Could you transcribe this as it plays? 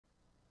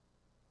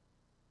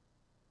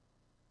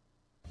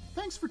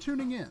Thanks for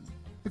tuning in.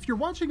 If you're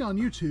watching on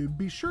YouTube,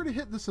 be sure to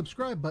hit the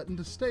subscribe button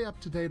to stay up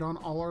to date on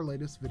all our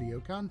latest video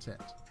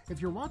content.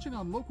 If you're watching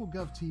on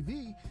LocalGov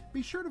TV,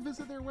 be sure to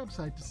visit their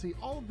website to see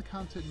all of the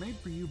content made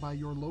for you by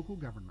your local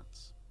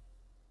governments.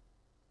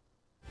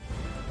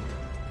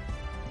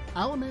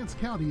 Alamance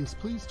County is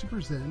pleased to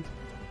present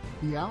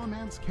the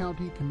Alamance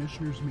County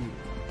Commissioners Meeting.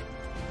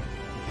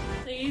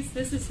 Please,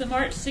 this is the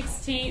March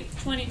 16th,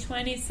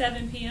 2020,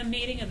 7 p.m.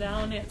 meeting of the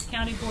Alamance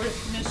County Board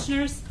of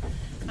Commissioners.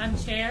 I'm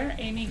Chair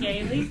Amy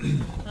Gailey.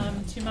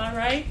 To my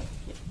right,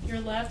 your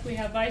left, we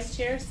have Vice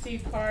Chair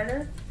Steve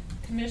Carter,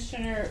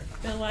 Commissioner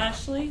Bill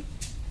Ashley,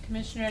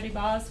 Commissioner Eddie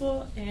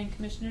Boswell, and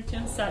Commissioner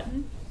Tim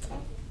Sutton.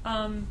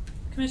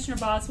 Commissioner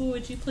Boswell,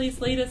 would you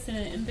please lead us in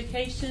an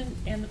invocation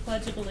and the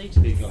Pledge of Allegiance?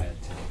 Be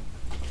glad to.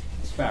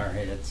 Let's bow our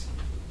heads.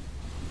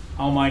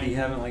 Almighty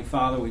Heavenly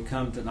Father, we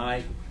come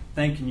tonight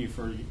thanking you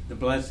for the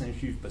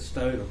blessings you've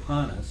bestowed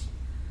upon us.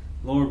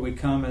 Lord, we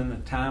come in a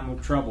time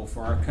of trouble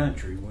for our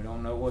country. We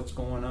don't know what's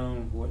going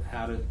on,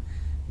 how to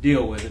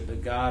deal with it,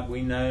 but God,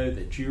 we know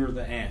that you're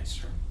the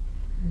answer.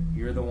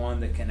 You're the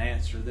one that can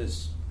answer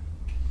this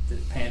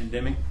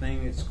pandemic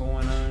thing that's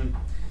going on.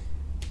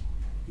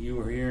 You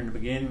were here in the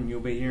beginning, you'll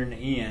be here in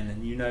the end,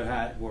 and you know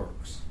how it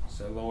works.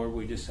 So, Lord,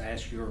 we just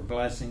ask your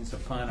blessings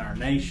upon our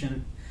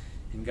nation.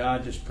 And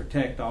God, just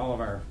protect all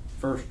of our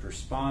first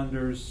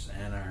responders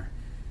and our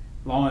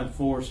law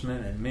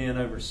enforcement and men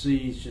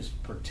overseas.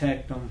 Just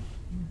protect them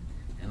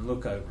and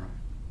look over them.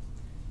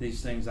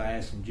 These things I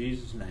ask in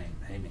Jesus' name.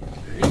 Amen.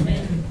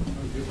 Amen.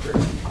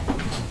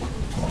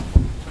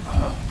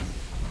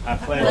 I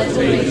pledge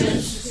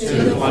allegiance to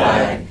the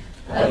flag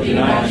of the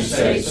United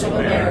States of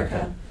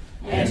America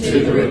and to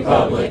the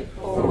republic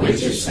for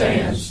which it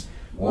stands,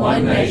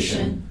 one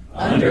nation,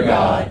 under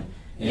God,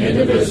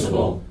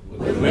 indivisible,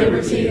 with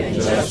liberty and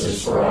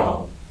justice for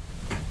all.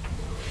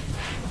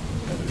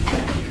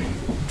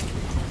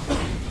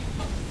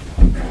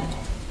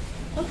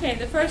 Okay,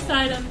 the first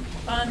item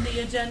on the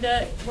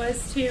agenda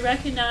was to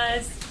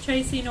recognize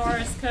Tracy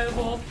Norris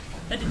Coble,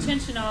 a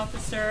detention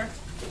officer,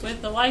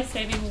 with the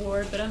Life-Saving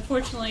Award, but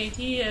unfortunately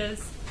he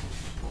is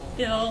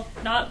ill,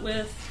 not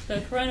with the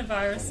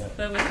coronavirus,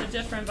 but with a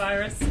different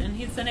virus, and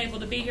he's unable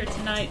to be here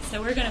tonight,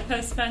 so we're going to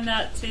postpone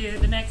that to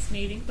the next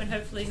meeting when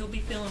hopefully he'll be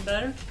feeling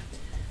better.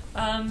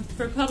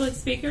 For public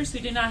speakers,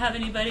 we do not have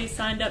anybody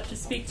signed up to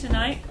speak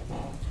tonight,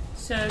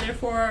 so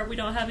therefore we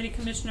don't have any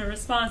commissioner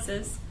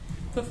responses.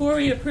 Before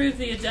we approve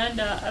the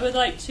agenda, I would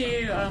like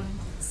to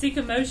seek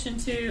a motion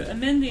to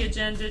amend the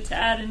agenda to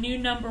add a new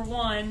number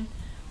 1,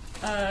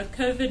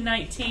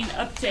 COVID-19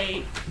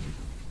 update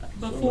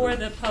before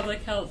the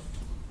Public Health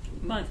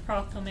Month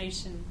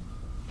proclamation.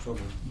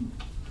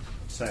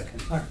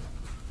 Second.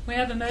 We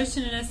have a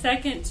motion and a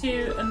second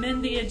to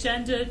amend the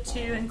agenda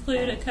to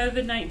include a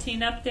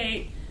COVID-19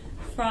 update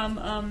from,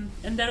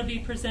 and that'll be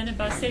presented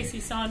by Stacey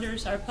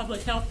Saunders, our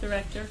Public Health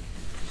Director.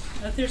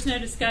 If there's no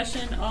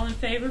discussion, all in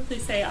favor,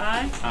 please say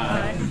aye.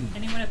 Aye.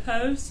 Anyone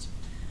opposed?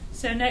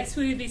 So next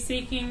we would be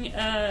seeking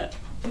a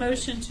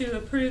motion to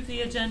approve the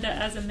agenda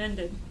as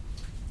amended.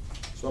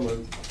 So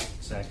moved.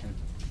 Second.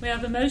 We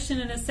have a motion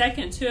and a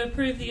second to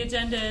approve the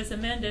agenda as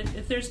amended.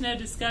 If there's no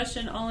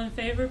discussion, all in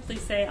favor,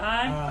 please say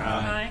aye.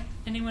 Aye.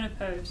 Anyone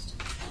opposed?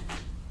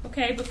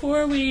 Okay,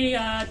 before we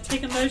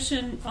take a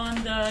motion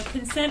on the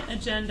consent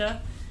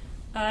agenda,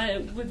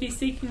 would be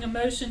seeking a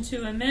motion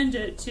to amend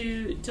it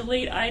to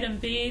delete item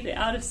B, the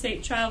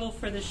out-of-state travel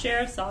for the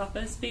Sheriff's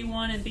Office,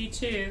 B1 and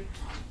B2.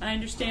 I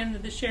understand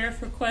that the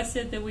Sheriff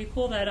requested that we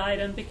pull that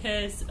item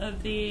because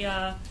of the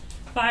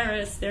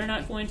virus. They're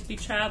not going to be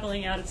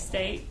traveling out of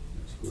state.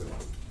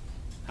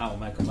 I'll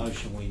make a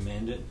motion we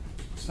amend it.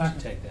 Second.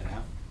 Take that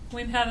out.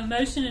 We have a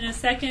motion and a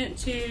second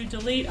to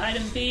delete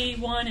item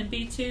B1 and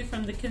B2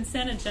 from the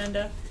consent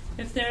agenda.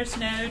 If there's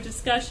no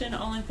discussion,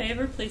 all in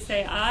favor, please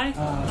say aye.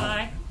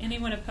 Aye.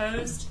 Anyone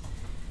opposed?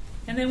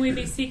 And then we'd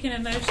be seeking a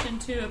motion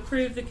to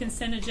approve the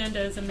consent agenda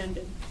as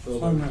amended. So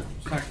moved.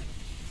 Second.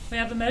 We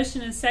have a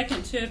motion and a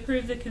second to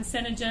approve the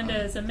consent agenda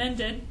as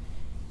amended.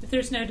 If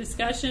there's no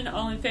discussion,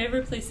 all in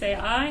favor, please say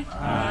aye.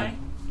 Aye.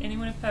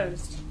 Anyone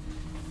opposed?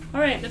 All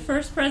right, the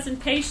first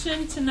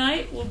presentation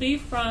tonight will be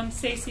from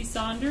Stacey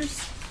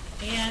Saunders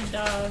and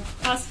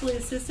possibly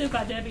assisted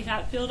by Debbie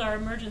Hatfield, our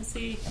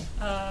emergency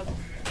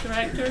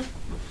director,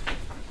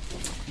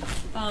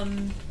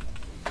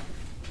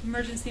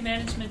 emergency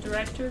management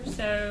director.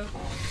 So,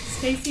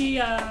 Stacey,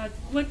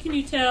 what can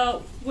you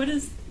tell?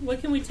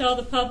 What can we tell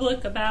the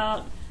public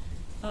about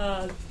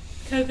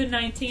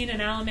COVID-19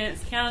 in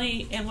Alamance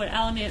County and what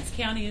Alamance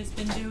County has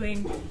been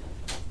doing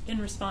in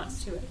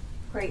response to it?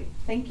 Great.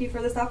 Thank you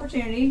for this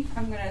opportunity.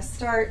 I'm going to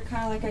start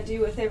kind of like I do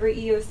with every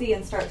EOC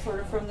and start sort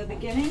of from the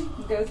beginning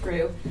and go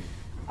through.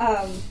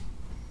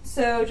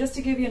 So just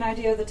to give you an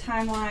idea of the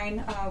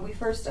timeline, we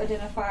first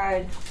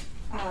identified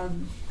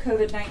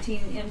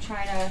COVID-19 in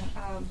China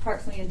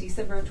approximately in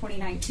December of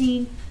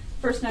 2019.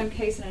 First known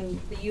case in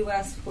the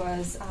U.S.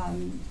 was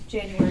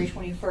January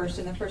 21st,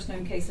 and the first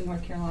known case in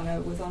North Carolina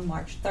was on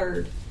March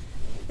 3rd.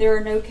 There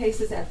are no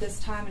cases at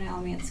this time in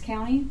Alamance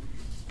County.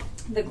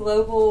 The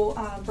global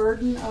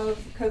burden of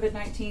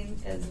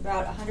COVID-19 is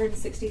about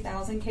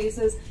 160,000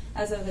 cases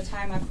as of the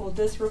time I pulled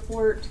this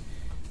report,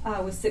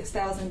 with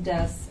 6,000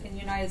 deaths. In the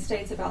United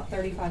States, about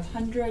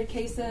 3,500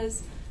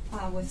 cases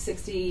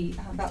with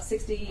about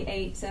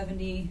 68,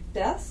 70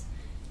 deaths.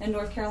 In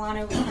North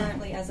Carolina, we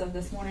currently, as of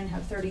this morning,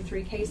 have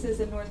 33 cases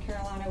in North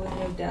Carolina with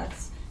no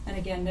deaths, and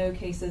again, no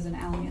cases in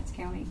Alamance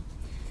County.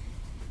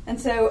 And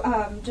so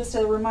just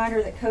a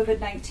reminder that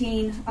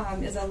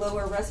COVID-19 is a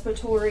lower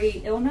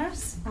respiratory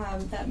illness.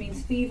 That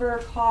means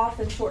fever, cough,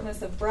 and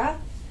shortness of breath.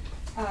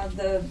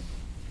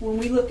 When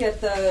we look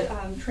at the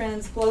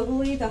trends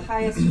globally, the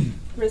highest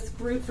risk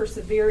group for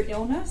severe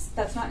illness,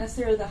 that's not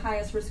necessarily the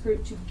highest risk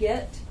group to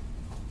get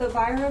the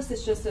virus.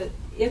 It's just that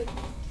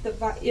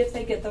if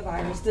they get the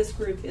virus, this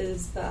group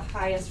is the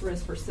highest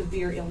risk for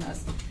severe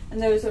illness.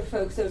 And those are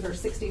folks over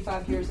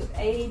 65 years of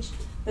age,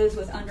 those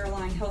with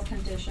underlying health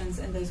conditions,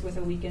 and those with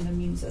a weakened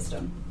immune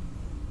system.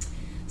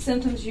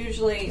 Symptoms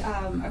usually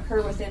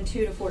occur within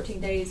 2 to 14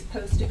 days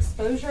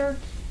post-exposure,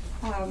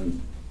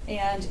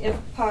 and if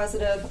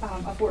positive,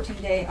 a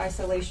 14-day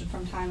isolation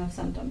from time of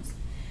symptoms.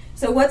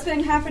 So what's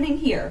been happening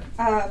here?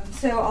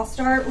 So I'll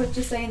start with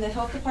just saying the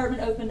health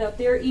department opened up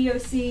their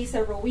EOC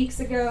several weeks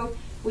ago.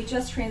 We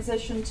just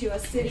transitioned to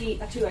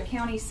a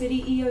county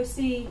city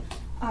EOC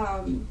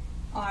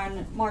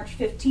on March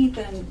 15th,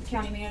 and the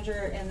county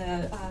manager and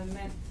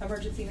the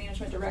emergency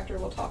management director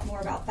will talk more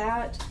about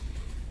that.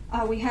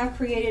 We have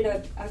created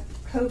a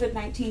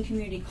COVID-19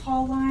 community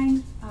call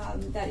line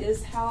that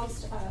is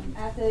housed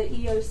at the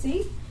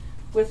EOC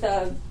with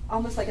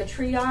almost like a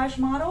triage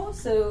model,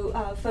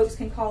 so folks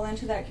can call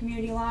into that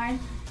community line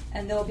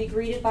and they'll be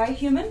greeted by a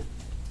human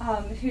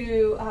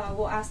who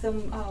will ask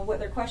them what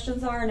their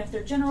questions are, and if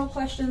they're general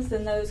questions,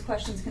 then those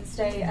questions can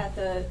stay at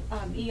the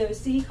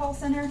EOC call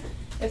center.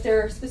 If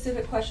there are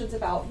specific questions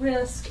about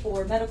risk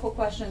or medical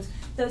questions,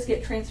 those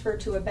get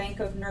transferred to a bank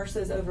of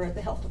nurses over at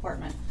the health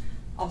department.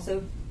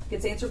 Also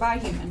gets answered by a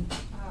human.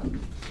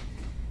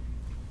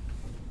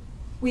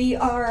 We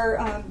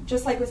are,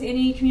 just like with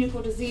any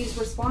communicable disease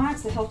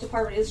response, the health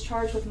department is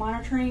charged with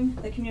monitoring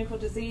the communicable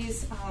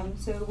disease.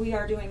 So we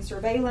are doing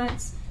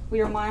surveillance.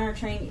 We are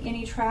monitoring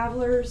any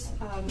travelers,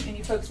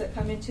 any folks that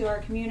come into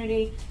our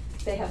community.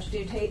 They have to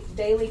do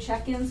daily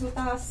check-ins with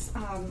us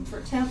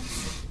for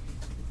temps.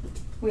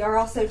 We are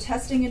also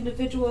testing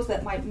individuals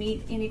that might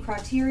meet any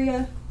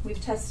criteria. We've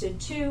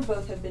tested 2,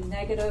 both have been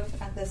negative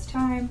at this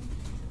time.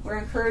 We're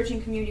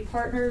encouraging community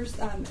partners,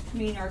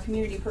 meaning our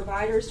community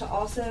providers, to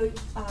also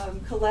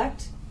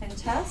collect and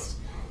test,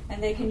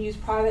 and they can use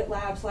private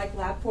labs like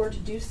LabCorp to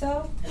do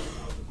so.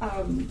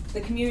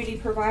 The community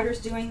providers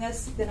doing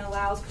this then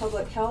allows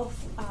public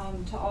health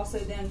to also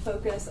then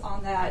focus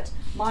on that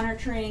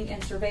monitoring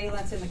and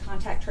surveillance and the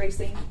contact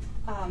tracing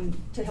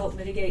to help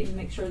mitigate and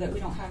make sure that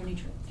we don't have any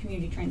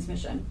community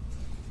transmission.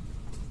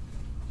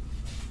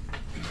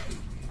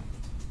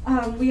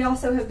 We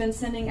also have been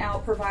sending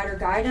out provider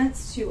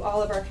guidance to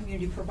all of our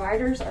community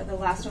providers. The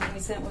last one we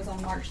sent was on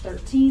March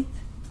 13th.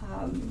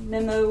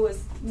 Memo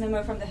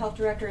from the health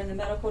director and the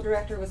medical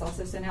director was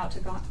also sent out to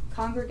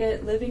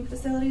congregate living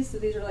facilities. So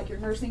these are like your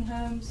nursing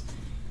homes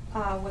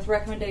with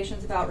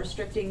recommendations about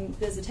restricting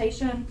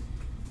visitation.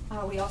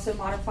 We also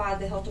modified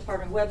the health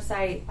department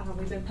website.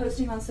 We've been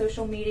posting on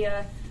social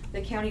media.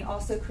 The county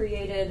also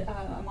created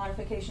a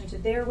modification to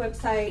their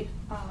website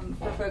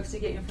for folks to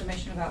get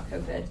information about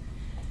COVID.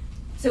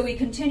 So we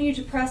continue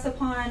to press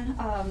upon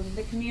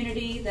the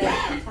community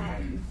that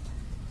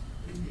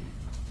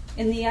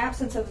in the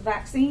absence of a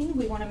vaccine,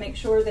 we want to make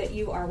sure that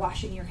you are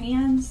washing your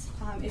hands.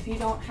 If you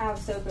don't have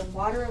soap and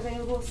water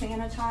available,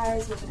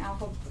 sanitize with an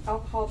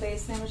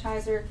alcohol-based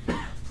sanitizer.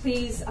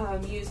 Please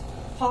use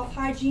paw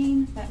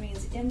hygiene. That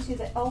means into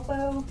the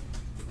elbow.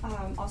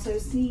 Also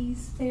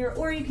sneeze there,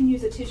 or you can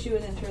use a tissue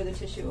and then throw the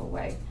tissue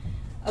away.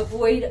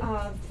 Avoid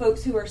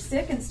folks who are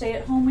sick and stay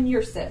at home when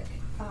you're sick.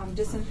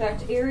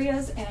 Disinfect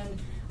areas, and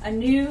a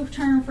new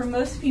term for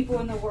most people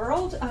in the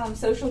world,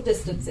 social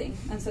distancing.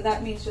 And so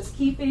that means just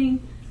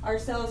keeping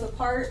ourselves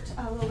apart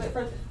a little bit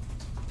further.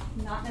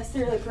 Not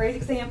necessarily a great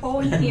example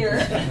here.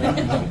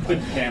 Put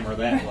the camera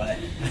that way.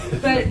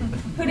 But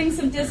putting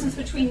some distance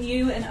between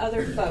you and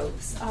other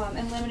folks,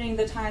 and limiting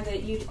the time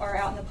that you are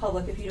out in the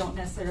public if you don't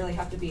necessarily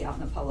have to be out in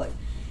the public.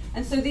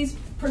 And so these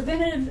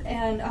preventive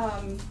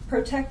and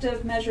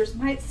protective measures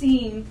might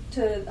seem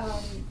to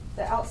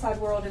the outside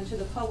world and to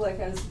the public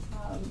as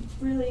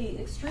really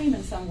extreme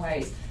in some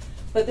ways.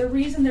 But the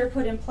reason they're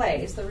put in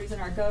place, the reason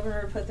our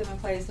governor put them in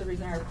place, the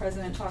reason our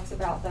president talks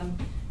about them,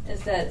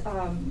 is that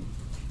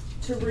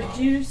to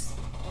reduce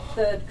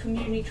the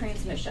community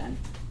transmission.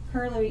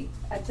 Currently,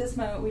 at this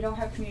moment, we don't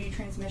have community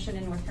transmission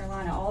in North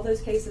Carolina. All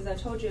those cases I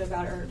told you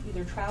about are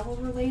either travel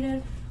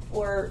related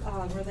or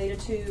related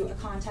to a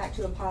contact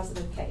to a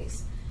positive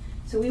case.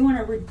 So we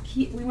want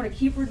to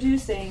keep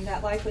reducing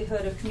that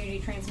likelihood of community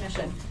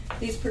transmission.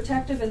 These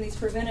protective and these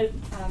preventive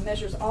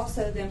measures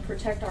also then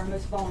protect our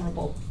most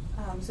vulnerable.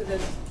 So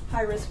those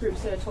high-risk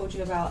groups that I told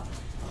you about,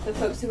 the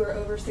folks who are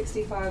over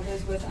 65,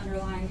 those with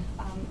underlying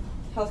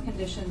health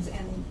conditions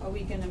and a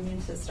weakened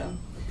immune system.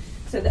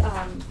 So,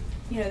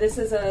 this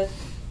is an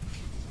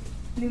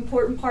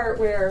important part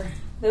where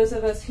those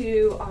of us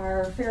who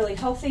are fairly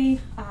healthy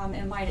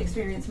and might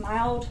experience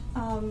mild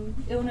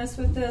illness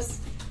with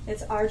this,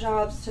 it's our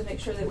jobs to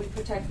make sure that we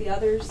protect the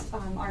others,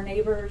 our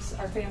neighbors,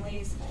 our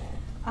families.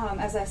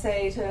 As I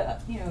say to,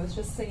 I was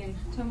just saying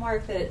to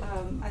Mark that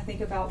I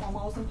think about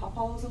mamas and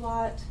papas a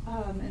lot,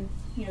 and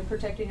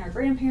protecting our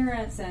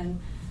grandparents and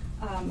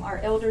our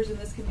elders in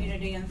this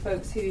community and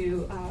folks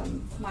who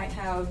might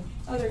have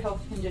other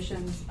health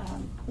conditions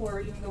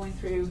or even going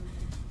through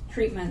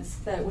treatments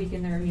that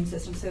weaken their immune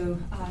system. So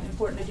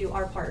important to do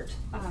our part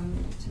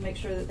to make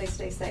sure that they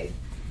stay safe.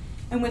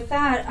 And with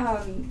that,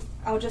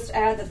 I'll just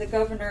add that the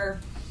governor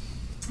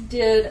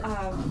did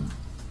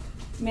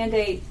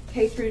mandate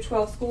K through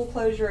 12 school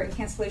closure and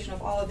cancellation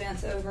of all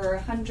events over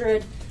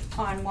 100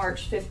 on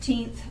March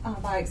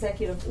 15th by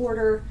executive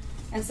order.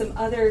 And some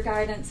other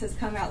guidance has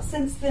come out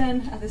since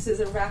then. This is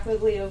a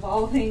rapidly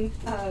evolving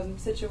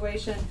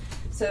situation.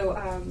 So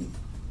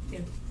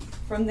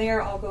from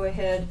there, I'll go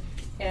ahead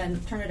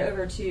and turn it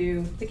over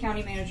to the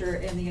county manager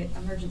and the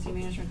emergency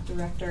management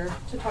director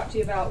to talk to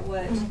you about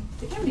what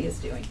the county is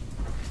doing.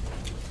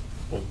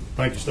 Well,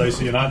 thank you,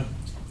 Stacy. And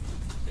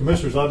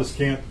Commissioners, I just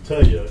can't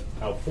tell you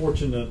how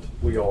fortunate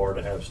we are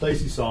to have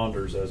Stacy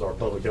Saunders as our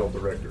public health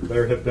director.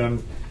 There have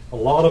been a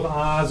lot of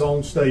eyes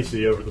on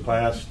Stacy over the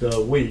past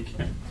week.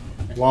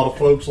 A lot of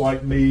folks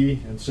like me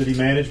and city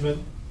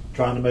management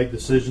trying to make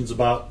decisions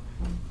about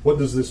what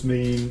does this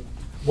mean,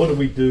 what do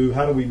we do,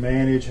 how do we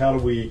manage, how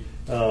do we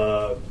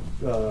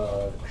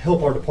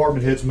help our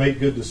department heads make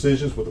good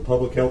decisions with the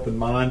public health in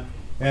mind.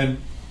 And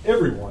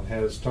everyone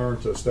has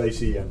turned to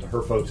Stacy and to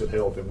her folks at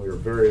Health, and we are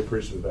very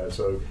appreciative of that.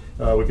 So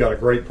we've got a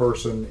great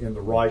person in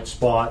the right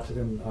spot,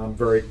 and I'm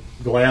very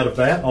glad of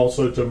that.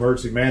 Also to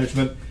emergency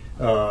management,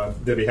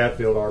 Debbie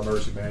Hatfield, our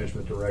emergency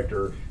management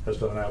director, has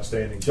done an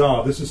outstanding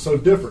job. This is so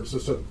different.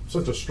 It's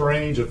such a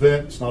strange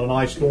event. It's not an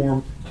ice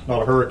storm,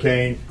 not a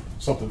hurricane,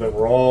 something that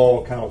we're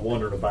all kind of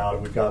wondering about,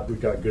 and we've got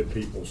good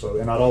people. So,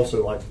 and I'd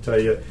also like to tell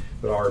you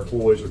that our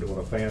employees are doing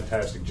a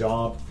fantastic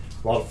job.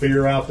 A lot of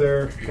fear out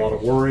there, a lot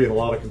of worry, and a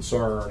lot of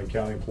concern, and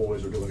county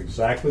employees are doing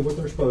exactly what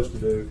they're supposed to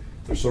do.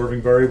 They're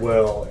serving very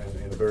well and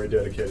in a very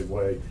dedicated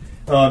way.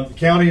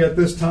 County at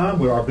this time,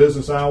 where our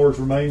business hours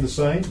remain the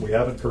same. We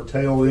haven't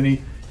curtailed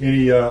any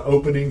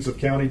openings of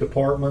county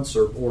departments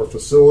or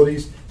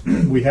facilities.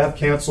 We have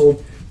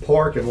canceled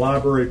park and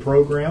library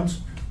programs,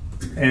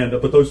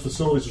 but those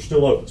facilities are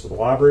still open. So the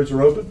libraries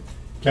are open,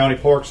 county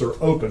parks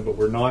are open, but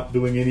we're not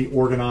doing any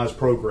organized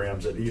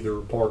programs at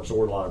either parks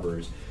or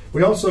libraries.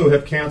 We also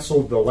have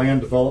canceled the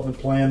land development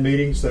plan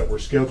meetings that were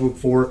scheduled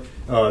for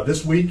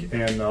this week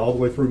and all the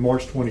way through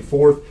March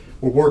 24th.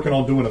 We're working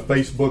on doing a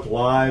Facebook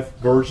Live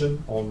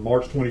version on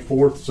March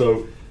 24th,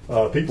 so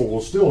people will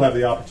still have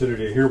the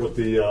opportunity to hear what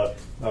the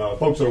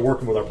folks that are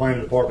working with our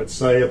planning department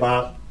say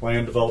about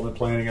land development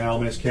planning in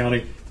Alamance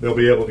County. They'll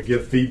be able to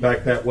give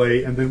feedback that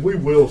way, and then we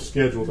will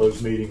schedule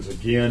those meetings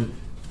again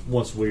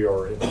once we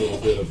are in a little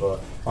bit of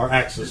our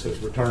access has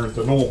returned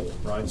to normal,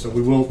 right? So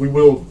we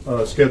will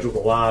schedule the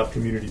live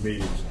community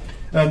meetings.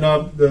 And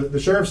the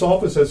sheriff's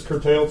office has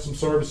curtailed some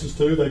services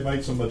too. They've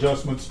made some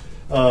adjustments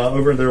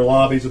over in their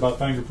lobbies about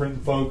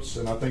fingerprinting folks,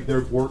 and I think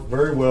they've worked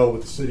very well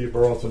with the city of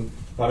Burleson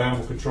about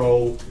animal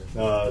control.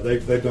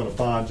 They've done a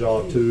fine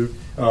job too,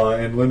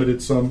 and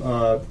limited some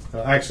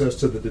access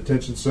to the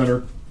detention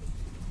center.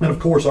 And of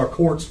course, our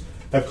courts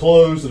have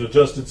closed and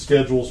adjusted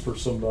schedules for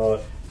some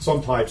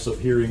types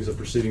of hearings and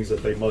proceedings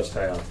that they must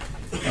have.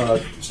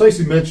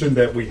 Stacy mentioned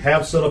that we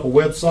have set up a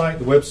website.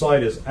 The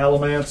website is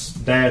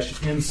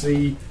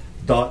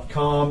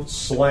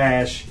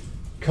alamance-nc.com/COVID-19,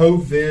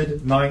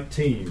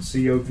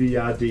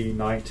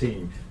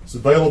 COVID-19. It's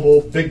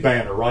available, big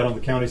banner right on the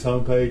county's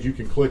homepage. You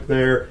can click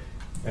there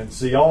and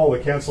see all the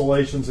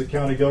cancellations that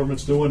county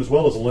government's doing, as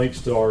well as links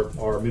to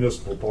our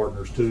municipal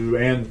partners too,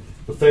 and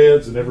the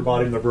feds and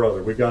everybody and their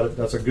brother. We've got it.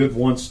 That's a good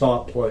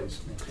one-stop place.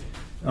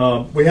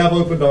 We have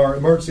opened our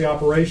emergency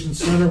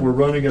operations center. We're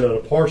running it at a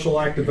partial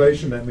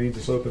activation. That means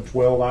it's open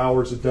 12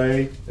 hours a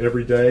day,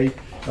 every day,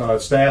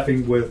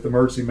 staffing with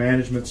emergency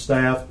management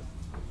staff.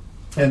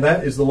 And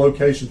that is the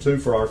location, too,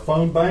 for our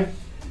phone bank.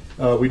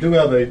 We do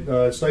have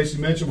Stacy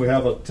mentioned, we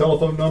have a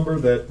telephone number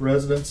that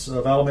residents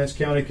of Alamance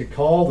County can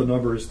call. The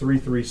number is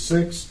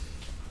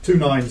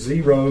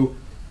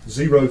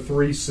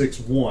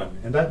 336-290-0361.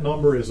 And that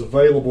number is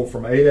available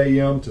from 8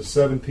 a.m. to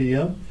 7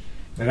 p.m.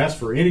 And that's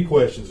for any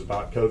questions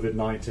about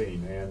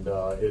COVID-19. And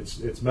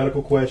it's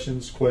medical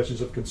questions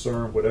of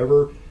concern,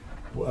 whatever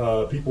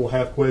people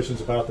have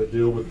questions about that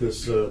deal with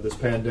this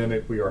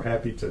pandemic. We are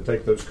happy to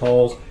take those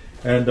calls.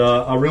 And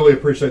I really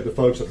appreciate the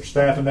folks that are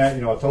staffing that.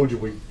 You know, I told you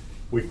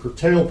we've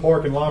curtailed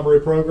park and library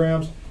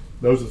programs.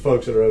 Those are the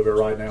folks that are over there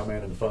right now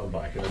manning the phone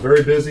bank. And they're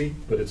very busy,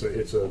 but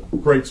it's a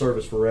great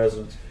service for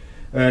residents.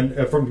 And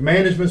from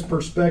management's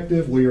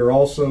perspective, we are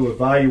also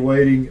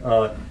evaluating.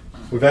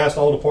 We've asked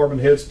all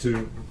department heads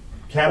to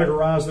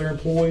categorize their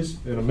employees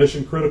in a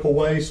mission critical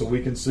way so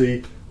we can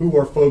see who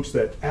are folks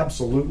that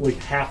absolutely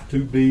have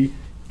to be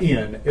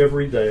in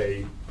every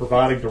day,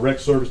 providing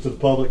direct service to the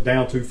public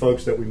down to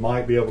folks that we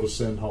might be able to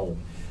send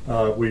home.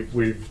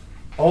 We've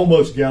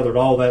almost gathered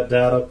all that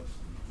data.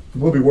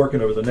 We'll be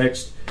working over the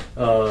next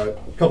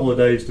couple of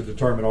days to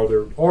determine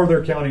are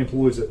there county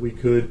employees that we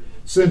could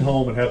send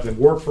home and have them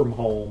work from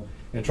home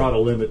and try to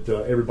limit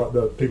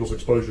the people's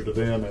exposure to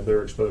them and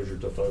their exposure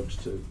to folks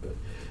too. But,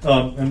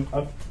 and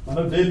I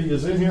know Debbie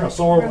is in here. I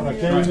saw her when I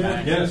came in.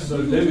 Yes,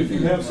 so Debbie, if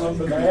you have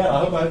something to add,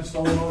 I hope I haven't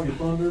stolen all your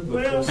thunder.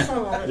 But, well,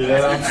 some of it.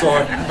 Yeah, I'm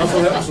sorry. That's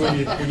what happens when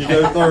you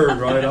go third,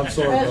 right? I'm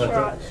sorry That's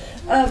about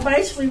right.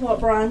 Basically,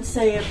 what Brian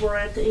said, we're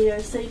at the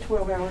EOC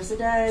 12 hours a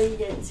day.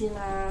 Yancy and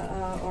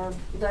I are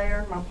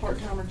there, my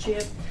part-timer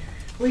Chip.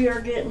 We are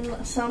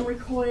getting some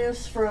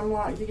requests from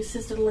like the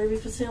assisted living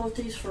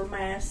facilities for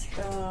masks,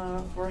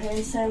 for hand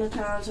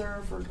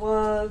sanitizer, for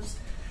gloves.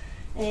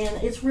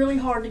 And it's really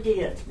hard to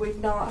get.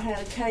 We've not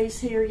had a case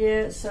here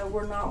yet, so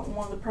we're not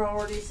one of the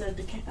priorities that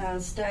the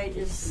state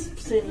is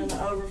sending an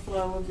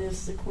overflow of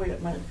this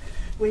equipment.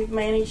 We've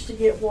managed to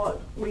get what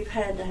we've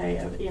had to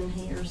have in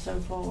here so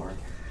far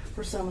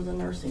for some of the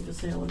nursing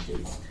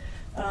facilities.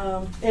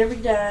 Every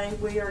day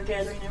we are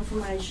gathering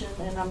information,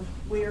 and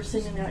we are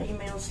sending out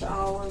emails to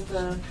all of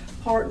the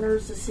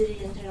partners, the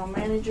city and town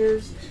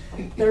managers.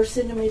 They're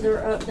sending me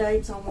their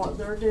updates on what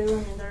they're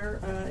doing in their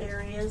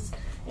areas.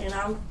 And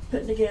I'm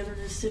putting together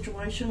this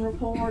situation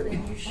report,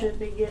 and you should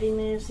be getting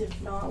this.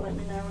 If not, let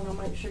me know, and I'll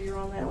make sure you're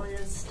on that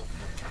list.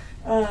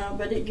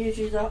 But it gives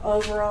you the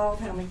overall of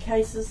how many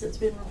cases that's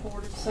been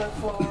reported so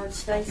far,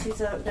 Stacy's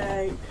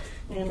update,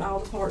 and all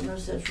the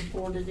partners that's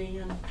reported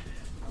in.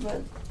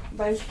 But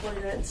basically,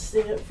 that's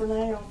it for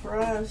now for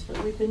us.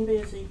 But we've been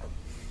busy.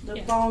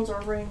 The phones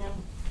are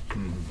ringing.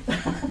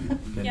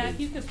 Yeah, if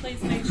you could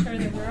please make sure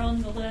that we're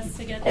on the list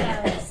to get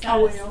that. I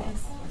will.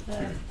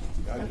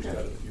 I just got it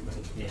a few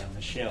minutes ago. Yeah,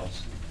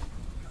 Michelle's.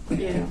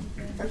 Yeah.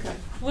 Okay.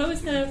 What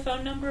was the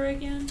phone number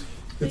again?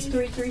 It's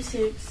Please?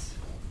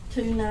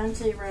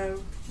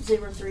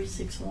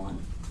 336-290-0361.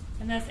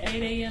 And that's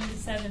 8 a.m. to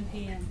 7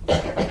 p.m.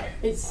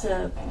 It's,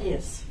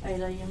 yes, 8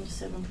 a.m. to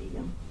 7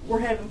 p.m. We're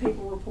having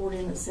people report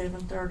in at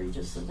 7:30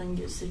 just so they can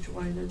get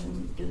situated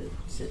and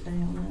sit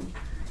down, and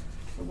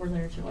but we're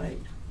there till 8.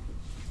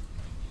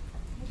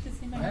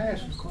 May I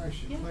ask a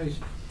question, Yeah. please?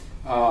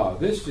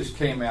 This just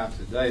came out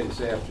today,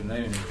 this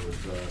afternoon. It was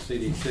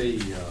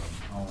CDC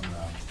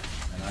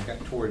and I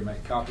got Tori to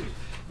make copies.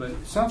 But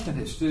something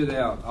that stood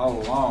out all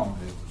along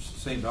that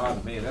seemed odd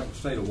to me, that was the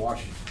state of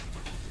Washington.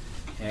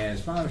 And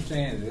it's my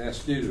understanding that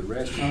that's due to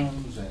rest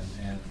homes.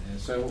 And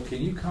so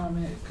can you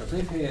comment? Because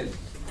they've had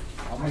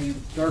almost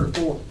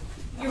 34.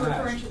 You're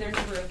referring to their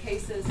number of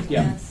cases?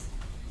 Yeah.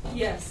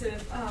 Yes, so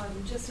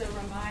just a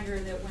reminder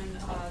that when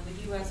the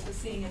U.S. was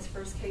seeing its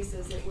first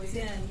cases, it was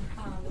in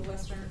the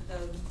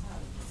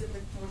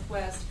Pacific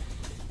Northwest,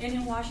 and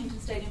in Washington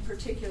State in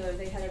particular,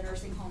 they had a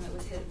nursing home that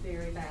was hit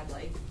very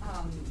badly.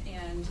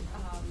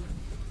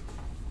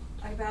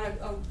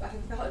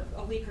 About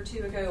a week or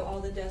two ago, all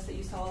the deaths that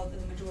you saw,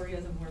 the majority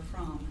of them were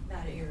from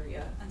that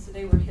area, and so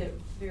they were hit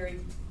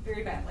very,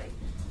 very badly,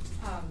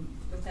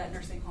 with that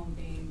nursing home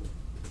being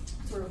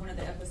sort of one of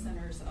the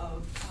epicenters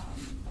of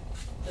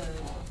the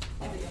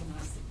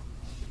illness.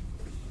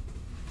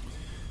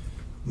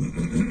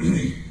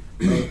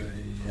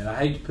 And I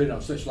hate to put it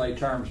on such lay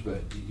terms,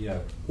 but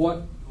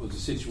what was the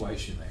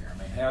situation there? I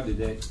mean, how did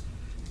it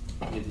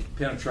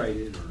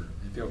penetrated or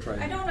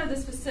infiltrated? I don't know the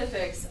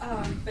specifics,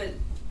 but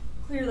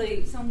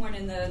clearly someone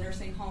in the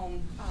nursing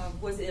home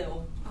was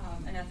ill,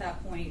 and at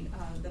that point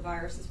the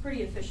virus is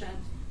pretty efficient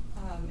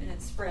in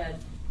its spread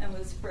and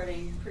was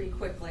spreading pretty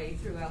quickly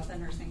throughout the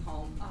nursing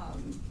home.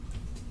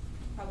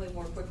 Probably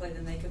more quickly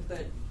than they could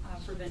put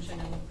prevention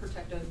and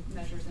protective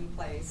measures in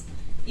place,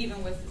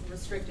 even with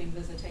restricting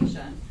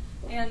visitation.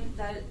 And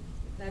that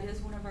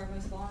is one of our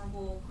most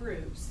vulnerable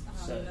groups.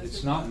 So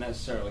it's not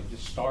necessarily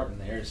just starting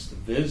there; it's the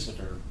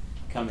visitor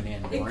coming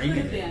in and bringing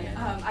it in.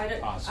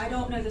 I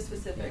don't know the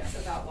specifics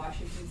about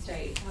Washington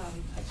State,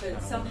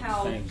 but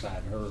somehow things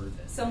I've heard.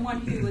 Someone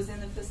who was in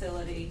the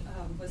facility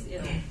was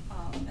ill,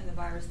 and the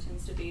virus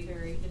tends to be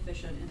very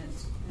efficient in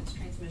its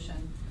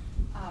transmission,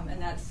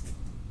 and that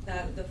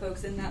the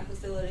folks in that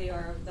facility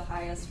are the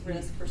highest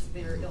risk for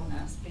severe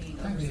illness. Being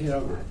I think they hit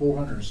over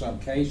 400 and some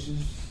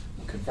cases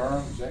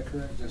confirmed. Is that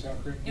correct? Does that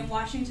sound correct? In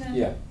Washington?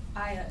 Yeah.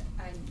 I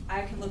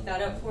can look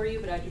that up for you,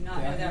 but I do not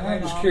know that right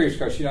I'm just off. curious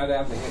because I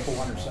doubt they had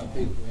 400 some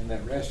people in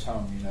that rest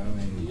home.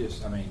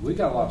 And we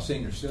got a lot of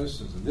senior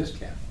citizens in this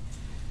county,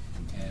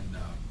 and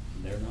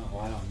they're not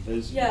allowing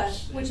visitors.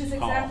 Yes, which is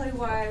exactly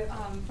why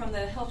from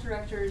the health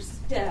director's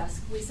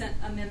desk we sent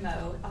a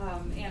memo,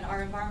 and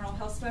our environmental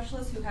health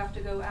specialists who have to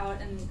go out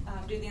and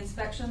do the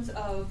inspections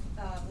of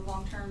the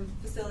long-term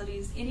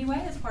facilities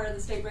anyway as part of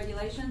the state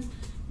regulations.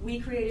 We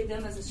created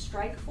them as a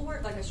strike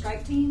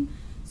team,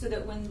 so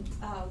that when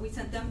we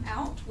sent them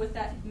out with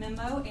that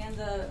memo and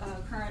the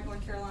current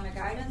North Carolina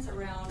guidance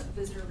around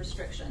visitor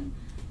restriction,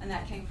 and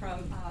that came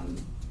from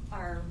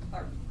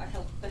the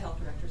health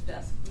director's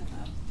desk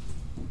memo.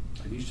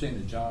 have you seen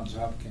the Johns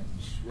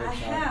Hopkins website? I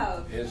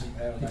have. Isn't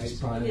that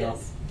amazing? It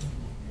is.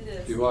 It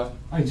is. Do what?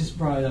 I just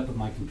brought it up on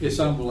my computer. It's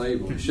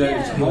unbelievable. It shows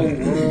Yeah. the whole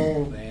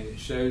world, and it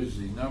shows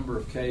the number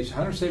of cases.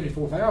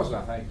 174,000,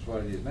 I think, is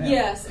what it is now.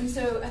 Yes, and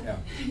so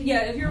Yeah.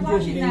 if you're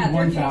watching that,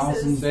 there are 181,000.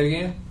 cases. Say it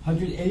again.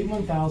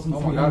 181,000. Oh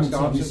my God, it's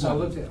gone since I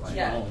looked at it. Like,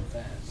 Yeah. Oh,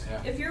 fast.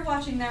 Yeah. If you're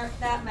watching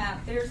that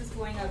map, theirs is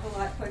going up a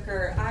lot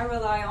quicker. I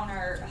rely on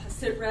our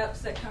sit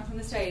reps that come from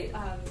the state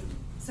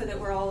so that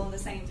we're all on the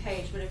same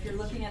page. But if you're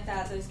looking at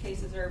that, those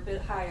cases are a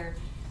bit higher.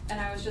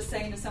 And I was just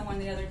saying to someone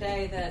the other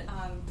day that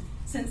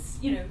since,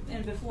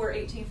 and before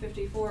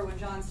 1854, when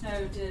John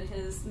Snow did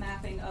his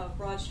mapping of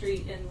Broad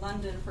Street in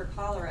London for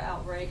cholera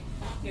outbreak,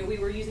 we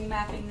were using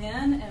mapping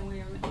then and we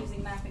are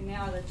using mapping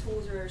now. The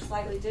tools are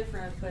slightly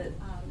different, but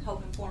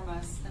help inform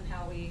us and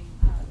how we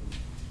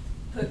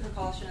put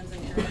precautions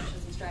and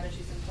interventions and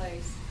strategies in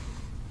place.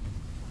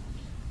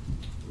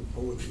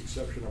 With the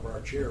exception of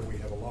our chair, we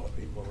have a lot of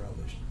people around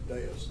this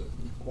dais that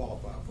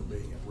qualify for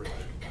being at risk.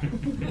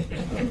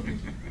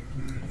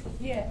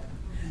 Yeah.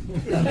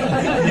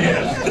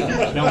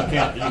 Yes. Don't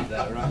count these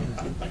though, right?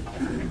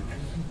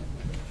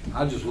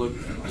 I just looked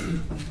at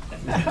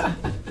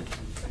it.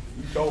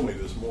 You told me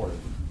this morning.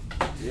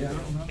 Yeah,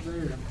 I'm not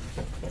there.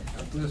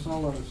 God bless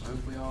all of us.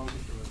 Hopefully all get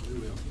to do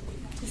well.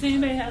 Does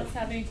anybody else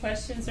have any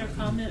questions or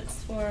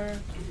comments for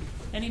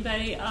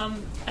anybody?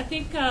 I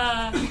think,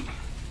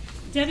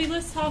 Debbie,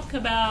 let's talk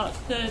about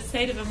the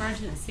state of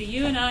emergency.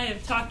 You and I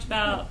have talked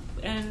about,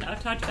 and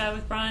I've talked about it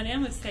with Brian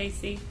and with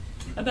Stacy,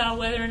 about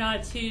whether or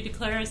not to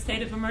declare a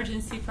state of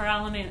emergency for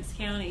Alamance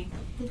County.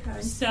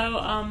 Okay.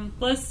 So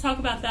let's talk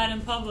about that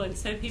in public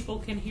so people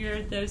can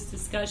hear those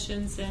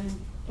discussions and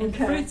the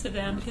fruits of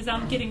them, because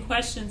I'm getting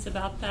questions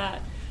about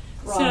that.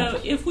 Right. So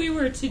if we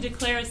were to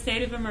declare a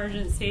state of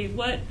emergency,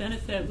 what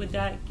benefit would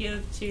that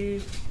give to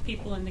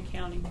people in the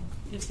county,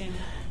 if any?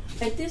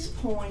 At this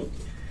point,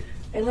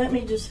 and let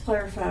me just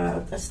clarify,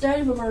 a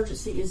state of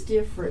emergency is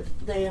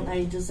different than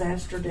a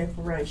disaster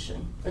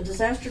declaration. A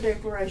disaster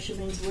declaration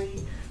means we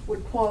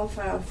would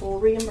qualify for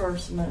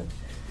reimbursement,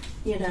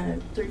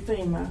 through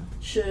FEMA,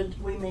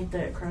 should we meet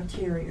that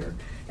criteria.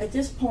 At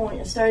this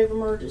point, a state of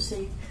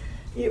emergency,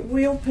 it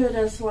will put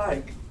us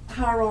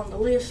higher on the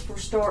list for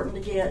starting to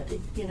get,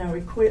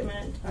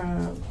 equipment,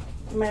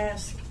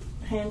 mask,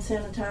 hand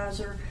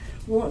sanitizer,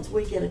 once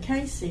we get a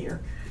case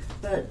here.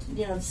 But,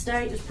 the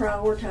state is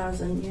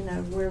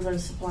prioritizing, where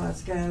those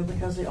supplies go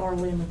because they are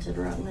limited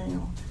right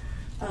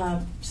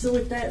now. So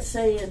with that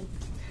said,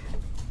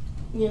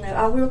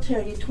 I will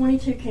tell you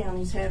 22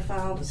 counties have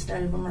filed a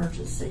state of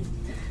emergency.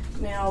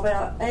 Now,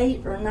 about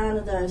 8 or 9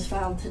 of those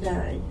filed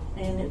today,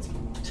 and it's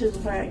to the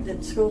fact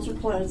that schools are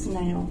closed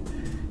now,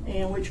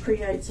 and which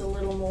creates a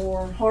little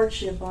more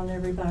hardship on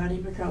everybody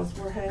because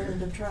we're having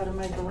to try to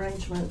make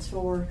arrangements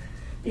for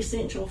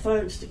essential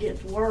folks to get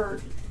to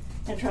work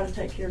and try to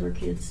take care of their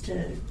kids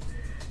too.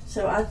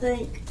 So I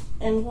think,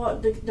 and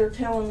what they're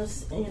telling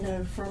us,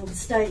 from the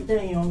state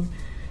down,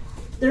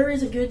 there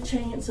is a good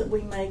chance that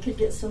we could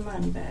get some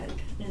money back,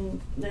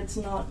 and that's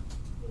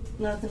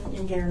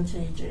nothing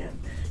guaranteed yet.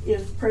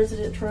 If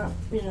President Trump,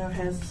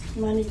 has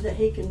money that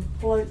he can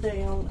float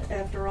down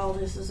after all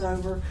this is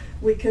over,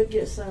 we could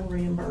get some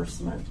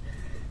reimbursement.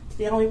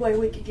 The only way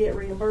we could get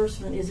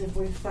reimbursement is if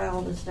we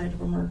filed a state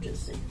of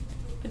emergency.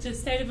 But the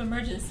state of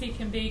emergency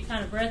can be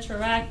kind of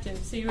retroactive.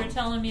 So you were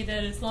telling me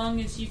that as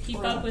long as you keep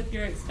up with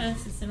your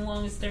expenses and as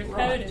long as they're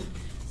coded.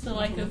 So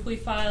if we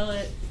file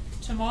it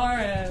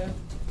tomorrow,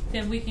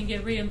 then we can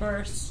get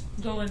reaimbursed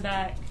going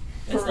back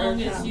as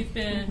long as you've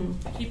been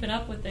keeping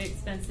up with the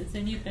expenses,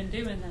 and you've been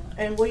doing that.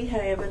 And we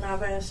have, and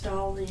I've asked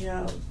all the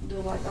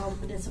all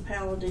the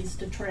municipalities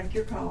to track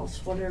your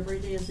costs, whatever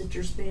it is that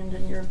you're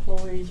spending, your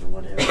employees or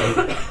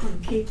whatever.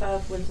 Keep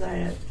up with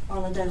that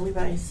on a daily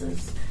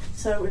basis.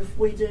 So if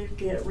we do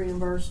get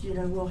reimbursed,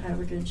 we'll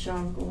have a good shot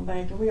of going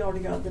back. And we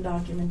already got the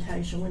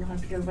documentation. We don't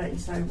have to go back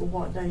and say, well,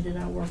 what day did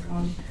I work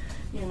on,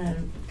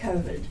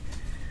 COVID?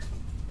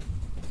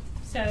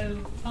 So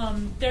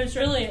there's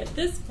really, at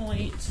this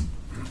point,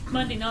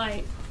 Monday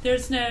night,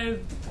 there's no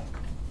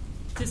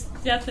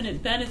just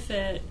definite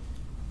benefit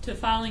to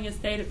filing a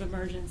state of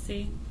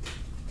emergency,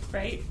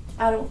 right?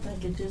 I don't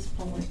think at this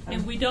point.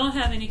 And we don't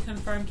have any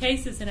confirmed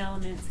cases in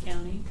Alamance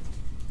County.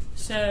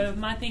 So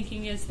my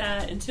thinking is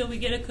that until we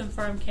get a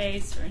confirmed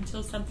case or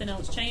until something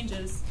else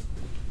changes,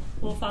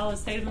 we'll file a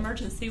state of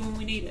emergency when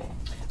we need it.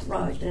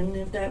 Right, and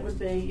if that would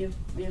be, if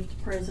the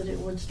president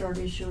would start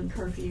issuing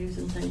curfews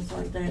and things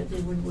like that,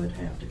 then we would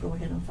have to go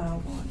ahead and file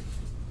one.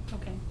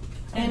 Okay.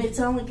 And it's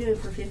only good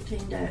for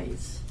 15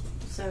 days.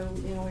 So,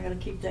 we got to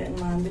keep that in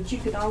mind. But you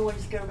could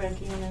always go back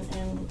in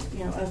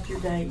and up your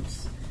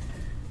dates.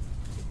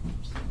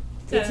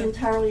 So, it's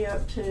entirely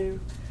up to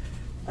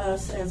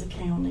us as a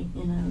county,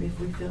 if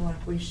we feel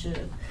like we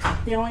should.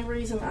 The only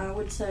reason I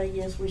would say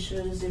yes, we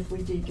should is if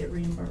we did get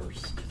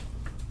reimbursed.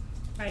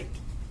 Right.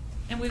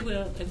 And we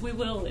will if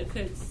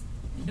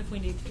we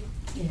need to.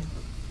 Yeah.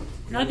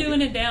 Not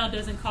doing it now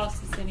doesn't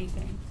cost us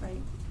anything,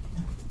 right?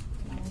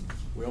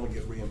 We only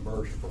get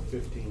reimbursed for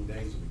 15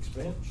 days of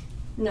expense?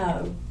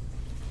 No.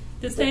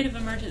 The state of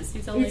emergency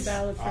is only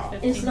valid for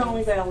 15 days. It's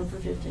only valid for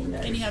 15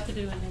 days. And you have to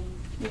do it in.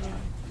 Yeah.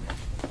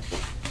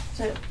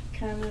 that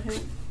kind of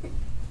help?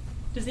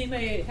 Does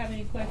anybody have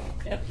any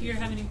up here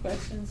have any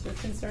questions or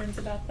concerns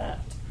about that?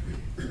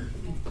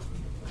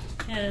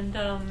 And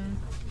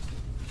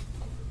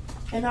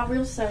I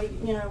will say,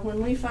 you know,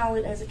 when we file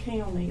it as a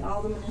county,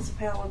 all the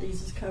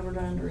municipalities is covered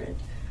under it.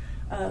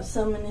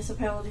 Some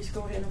municipalities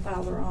go ahead and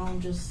file their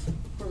own just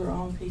for their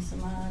own peace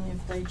of mind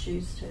if they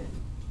choose to.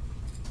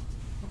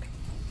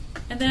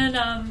 And then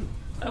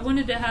I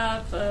wanted to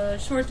have a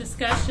short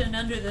discussion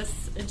under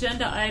this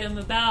agenda item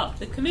about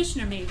the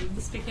commissioner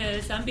meetings,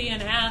 because I'm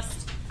being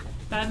asked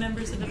by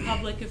members of the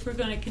public if we're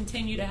going to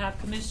continue to have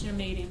commissioner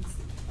meetings.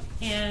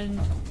 And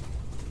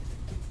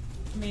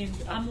I mean,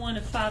 I'm one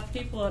of 5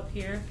 people up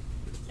here,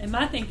 and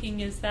my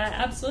thinking is that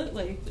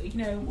absolutely, you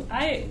know,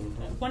 I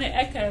want to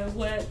echo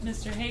what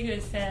Mr.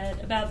 Hager said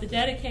about the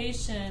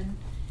dedication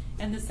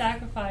and the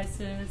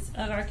sacrifices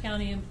of our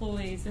county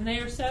employees, and they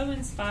are so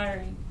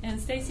inspiring. And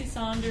Stacey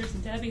Saunders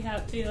and Debbie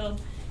Hatfield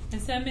and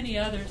so many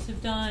others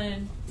have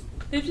done,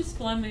 they've just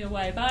blown me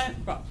away.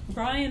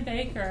 Brian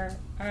Baker,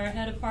 our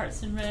head of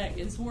Parks and Rec,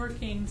 is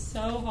working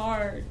so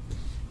hard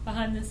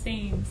behind the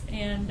scenes,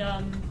 and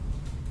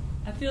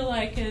I feel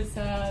like as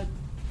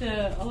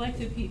the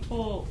elected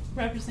people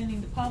representing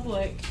the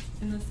public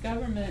in this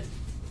government,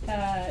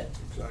 that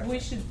we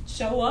should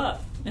show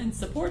up and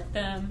support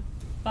them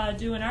by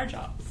doing our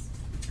jobs.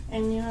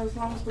 And, you know, as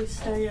long as we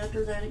stay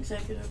under that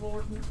executive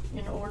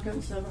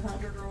ordinance of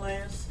 100 or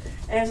less,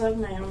 as of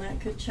now, that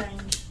could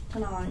change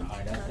tonight.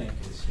 I think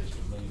it's just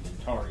a moving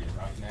target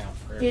right now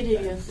for It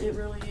everything. is. It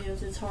really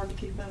is. It's hard to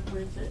keep up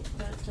with it.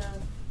 But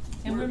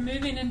And we're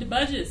moving into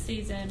budget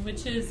season,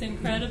 which is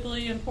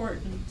incredibly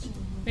important.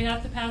 We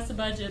have to pass a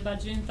budget by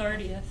June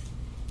 30th,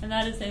 and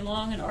that is a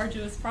long and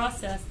arduous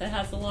process that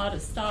has a lot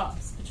of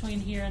stops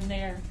between here and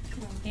there.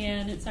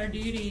 And it's our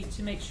duty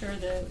to make sure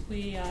that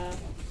we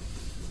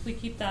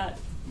keep that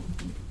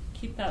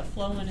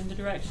flowing in the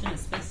direction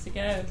it's supposed to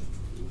go,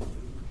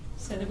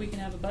 so that we can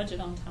have a budget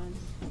on time.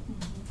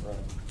 Right.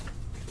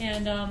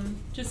 And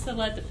just to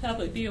let the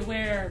public be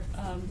aware,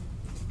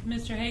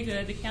 Mr.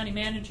 Haygood, the county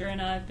manager,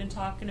 and I have been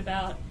talking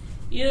about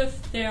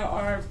if there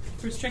are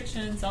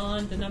restrictions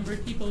on the number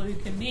of people who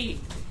can meet,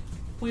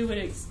 we would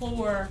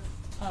explore,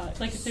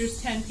 like if there's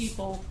 10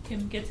 people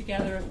can get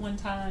together at one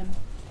time,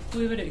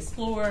 we would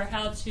explore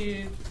how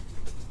to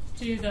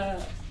do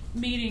the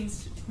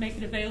meetings, make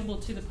it available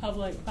to the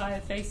public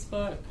via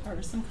Facebook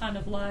or some kind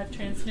of live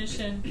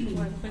transmission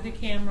with a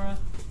camera,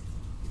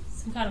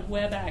 some kind of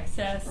web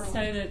access, so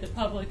that the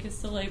public is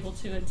still able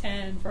to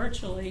attend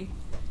virtually,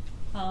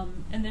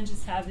 and then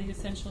just have the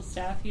essential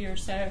staff here.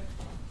 So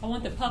I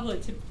want the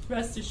public to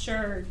rest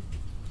assured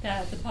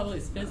that the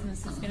public's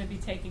business is going to be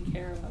taken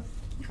care of.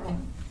 Right.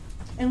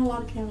 And a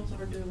lot of counties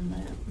are doing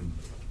that.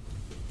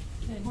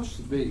 What's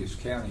the biggest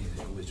county?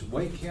 Is it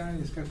Wake County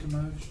that's got the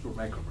most, or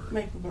Mecklenburg?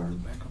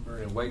 Mecklenburg.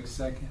 Mecklenburg, and Wake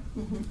second?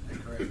 Mhm. Is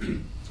that correct?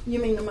 You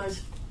mean the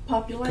most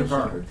population?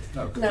 Confirmed.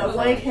 No, confirmed.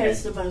 Wake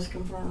has the most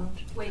confirmed.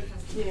 Wait,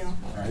 Yeah. All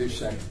right, who's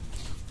second?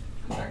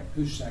 sorry.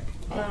 Who's second?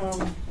 I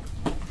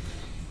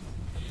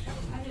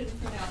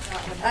didn't print out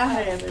that one. I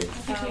have it. I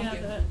think we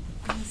have that.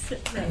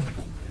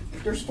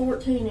 There's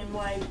 14 in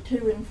Wake,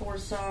 2 in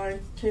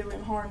Forsyth, 2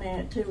 in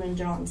Harnett, 2 in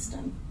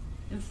Johnston,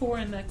 And 4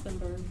 in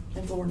Mecklenburg.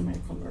 and 4 in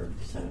Mecklenburg.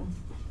 So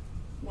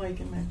Wake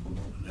and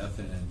Mecklenburg.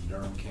 Nothing in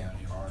Durham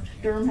County, Orange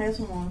County? Durham has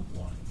 1.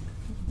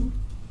 One.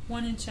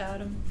 1 in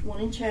Chatham. 1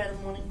 in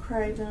Chatham, 1 in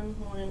Craven,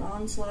 1 in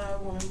Onslow,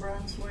 1 in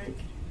Brunswick,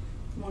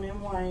 1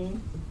 in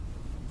Wayne,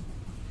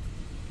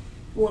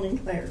 1 in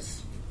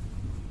Cabarrus,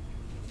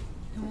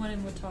 And 1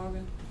 in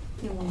Watauga.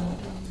 and 1 in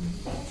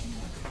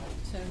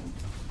So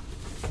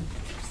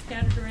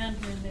scattered around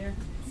here and there.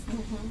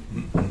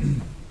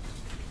 Mhm.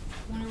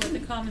 Wonder what the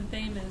common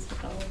theme is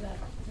with all of that.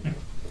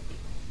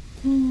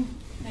 Hmm.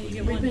 How you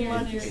get We've one been here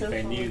and lucky there. so If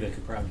they far. knew, they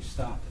could probably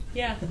stop it.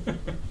 Yeah.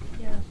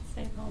 Yeah.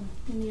 Stay at home.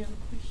 Any other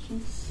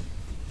questions?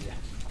 Yeah.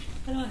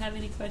 I don't have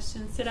any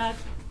questions.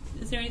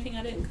 Is there anything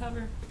I didn't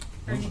cover?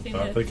 Or anything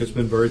I that, think it's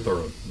been very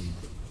thorough.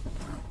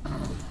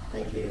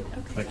 Thank you.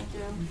 Okay. Thank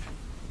you.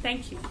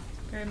 Thank you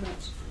very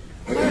much.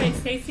 All right,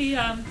 Stacy,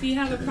 do you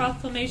have a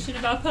proclamation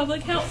about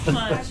Public Health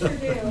Month? I sure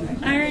do.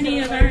 Irony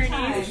of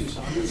ironies.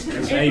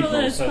 It's April April,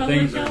 is so Public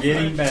things are Health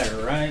getting Month.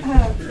 better, right?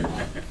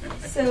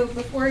 So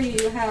before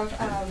you have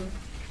a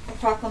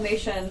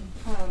proclamation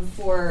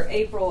for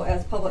April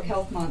as Public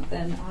Health Month,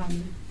 and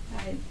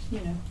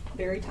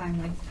very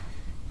timely.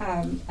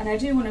 And I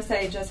do want to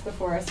say just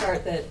before I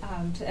start that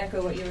to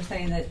echo what you were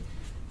saying, that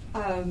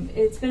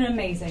it's been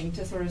amazing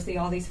to sort of see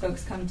all these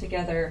folks come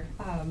together,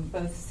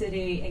 both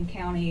city and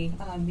county,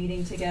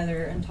 meeting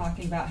together and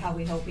talking about how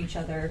we help each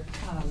other.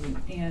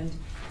 And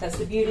that's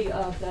the beauty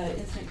of the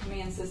instant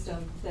command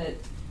system, that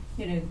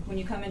when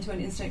you come into an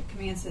instant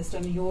command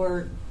system,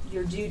 your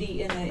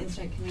duty in the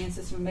instant command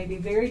system may be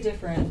very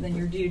different than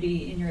your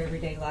duty in your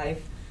everyday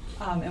life.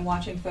 And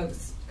watching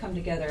folks come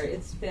together,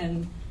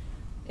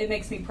 it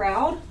makes me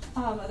proud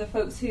of the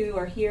folks who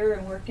are here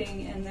and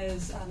working in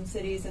those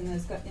cities and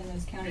those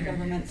county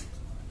governments,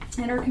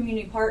 and our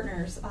community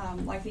partners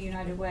like the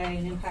United Way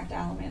and Impact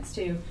Alamance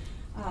too.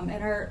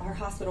 and our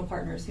hospital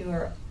partners who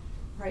are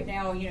right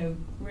now,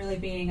 really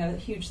being a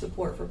huge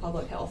support for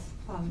public health.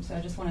 So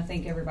I just want to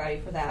thank everybody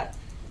for that.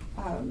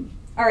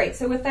 All right,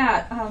 so with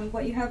that,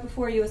 what you have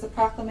before you is a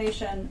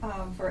proclamation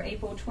for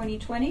April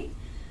 2020,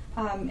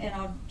 and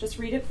I'll just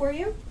read it for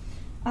you.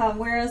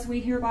 Whereas we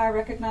hereby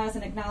recognize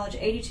and acknowledge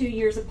 82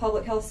 years of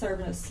public health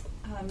service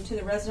to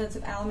the residents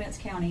of Alamance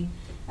County,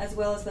 as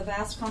well as the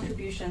vast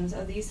contributions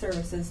of these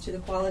services to the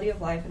quality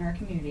of life in our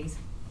communities.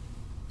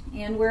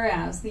 And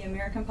whereas the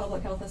American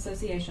Public Health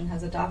Association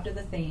has adopted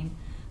the theme,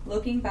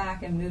 Looking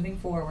Back and Moving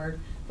Forward,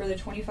 for the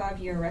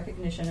 25-year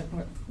recognition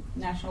of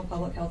National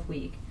Public Health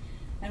Week.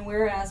 And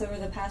whereas over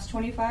the past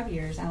 25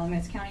 years,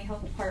 Alamance County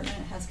Health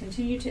Department has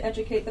continued to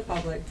educate the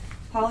public,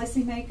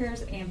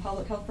 policymakers, and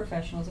public health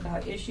professionals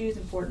about issues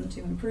important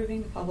to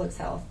improving the public's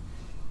health.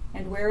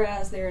 And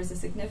whereas there is a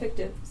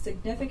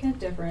significant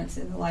difference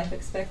in the life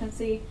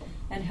expectancy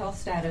and health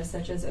status,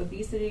 such as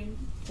obesity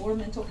or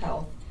mental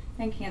health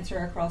and cancer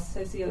across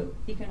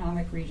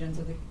socioeconomic regions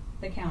of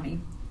the county.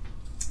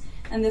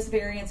 And this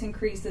variance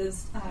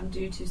increases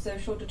due to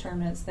social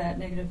determinants that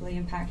negatively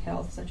impact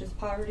health, such as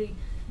poverty,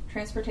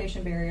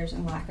 transportation barriers,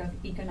 and lack of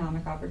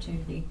economic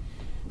opportunity.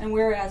 And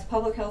whereas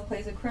public health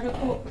plays a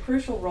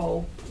crucial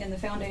role in the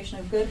foundation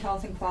of good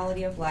health and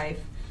quality of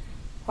life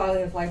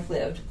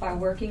lived, by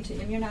working to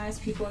immunize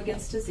people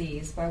against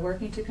disease, by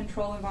working to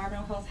control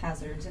environmental health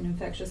hazards and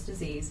infectious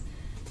disease,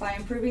 by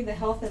improving the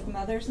health of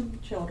mothers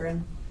and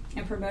children,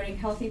 and promoting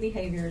healthy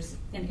behaviors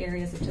in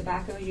areas of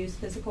tobacco use,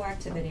 physical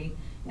activity,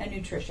 and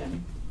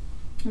nutrition.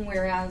 And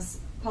whereas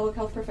public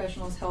health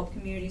professionals help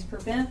communities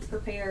prevent,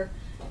 prepare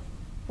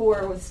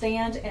for,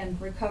 withstand,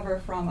 and recover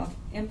from an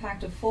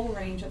impact of full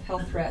range of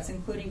health threats,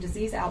 including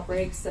disease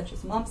outbreaks such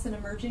as mumps and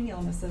emerging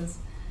illnesses,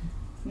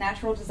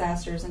 natural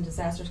disasters, and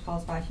disasters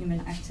caused by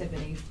human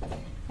activity.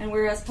 And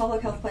whereas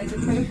public health plays a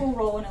critical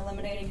role in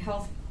eliminating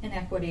health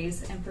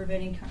inequities and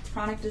preventing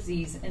chronic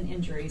disease and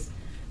injuries,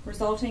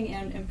 resulting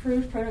in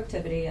improved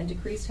productivity and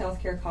decreased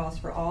health care costs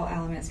for all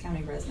Alamance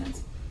County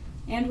residents.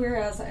 And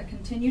whereas a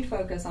continued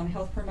focus on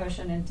health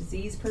promotion and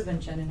disease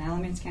prevention in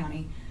Alamance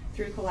County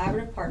through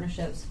collaborative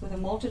partnerships with a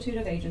multitude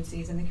of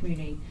agencies in the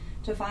community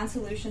to find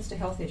solutions to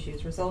health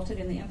issues resulted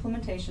in the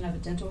implementation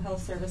of dental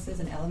health services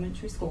in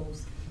elementary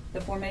schools,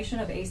 the formation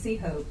of AC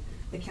Hope,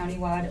 the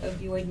countywide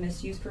opioid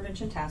misuse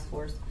prevention task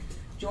force,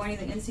 joining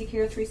the NC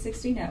Care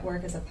 360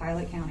 network as a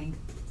pilot county,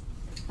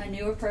 a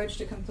new approach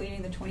to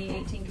completing the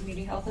 2018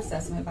 community health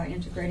assessment by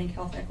integrating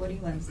health equity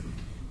lens,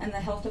 and the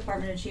health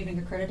department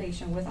achieving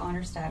accreditation with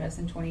honor status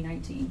in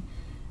 2019.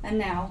 And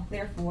now,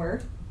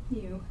 therefore,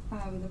 you,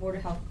 the Board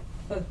of Health,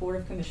 both Board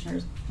of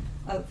Commissioners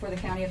for the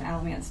County of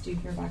Alamance, do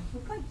hereby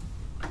proclaim.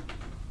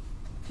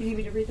 Do you need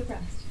me to read the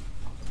rest?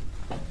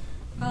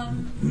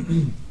 No.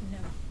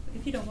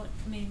 If you don't want,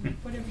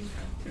 whatever you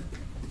want.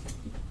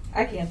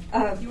 I can.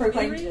 You Proclaim. want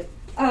me to read it?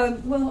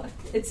 Well,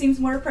 it seems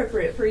more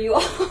appropriate for you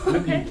all.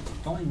 Okay.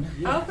 Fine,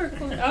 yeah.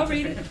 I'll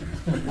read it.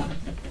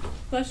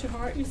 Bless your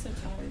heart, you're so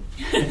tired.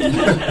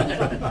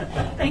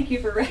 Thank you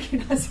for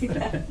recognizing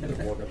that.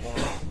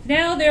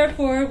 Now,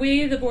 therefore,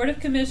 we, the Board of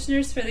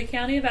Commissioners for the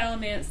County of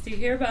Alamance, do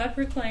hereby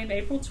proclaim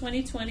April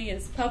 2020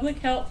 as Public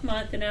Health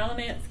Month in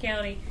Alamance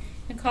County,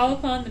 and call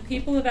upon the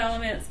people of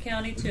Alamance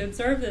County to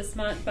observe this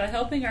month by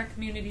helping our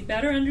community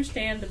better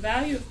understand the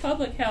value of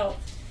public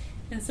health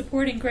and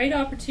supporting great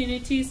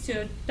opportunities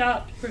to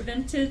adopt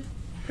preventive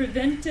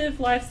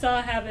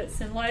lifestyle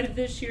habits in light of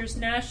this year's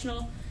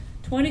National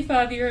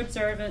 25-year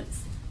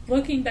observance,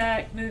 Looking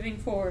Back, Moving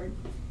Forward.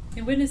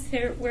 In witness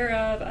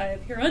whereof, I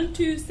have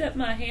hereunto set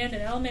my hand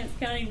in Alamance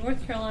County,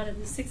 North Carolina,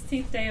 the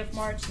 16th day of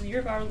March in the year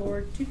of our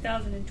Lord,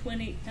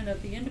 2020, and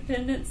of the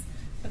independence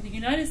of the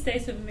United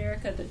States of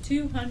America, the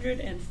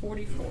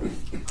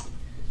 244th.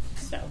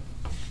 So,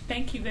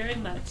 thank you very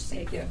much.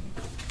 Thank you.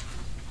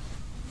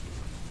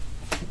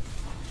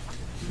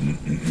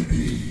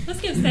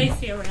 Let's give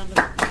Stacy a round of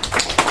applause.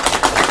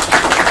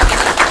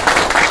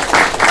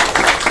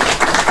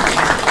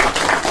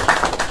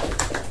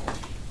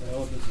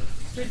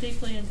 We're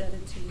deeply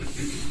indebted to you.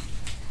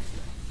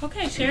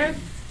 Okay, Sheriff,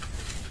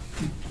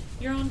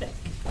 you're on deck.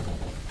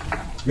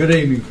 Good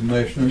evening,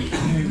 Commissioners.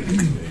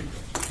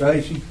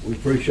 Stacy, we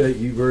appreciate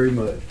you very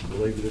much,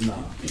 believe it or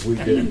not. We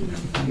did.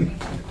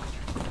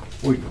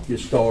 We can get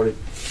started.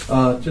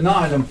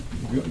 Tonight I'm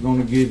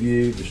going to give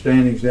you the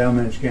standings of the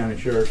Alamance County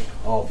Sheriff's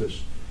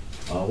Office,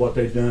 what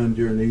they've done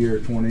during the year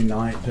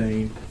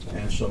 2019,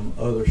 and some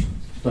other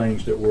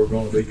things that we're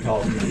going to be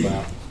talking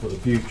about for the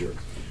future.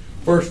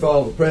 First of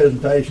all, the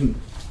presentation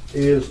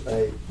is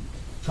a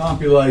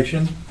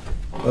compilation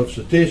of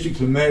statistics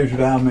and measures of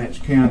Alamance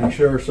County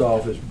Sheriff's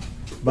Office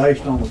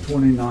based on the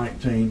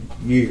 2019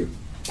 year.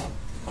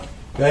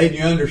 To aid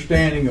your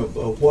understanding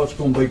of what's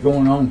going to be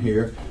going on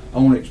here, I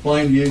want to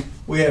explain to you,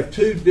 we have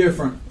two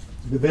different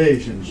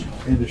divisions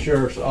in the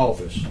Sheriff's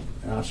Office.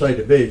 And I say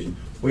division.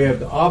 We have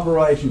the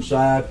operations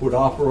side, which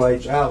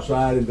operates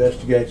outside,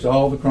 investigates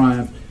all the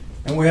crimes,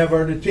 and we have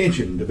our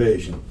detention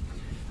division.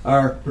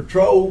 Our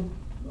patrol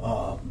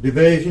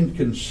division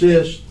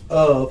consists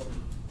of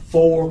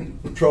 4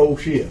 patrol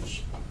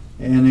shifts.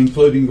 and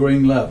including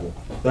Green Level.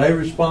 They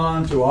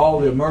respond to all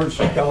the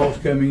emergency calls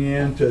coming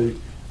in to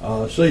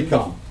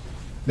CCOM.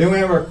 Then we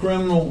have our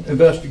Criminal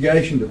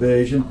Investigation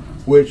Division,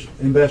 which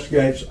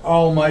investigates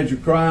all major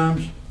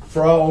crimes,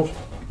 frauds,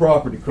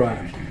 property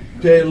crimes.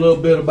 Tell you a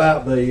little bit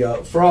about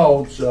the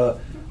frauds.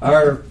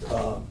 Our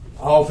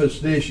office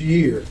this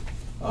year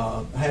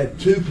had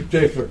 2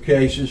 particular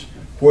cases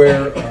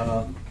where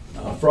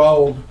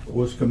fraud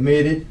was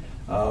committed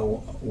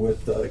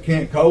with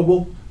Kent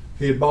Coble.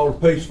 He had bought a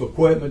piece of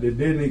equipment that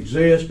didn't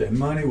exist, and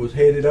money was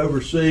headed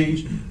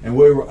overseas, and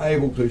we were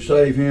able to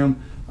save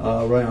him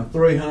around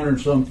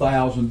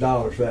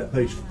 $300,000 for that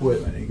piece of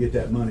equipment and get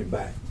that money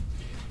back.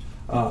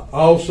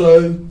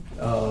 Also,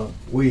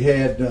 we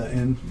had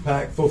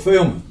impact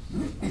fulfillment.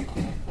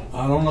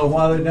 I don't know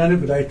why they done it,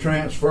 but they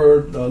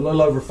transferred a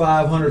little over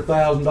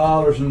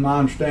 $500,000, and my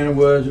understanding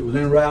was it was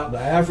en route to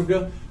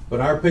Africa. But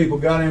our people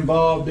got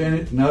involved in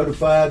it,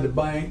 notified the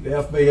bank, the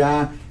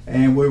FBI,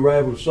 and we were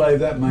able to save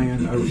that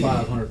man over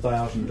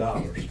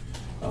 $500,000.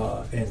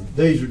 And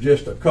these are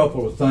just a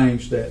couple of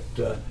things that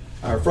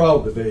our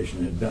fraud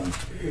division had done.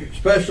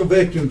 Special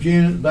Victims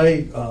Unit,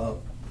 they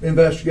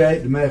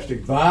investigate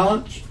domestic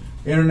violence,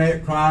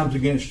 internet crimes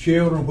against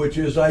children, which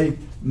is a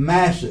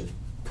massive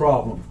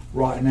problem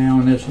right now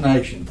in this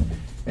nation,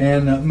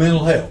 and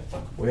mental health.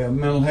 We have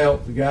mental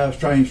health. The guys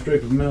trained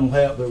strictly in mental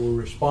health that will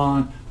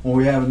respond when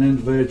we have an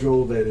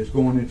individual that is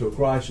going into a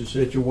crisis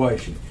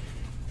situation.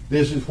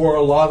 This is where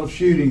a lot of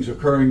shootings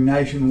occurring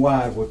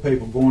nationwide with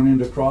people going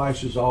into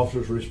crisis,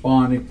 officers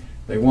responding.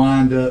 They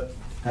wind up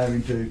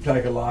having to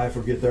take a life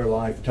or get their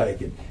life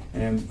taken.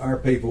 And our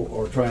people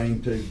are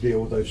trained to deal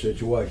with those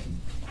situations.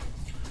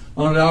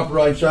 On the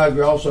operating side,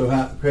 we also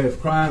have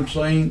crime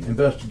scene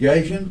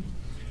investigation,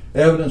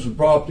 evidence and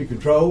property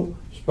control,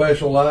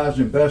 specialized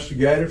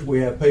investigators. We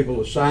have people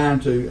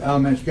assigned to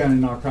Alamance County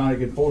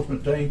Narcotic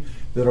Enforcement Team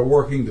that are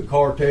working the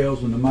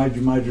cartels and the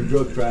major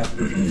drug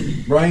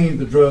traffickers, bringing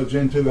the drugs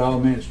into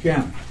Alamance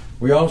County.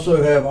 We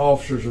also have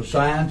officers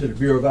assigned to the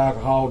Bureau of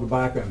Alcohol,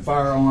 Tobacco, and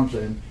Firearms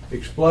and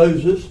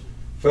Explosives,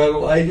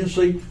 federal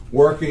agency,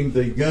 working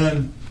the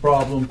gun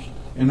problems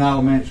in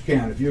Alamance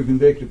County. If you're a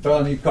convicted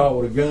felon, you're caught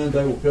with a gun,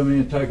 they will come in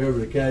and take over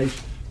the case,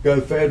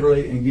 go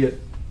federally, and get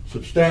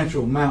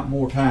substantial amount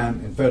more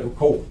time in federal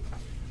court.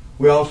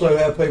 We also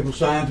have people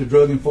assigned to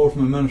Drug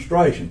Enforcement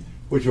Administration,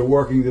 which are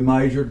working the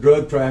major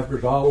drug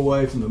traffickers all the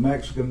way from the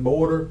Mexican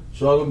border,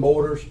 southern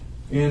borders,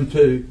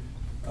 into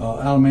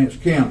Alamance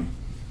County.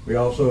 We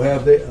also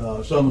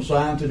have some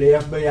assigned to the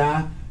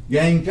FBI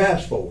Gang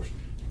Task Force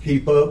to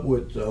keep up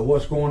with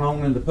what's going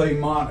on in the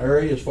Piedmont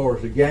area as far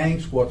as the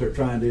gangs, what they're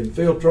trying to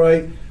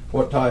infiltrate,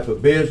 what type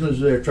of business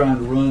they're trying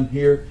to run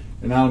here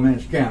in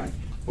Alamance County.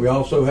 We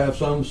also have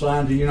some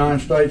assigned to the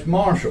United States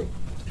Marshal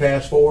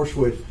Task Force,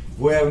 which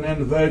we have an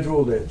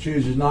individual that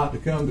chooses not to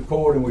come to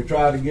court, and we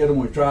try to get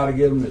them.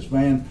 It's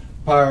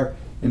manpower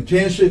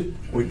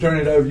intensive. We turn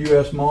it over to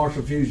U.S.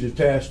 Marshal Fugitive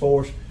Task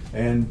Force,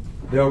 and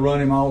they'll run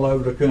him all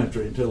over the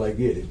country until they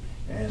get him,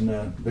 and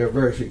they're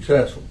very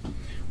successful.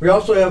 We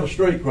also have a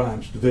street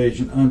crimes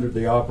division under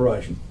the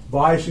operation,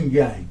 vice and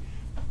gang,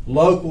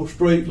 local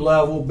street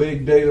level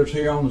big dealers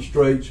here on the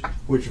streets,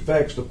 which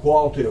affects the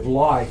quality of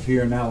life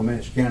here in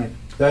Alamance County.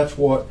 That's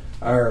what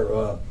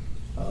our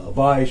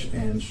vice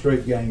and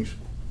street gangs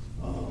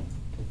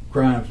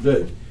crimes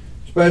do.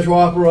 Special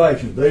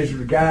operations. These are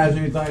the guys,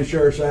 anything the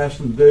sheriff's asks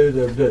them to do,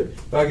 they'll do.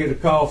 If I get a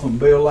call from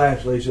Bill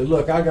Lashley, he said,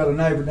 look, I got a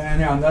neighbor down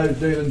here, I know he's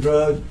dealing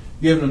drugs,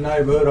 giving the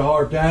neighborhood a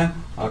hard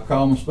time. I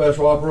call my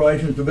special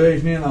operations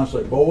division in, I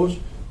say, boys,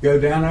 go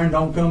down there and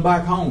don't come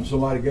back home.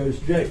 Somebody goes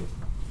to jail.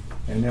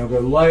 And they'll go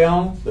lay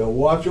on them, they'll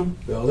watch them,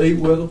 they'll eat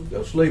with them,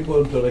 they'll sleep with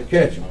them until they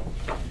catch them.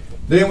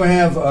 Then we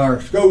have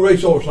our school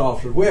resource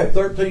officers. We have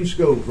 13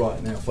 schools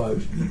right now,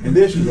 folks, and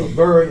this is a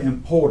very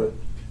important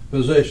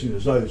position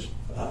as those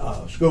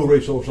school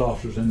resource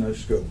officers in those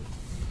schools.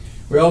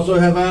 We also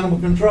have animal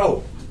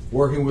control,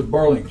 working with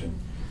Burlington.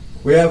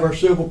 We have our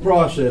civil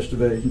process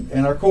division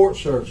and our court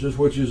services,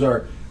 which is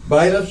our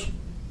bailiffs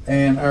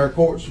and our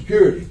court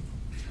security.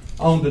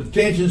 On the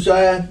detention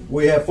side,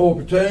 we have 4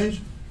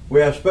 platoons.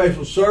 We have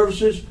special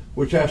services,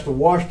 which has to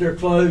wash their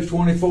clothes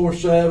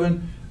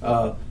 24/7.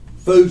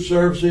 Food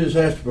services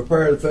has to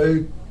prepare the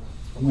food.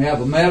 We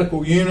have a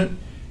medical unit,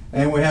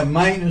 and we have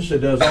maintenance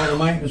that does all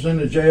the maintenance in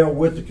the jail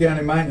with the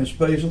county maintenance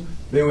people.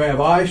 Then we have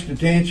ICE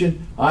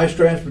detention, ICE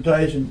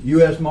transportation,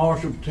 U.S.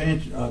 Marshal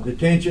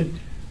detention,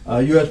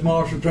 U.S.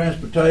 Marshal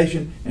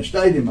transportation, and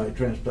state inmate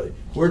transportation.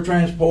 We're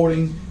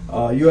transporting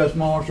U.S.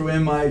 Marshal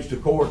inmates to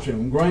courts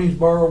in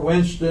Greensboro,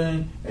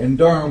 Winston, and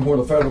Durham, where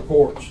the federal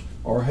courts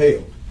are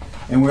held.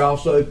 And we're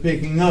also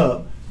picking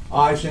up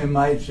ICE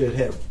inmates that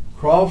have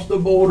crossed the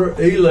border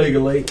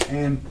illegally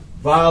and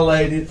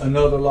violated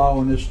another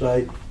law in this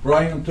state,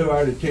 bring them to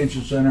our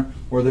detention center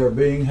where they're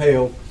being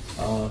held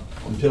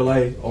until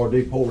they are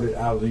deported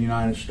out of the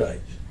United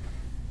States.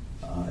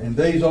 And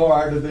these are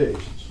our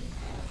divisions.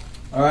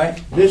 All right,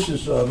 this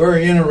is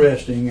very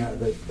interesting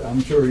that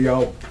I'm sure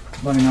y'all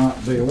may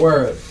not be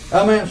aware of.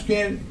 Alamance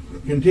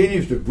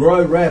continues to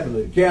grow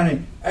rapidly. The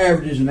county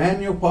averages an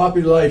annual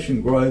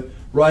population growth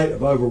rate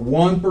of over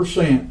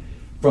 1%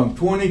 from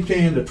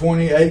 2010 to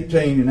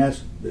 2018, and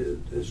that's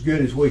as good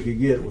as we could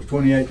get. It was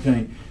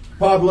 2018. The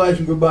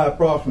population grew by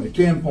approximately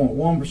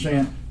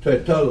 10.1% to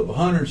a total of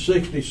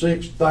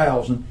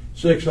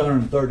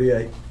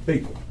 166,638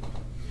 people.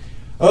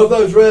 Of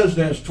those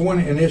residents,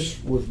 and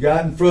this was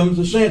gotten from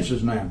the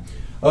census now.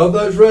 Of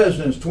those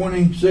residents,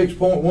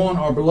 26.1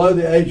 are below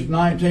the age of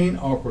 19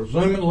 or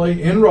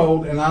presumably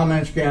enrolled in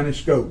Alamance County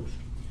schools.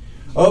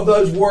 Of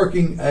those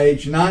working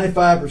age,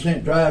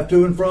 95% drive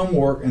to and from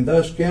work and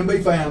thus can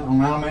be found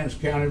on Alamance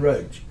County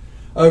roads.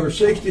 Over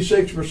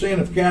 66%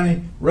 of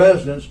county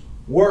residents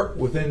work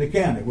within the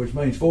county, which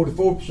means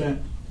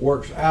 44%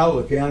 works out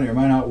of the county or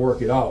may not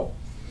work at all.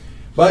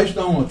 Based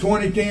on the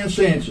 2010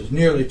 census,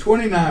 nearly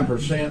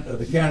 29% of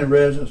the county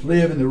residents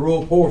live in the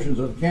rural portions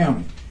of the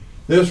county.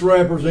 This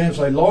represents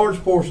a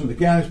large portion of the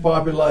county's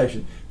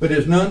population, but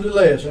is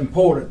nonetheless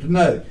important to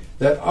note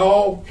that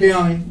all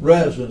county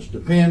residents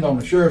depend on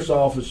the sheriff's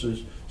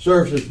office's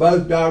services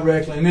both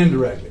directly and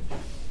indirectly.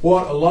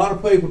 What a lot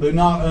of people do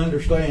not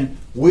understand,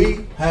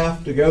 we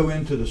have to go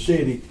into the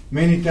city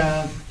many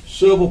times,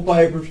 civil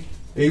papers,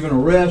 even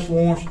arrest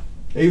warrants,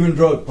 even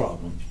drug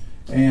problems.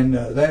 And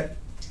that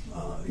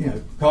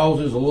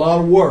causes a lot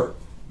of work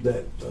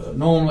that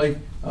normally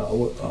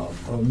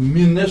a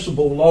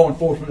municipal law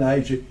enforcement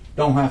agency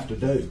don't have to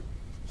do.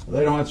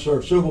 They don't have to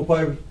serve civil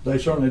papers. They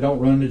certainly don't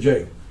run to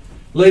jail.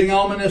 Leading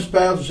all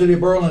municipalities, the city of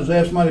Berlin has an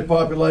estimated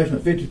population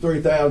of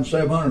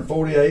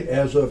 53,748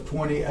 as of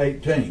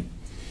 2018.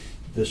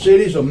 The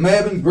cities of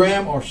Mebane,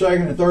 Graham are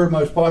second and third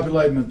most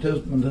populated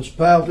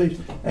municipalities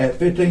at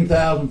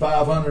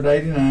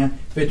 15,589,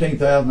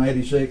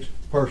 15,086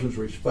 persons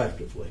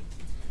respectively.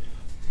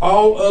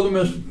 All other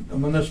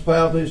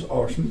municipalities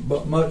are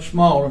much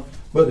smaller,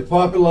 but the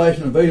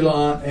population of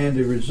Elon and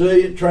the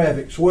resilient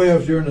traffic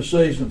swells during the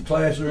season of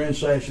classes are in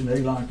session at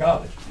Elon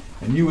College.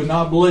 And you would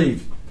not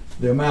believe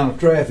the amount of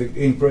traffic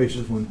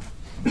increases when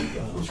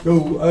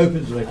school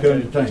opens and they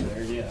come to town.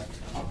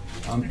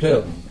 I'm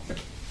telling you.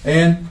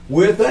 And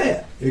with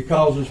that, it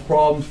causes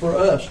problems for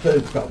us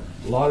too, because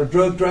a lot of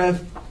drug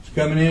traffic is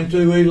coming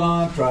into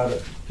Elon, try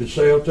to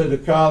sell to the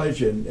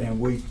college, and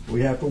we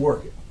have to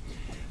work it.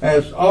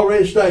 As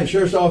already stated,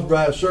 Sheriff's Office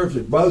provides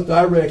services both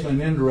directly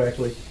and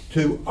indirectly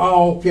to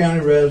all county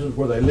residents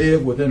whether they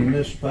live within the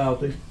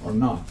municipality or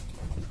not.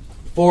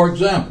 For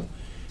example,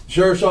 the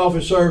Sheriff's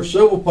Office serves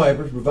civil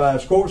papers,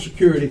 provides court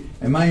security,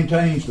 and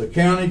maintains the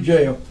county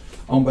jail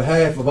on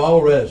behalf of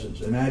all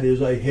residents, and that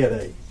is a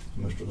headache,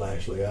 Mr.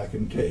 Lashley, I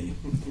can tell you.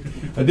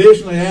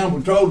 Additionally, the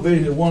Animal Control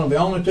Division is one of the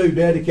only two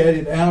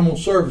dedicated animal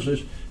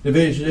services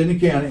divisions in the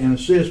county and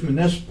assists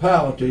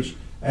municipalities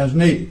as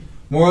needed.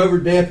 Moreover,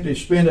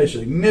 deputies spend a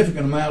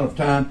significant amount of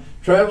time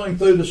traveling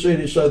through the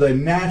city so they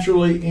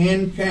naturally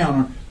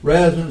encounter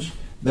residents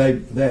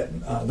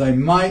that they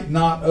might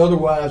not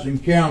otherwise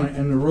encounter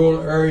in the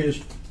rural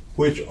areas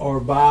which are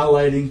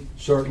violating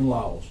certain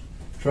laws.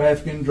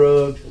 Trafficking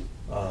drugs,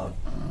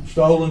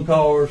 stolen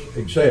cars,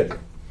 etc.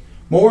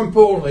 More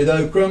importantly,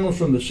 though, criminals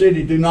from the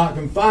city do not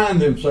confine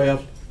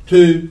themselves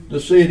to the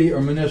city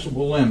or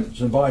municipal limits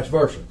and vice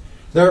versa.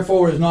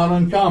 Therefore, it is not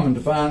uncommon to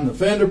find an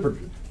offender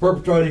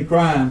perpetrating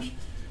crimes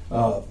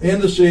in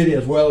the city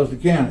as well as the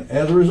county.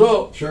 As a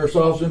result, Sheriff's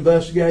Office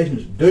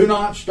investigations do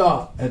not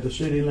stop at the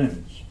city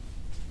limits.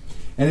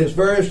 And its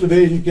various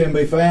divisions can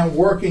be found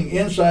working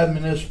inside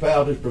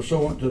municipalities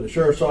pursuant to the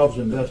Sheriff's Office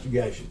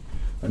investigation.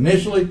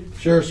 Initially,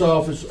 Sheriff's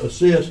Office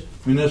assists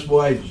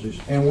municipal agencies,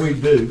 and we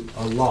do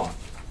a lot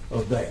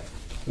of that,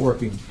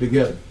 working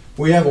together.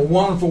 We have a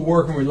wonderful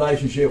working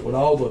relationship with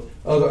all the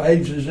other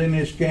agencies in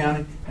this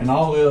county and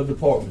all the other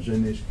departments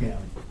in this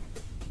county,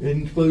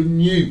 including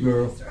you,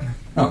 girl.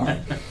 All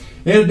right.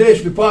 In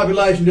addition to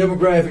population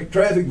demographic,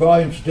 traffic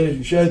volume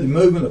statistics show the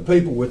movement of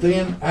people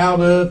within,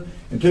 out of,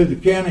 and to the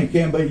county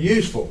can be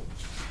useful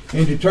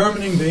in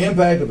determining the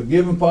impact of a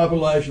given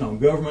population on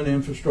government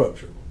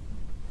infrastructure.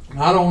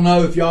 I don't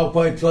know if y'all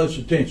paid close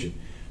attention,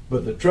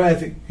 but the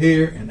traffic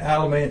here in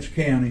Alamance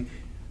County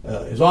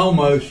is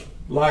almost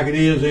like it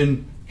is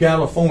in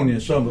California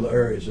in some of the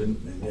areas,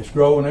 and it's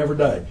growing every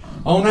day.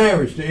 On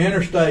average, the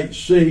interstate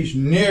sees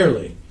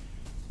nearly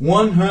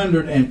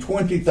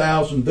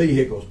 120,000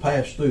 vehicles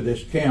pass through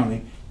this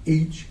county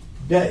each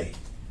day.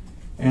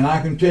 And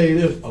I can tell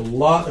you this, a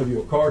lot of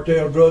your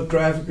cartel drug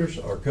traffickers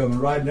are coming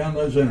right down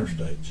those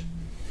interstates.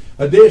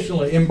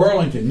 Additionally, in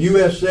Burlington,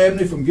 US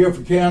 70 from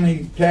Guilford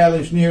County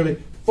tallies nearly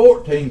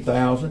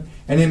 14,000,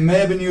 and in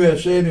Mebane,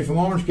 US 70 from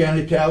Orange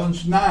County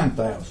tallies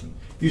 9,000.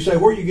 You say,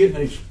 where are you getting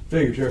these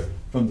figures here?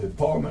 From the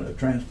Department of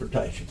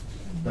Transportation.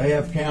 They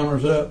have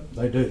counters up.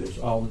 They do this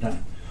all the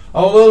time.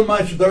 All other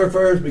motor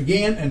thoroughfares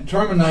begin and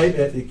terminate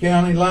at the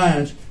county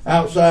lines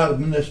outside of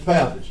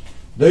municipalities.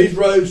 These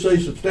roads see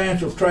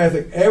substantial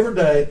traffic every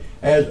day,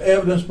 as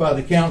evidenced by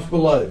the counts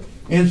below.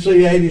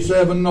 NC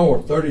 87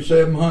 North,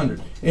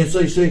 3,700.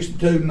 NC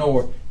 62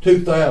 North,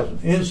 2,000.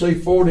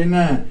 NC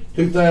 49,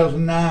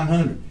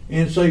 2,900.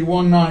 NC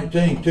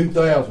 119,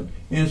 2,000.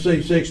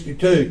 NC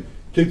 62,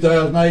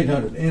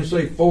 2,800.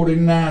 NC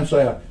 49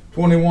 South,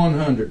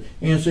 2,100.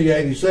 NC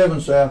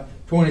 87 South,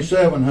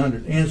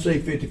 2,700.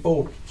 NC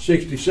 54,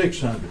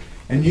 6,600.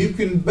 And you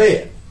can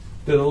bet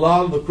that a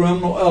lot of the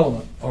criminal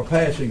element are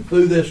passing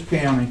through this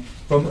county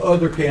from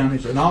other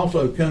counties and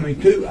also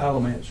coming to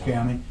Alamance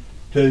County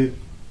to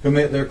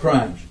commit their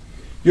crimes.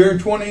 During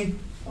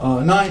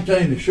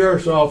 2019, the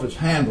Sheriff's Office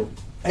handled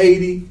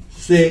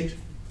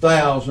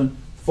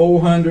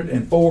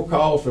 86,404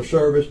 calls for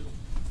service.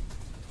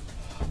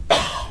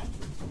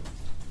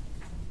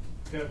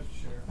 Go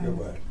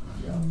back.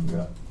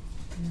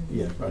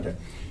 Yeah, right there.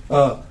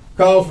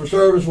 Calls for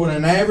service with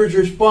an average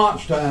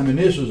response time, and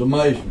this is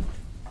amazing,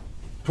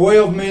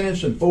 12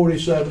 minutes and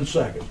 47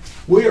 seconds.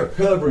 We are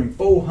covering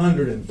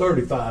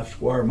 435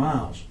 square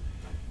miles.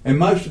 And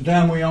most of the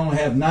time we only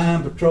have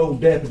 9 patrol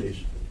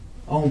deputies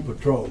on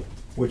patrol,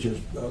 which is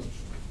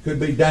could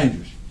be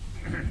dangerous.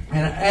 And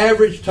an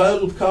average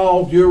total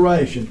call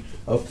duration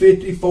of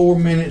 54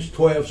 minutes,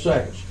 12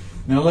 seconds.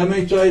 Now let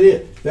me tell you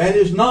this, that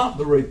is not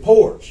the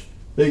reports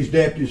these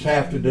deputies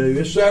have to do.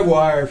 It's several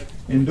hours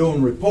in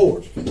doing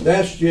reports.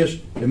 That's just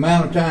the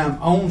amount of time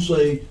on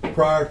scene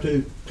prior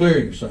to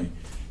clearing the scene.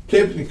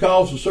 Typically,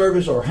 calls for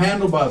service are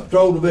handled by the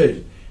patrol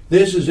division.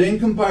 This is in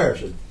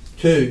comparison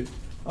to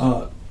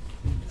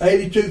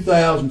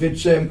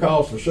 82,057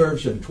 calls for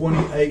service in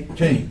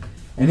 2018,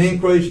 an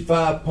increase of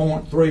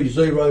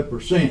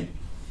 5.30%.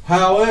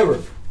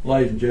 However,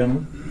 ladies and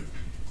gentlemen,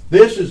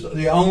 this is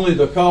only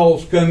the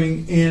calls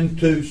coming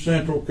into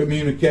Central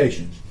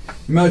Communications.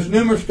 The most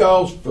numerous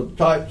calls for the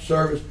type of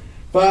service: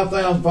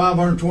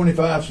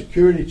 5,525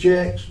 security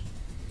checks,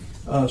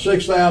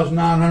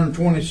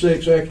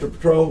 6,926 extra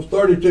patrols,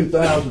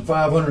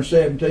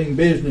 32,517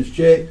 business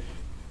checks,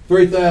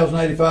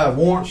 3,085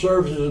 warrant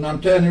services. And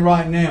I'm telling you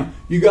right now,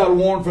 you got a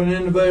warrant for an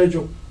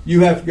individual,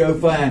 you have to go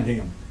find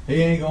him.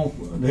 He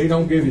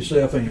don't give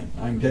himself in.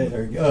 I can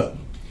tell you.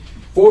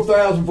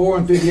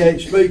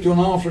 4,458 speak to an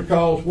officer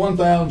calls,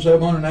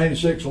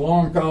 1,786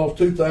 alarm calls,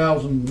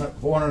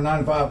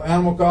 2,495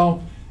 animal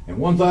calls, and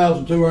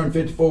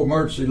 1,254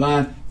 emergency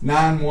line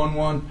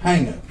 911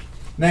 hang-ups.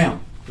 Now,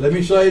 let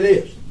me say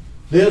this.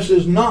 This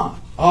is not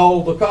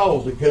all the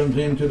calls that comes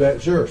into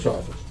that sheriff's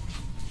office.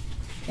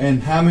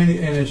 And how many,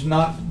 and it's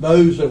not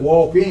those that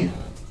walk in.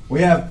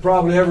 We have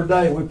probably every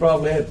day, we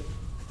probably have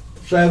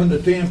 7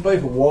 to 10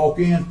 people walk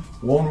in,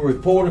 want to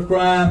report a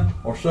crime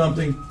or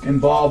something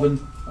involving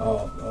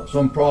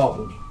some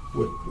problems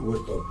with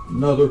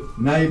another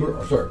neighbor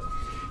or sir.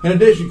 In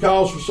addition,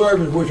 calls for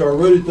service which are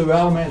routed through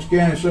Alamance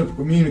County Central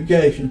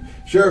Communication,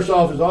 Sheriff's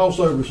Office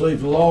also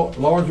receives a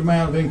large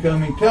amount of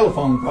incoming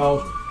telephone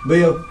calls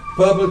via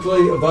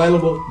publicly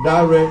available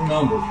direct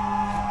numbers.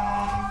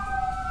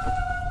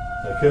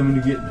 They're coming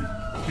to get me.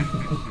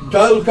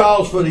 Total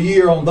calls for the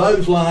year on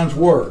those lines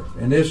were,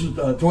 and this is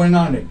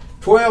 2019,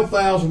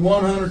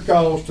 12,100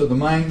 calls to the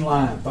main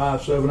line,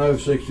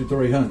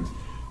 570-6300.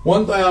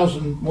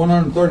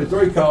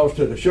 1,133 calls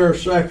to the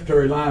Sheriff's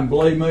Secretary line.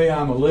 Believe me,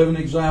 I'm a living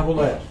example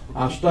of that.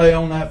 I stay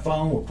on that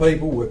phone with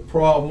people with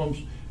problems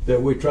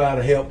that we try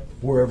to help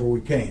wherever we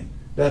can.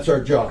 That's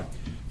our job.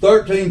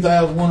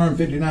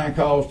 13,159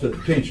 calls to the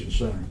detention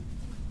center.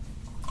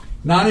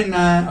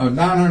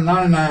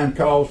 999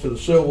 calls to the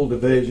civil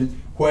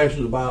division,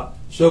 questions about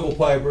civil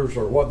papers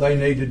or what they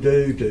need to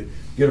do to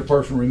get a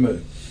person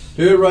removed.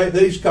 To iterate,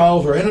 these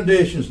calls are in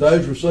addition to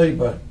those received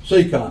by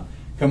CCON.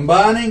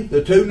 Combining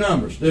the two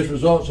numbers, this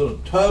results in a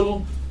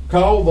total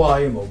call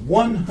volume of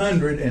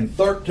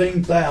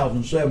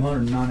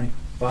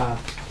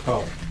 113,795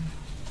 calls.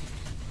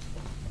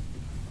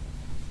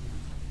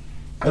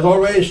 As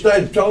already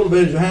stated, the Patrol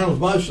Division handles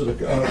most of the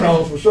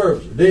calls for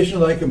service.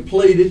 Additionally, they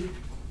completed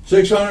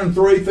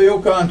 603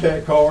 field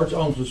contact cards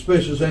on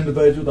suspicious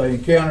individuals they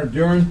encountered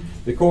during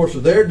the course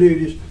of their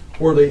duties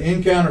where the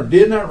encounter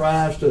did not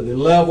rise to the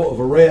level of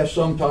arrest,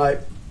 some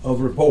type of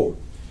report.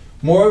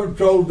 Moreover, the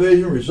Patrol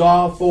Division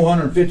resolved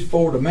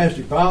 454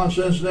 domestic violence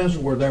incidents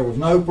where there was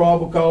no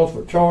probable cause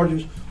for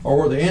charges or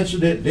where the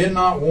incident did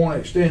not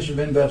warrant extensive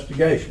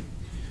investigation.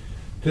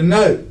 To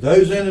note,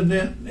 those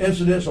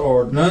incidents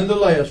are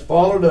nonetheless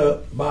followed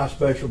up by a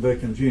Special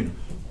Victims Unit.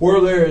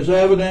 Where there is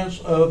evidence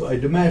of a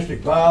domestic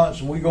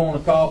violence, we're going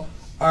to call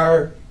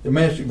our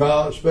Domestic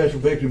Violence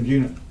Special Victims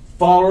Unit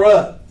follow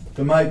up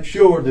to make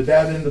sure that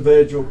that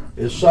individual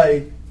is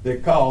safe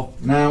that call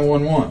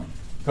 911.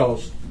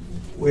 Because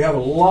we have a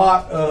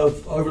lot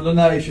of, over the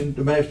nation,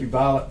 domestic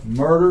violence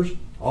murders,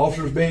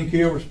 officers being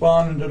killed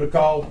responding to the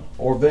call,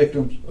 or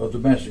victims of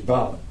domestic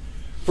violence.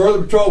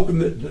 Further, Patrol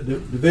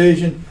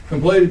Division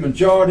completed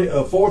majority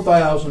of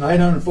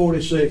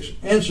 4,846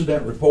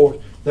 incident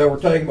reports that were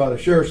taken by the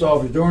Sheriff's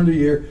Office during the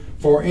year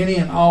for any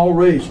and all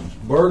reasons: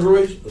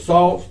 burglaries,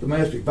 assaults,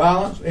 domestic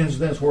violence,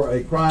 incidents where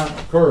a crime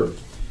occurred.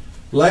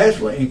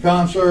 Lastly, in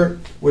concert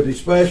with the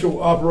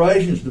Special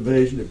Operations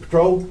Division, the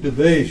Patrol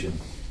Division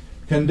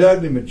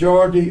conducted the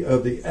majority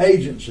of the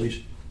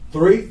agency's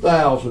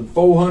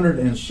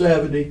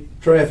 3,470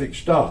 traffic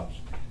stops.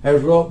 As a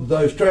result of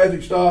those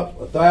traffic stops,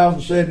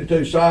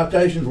 1,072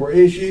 citations were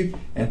issued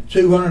and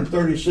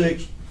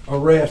 236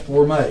 arrests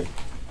were made.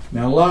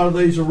 Now, a lot of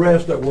these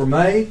arrests that were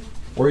made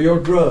were your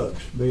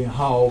drugs being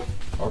hauled,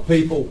 or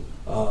people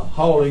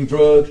hauling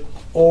drugs,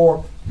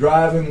 or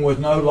driving with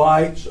no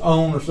lights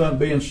on or something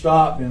being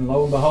stopped, and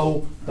lo and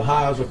behold, the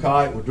high as a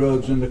kite with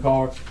drugs in the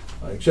car,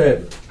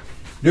 etc.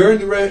 During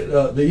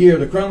the year,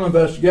 the Criminal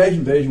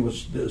Investigation Division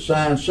was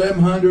assigned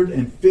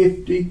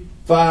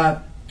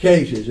 755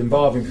 cases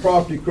involving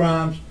property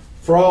crimes,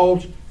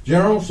 frauds,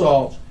 general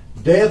assaults,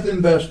 death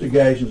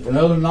investigations, and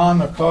other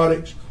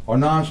non-narcotics or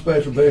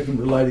non-special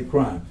victim-related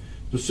crime.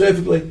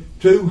 Specifically,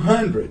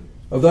 200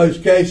 of those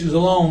cases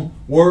alone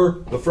were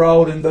the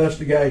fraud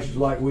investigations,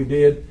 like we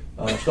did,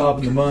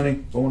 stopping the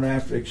money, going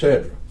after,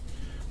 etc.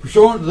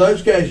 Pursuant to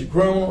those cases,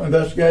 Criminal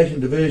Investigation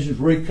Divisions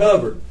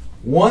recovered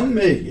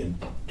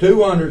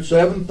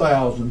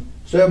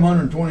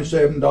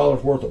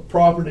 $1,207,727 worth of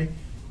property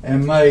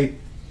and made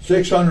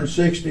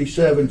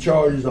 667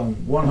 charges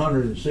on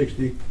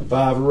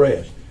 165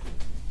 arrests.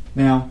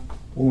 Now,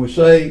 when we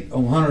say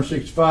on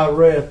 165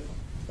 arrests,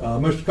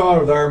 Mr.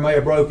 Carter there may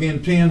have broke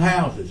in 10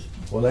 houses.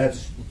 Well,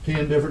 that's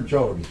 10 different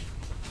charges.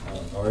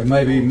 Or it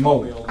may be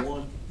more.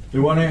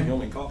 Do one there? You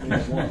only caught me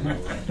on one.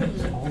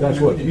 That's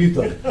what you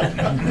think.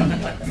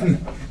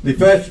 The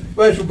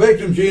Special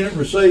Victims Unit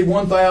received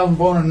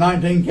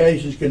 1,419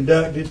 cases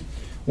conducted,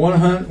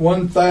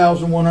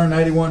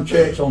 1,181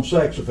 checks on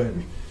sex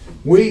offenders.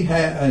 We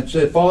have,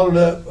 followed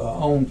up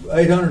on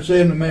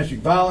 807 domestic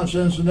violence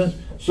incidents,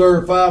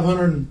 served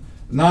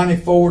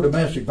 594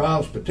 domestic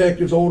violence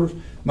protective orders,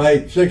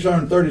 made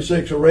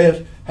 636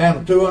 arrests,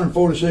 handled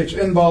 246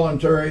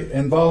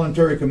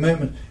 involuntary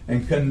commitments,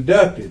 and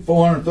conducted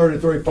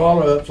 433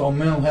 follow-ups on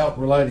mental health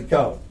related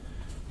calls.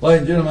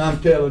 Ladies and gentlemen,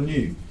 I'm telling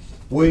you,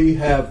 we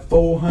have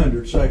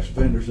 400 sex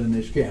offenders in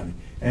this county.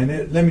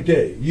 And let me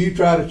tell you, you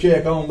try to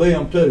check on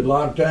them too. A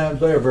lot of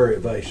times they're very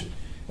evasive.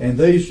 And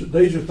these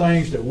are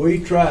things that we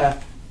try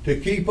to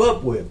keep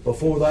up with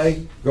before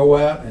they go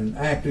out and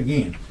act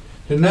again.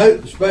 To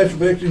note, the Special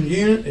Victims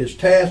Unit is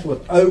tasked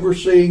with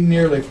overseeing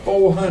nearly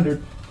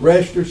 400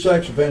 registered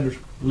sex offenders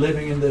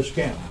living in this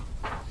county.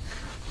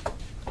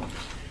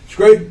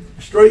 Street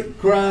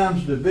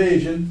Crimes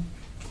Division,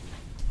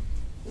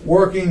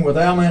 working with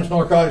Alamance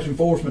Narcotics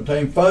Enforcement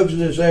Team,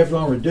 focuses its efforts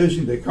on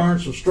reducing the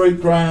occurrence of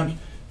street crimes,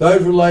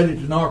 those related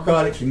to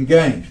narcotics and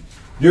gangs.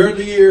 During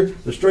the year,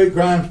 the Street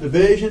Crimes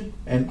Division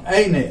and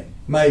ANET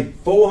made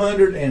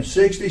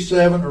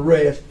 467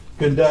 arrests,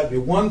 conducted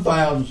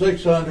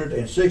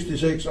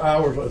 1,666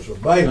 hours of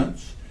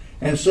surveillance,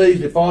 and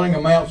seized the following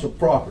amounts of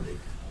property: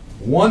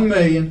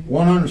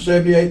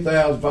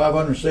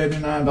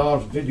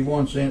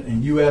 $1,178,579.51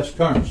 in U.S.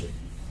 currency.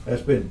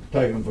 That's been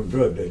taken from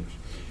drug dealers.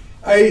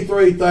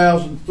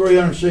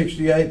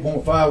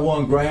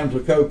 83,368.51 grams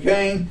of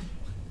cocaine,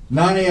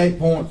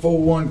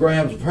 98.41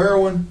 grams of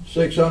heroin,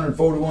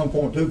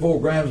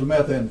 641.24 grams of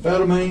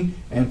methamphetamine,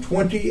 and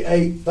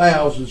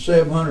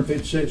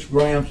 28,756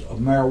 grams of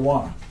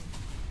marijuana.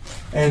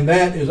 And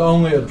that is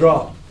only a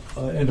drop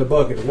in the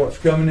bucket of what's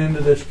coming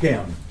into this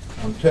county,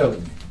 I'm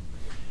telling you.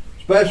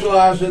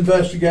 Specialized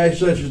investigations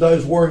such as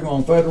those working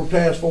on federal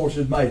task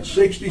forces made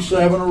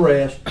 67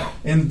 arrests,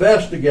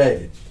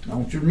 investigated, I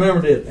want you to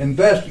remember this,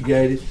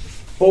 investigated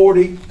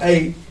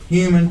 48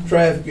 human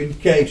trafficking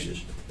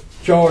cases,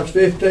 charged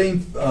 15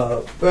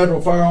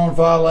 federal firearm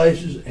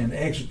violations, and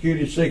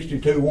executed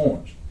 62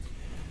 warrants.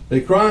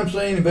 The Crime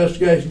Scene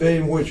Investigation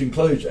Division, which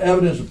includes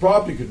evidence of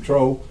property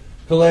control,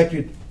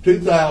 collected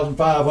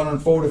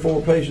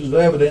 2,544 pieces of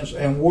evidence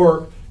and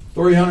worked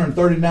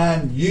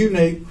 339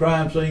 unique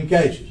crime scene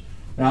cases.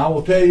 Now, I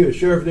will tell you, as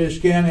Sheriff of this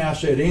county, I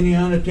said any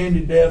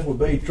unattended death would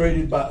be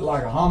treated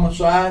like a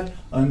homicide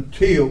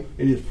until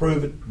it is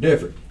proven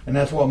different. And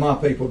that's what my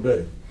people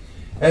do.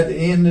 At the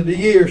end of the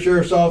year,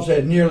 Sheriff's Office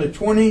had nearly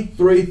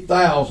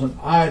 23,000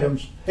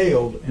 items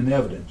held in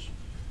evidence.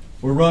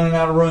 We're running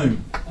out of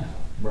room,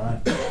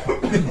 Brian. We're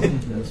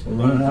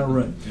running out of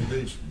room.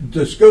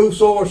 The School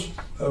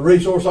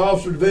Resource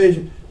Officer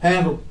Division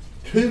handled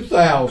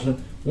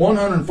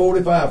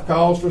 2,145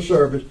 calls for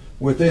service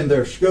within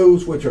their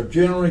schools, which are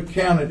generally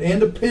counted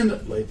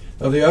independently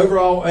of the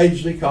overall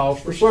agency calls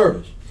for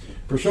service.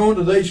 Pursuant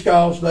to these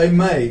calls, they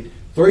made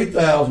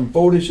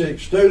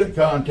 3,046 student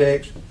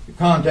contacts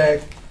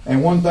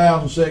and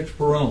 1,006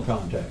 parental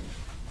contacts.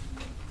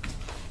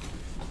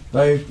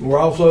 There were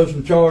also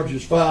some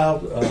charges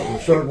filed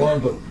with certain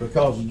ones, but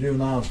because of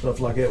juvenile and stuff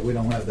like that, we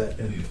don't have that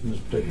in this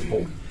particular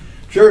report.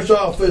 Sheriff's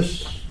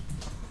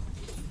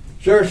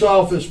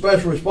Office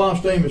Special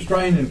Response Team is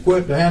trained and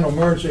equipped to handle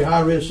emergency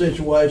high-risk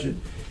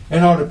situations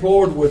and are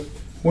deployed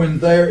when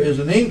there is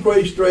an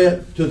increased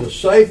threat to the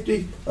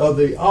safety of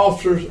the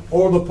officers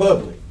or the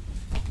public.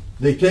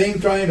 The team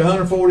trained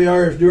 140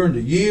 hours during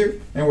the year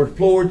and were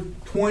deployed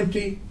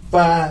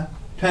 25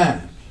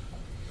 times.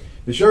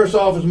 The Sheriff's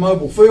Office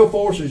Mobile Field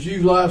Force is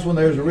utilized when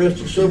there is a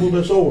risk of civil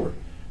disorder.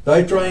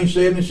 They trained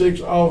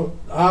 76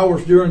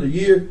 hours during the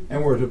year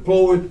and were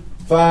deployed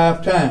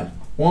 5 times.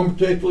 One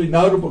particularly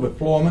notable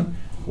deployment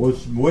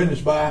was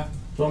witnessed by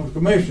some of the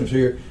commissioners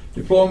here.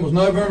 Deployment was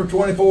November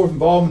 24th,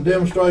 involving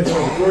demonstration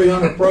of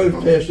 300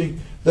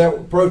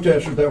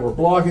 protesters that were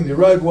blocking the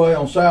roadway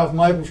on South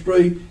Maple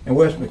Street and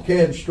West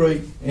McCadden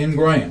Street in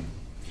Graham.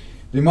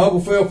 The mobile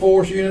field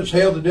force units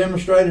held the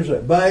demonstrators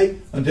at bay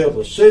until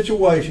the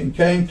situation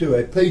came to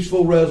a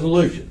peaceful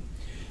resolution.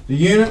 The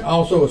unit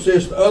also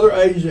assists other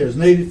agencies as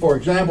needed, for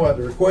example, at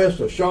the request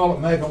of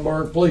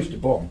Charlotte-Mecklenburg Police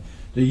Department.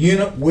 The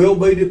unit will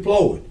be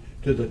deployed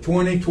to the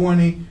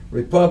 2020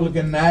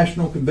 Republican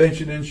National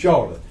Convention in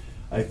Charlotte.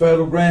 A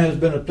federal grant has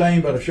been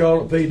obtained by the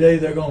Charlotte PD.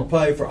 They're going to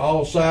pay for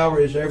all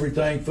salaries,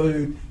 everything,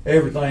 food,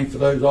 everything for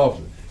those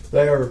officers.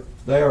 They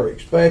are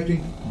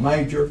expecting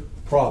major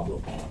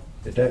problems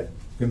at that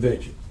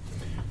convention.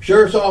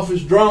 Sheriff's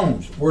Office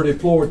drones were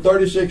deployed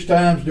 36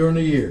 times during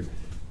the year.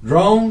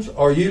 Drones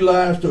are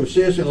utilized to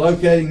assist in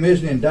locating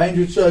missing and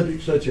endangered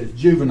subjects such as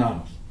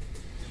juveniles,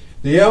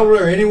 the elderly,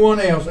 or anyone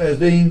else as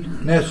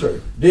deemed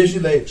necessary.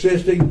 Additionally, they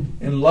assisting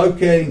in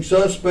locating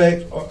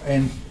suspects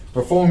and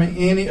performing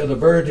any of the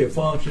variety of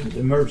functions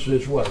in emergency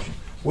situations.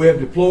 We have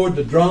deployed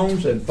the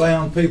drones and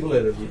found people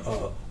that have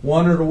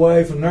wandered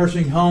away from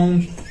nursing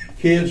homes,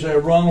 kids that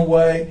have run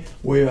away.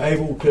 We are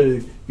able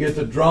to get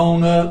the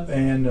drone up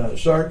and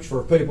search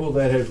for people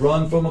that has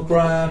run from a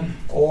crime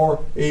or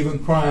even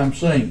crime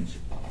scenes.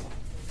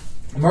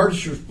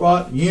 Emergency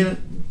response unit,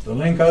 the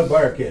Lincoln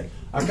Bearcat.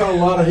 I caught a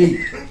lot of heat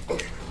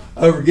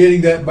over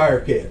getting that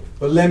Bearcat,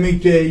 but let me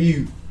tell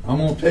you, I'm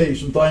going to tell you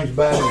some things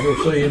about it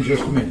we'll see in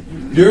just a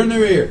minute. During the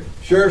year,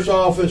 Sheriff's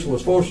Office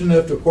was fortunate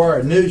enough to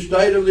acquire a new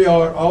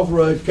state-of-the-art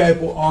off-road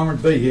capable armored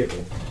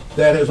vehicle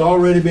that has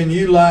already been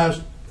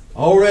utilized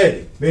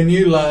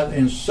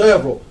in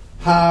several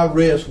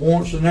high-risk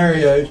warrant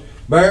scenarios,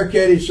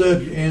 barricaded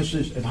subject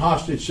incidents, and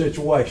hostage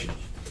situations.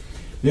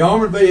 The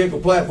armored vehicle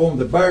platform,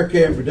 the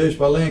Bearcat produced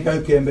by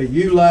Lincoln, can be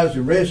utilized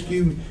in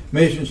rescue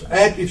missions,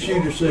 active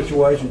shooter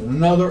situations,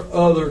 and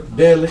other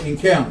deadly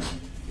encounters.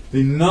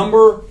 The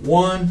number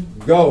one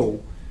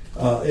goal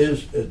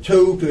is a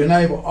tool to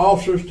enable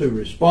officers to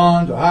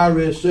respond to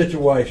high-risk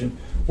situations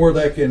where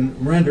they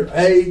can render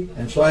aid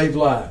and save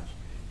lives.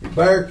 The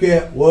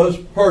Bearcat was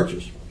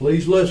purchased,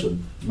 please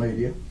listen,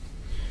 media,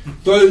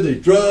 through the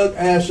drug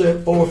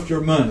asset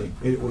forfeiture money.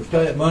 It was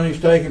money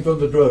taken from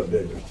the drug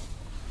dealers.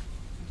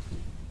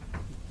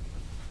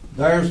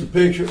 There's the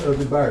picture of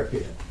the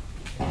Bearcat.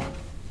 Hey,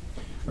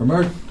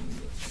 Brian.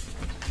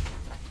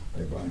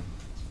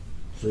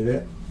 See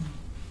that?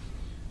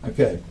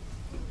 Okay.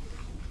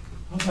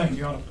 I think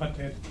you ought to put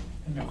that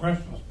in the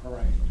Christmas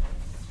parade.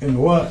 In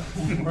what?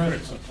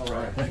 Christmas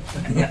parade.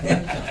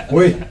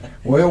 We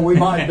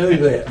might do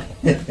that.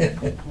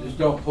 Just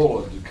don't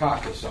pull a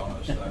Dukakis on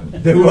us, though.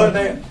 Do what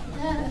now?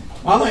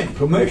 I think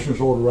commissioners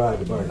ought to ride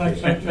the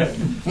Bearcat.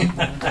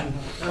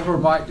 That's where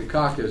Mike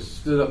Dukakis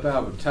stood up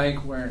out of a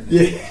tank wearing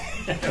Yeah.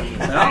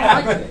 And I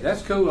like that.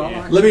 That's cool. I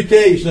like Let me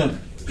tell you something.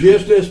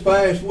 Just this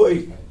past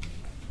week,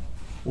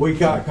 we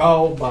got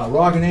called by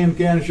Rockingham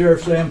County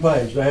Sheriff Sam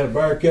Page. They had a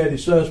Bearcat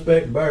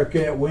suspect. The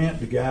Bearcat went.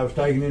 The guy was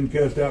taken into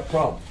custody without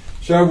problem.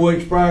 Several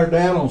weeks prior to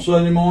that, on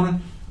Sunday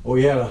morning,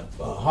 we had a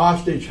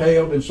hostage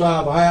held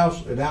inside the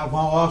house at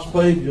Alcohol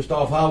Hospital, just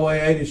off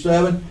Highway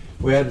 87.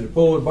 We had to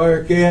deploy the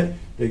Bearcat.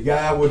 The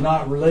guy would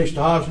not release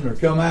the hostage or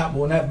come out. But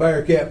when that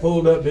Bearcat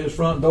pulled up to his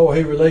front door,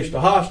 he released the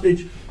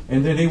hostage,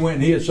 and then he went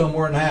and hid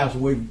somewhere in the house,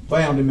 and we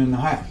found him in the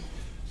house.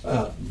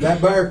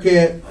 That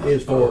Bearcat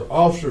is for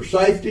officer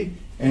safety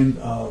and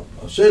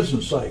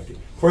citizen safety.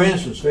 For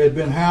instance, if there had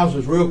been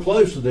houses real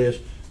close to this,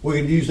 we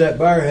could use that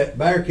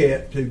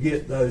Bearcat to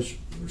get those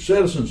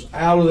citizens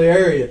out of the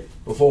area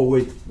before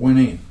we went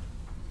in.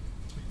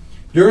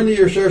 During the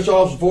year, Sheriff's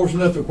Office was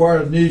fortunate enough to acquire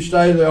a new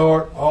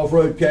state-of-the-art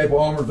off-road capable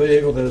armored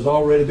vehicle that has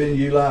already been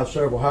utilized in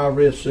several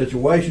high-risk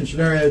situation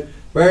scenarios,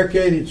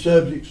 barricaded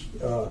subjects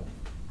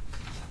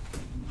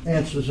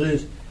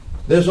instances.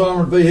 This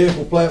armored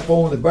vehicle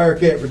platform, the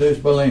Bearcat,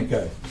 produced by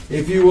Linco.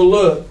 If you will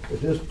look at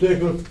this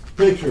particular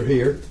picture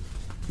here,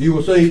 you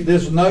will see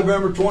this is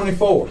November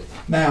 24th.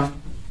 Now,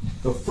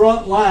 the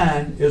front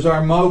line is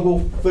our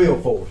mobile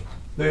field force.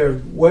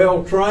 They're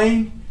well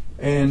trained,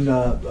 and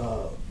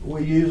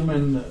we use them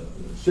in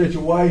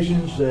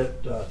situations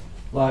that,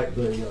 like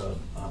the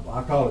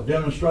I call it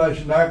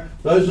demonstration there.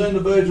 Those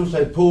individuals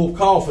had pulled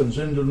coffins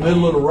into the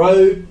middle of the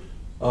road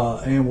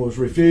and was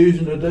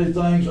refusing to do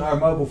things. Our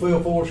mobile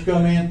field force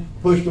come in,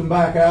 pushed them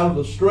back out of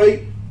the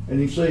street, and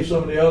you see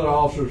some of the other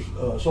officers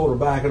sort of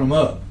backing them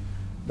up.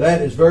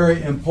 That is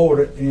very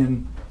important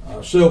in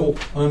civil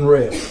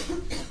unrest.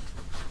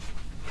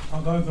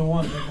 Are those the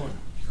ones that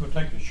could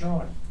take a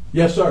shot?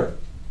 Yes, sir.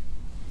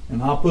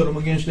 And I'll put them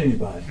against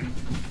anybody.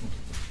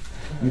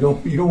 You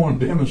don't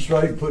want to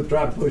demonstrate,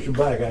 try to push them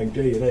back. I can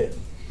tell you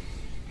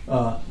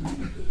that.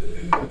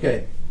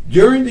 Okay.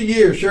 During the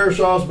year, Sheriff's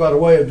Office, by the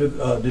way of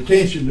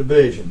detention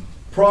division,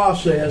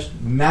 processed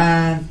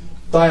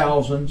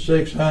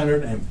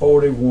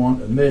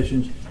 9,641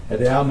 admissions at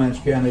the Alamance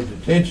County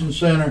Detention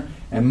Center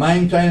and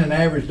maintained an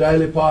average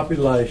daily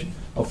population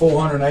of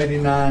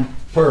 489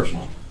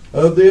 persons.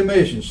 of the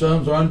admission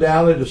sums are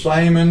undoubtedly the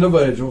same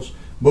individuals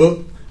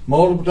booked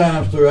multiple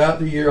times throughout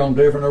the year on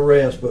different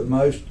arrests, but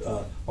most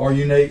are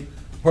unique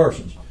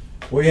persons.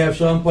 We have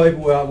some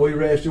people out. We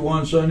arrested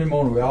one Sunday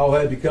morning. We all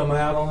had to come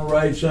out on a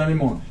raid Sunday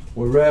morning.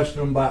 We arrested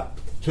them about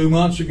 2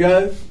 months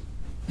ago.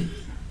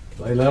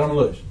 They let them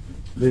loose.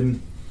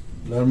 Didn't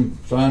let them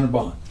sign a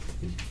bond.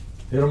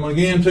 Hit them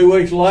again 2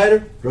 weeks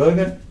later. Drug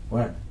it.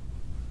 Went.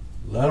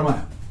 Let them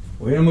out.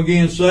 We hit them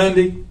again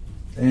Sunday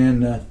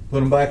and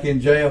put them back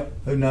in jail.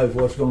 Who knows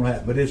what's going to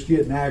happen? But it's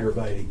getting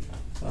aggravating.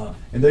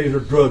 And these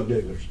are drug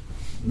dealers,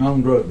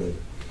 non-drug dealers.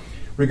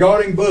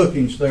 Regarding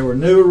bookings, there were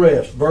new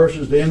arrests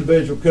versus the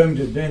individual coming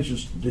to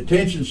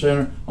detention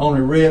center on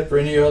a writ for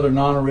any other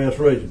non-arrest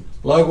reason.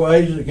 Local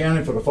agents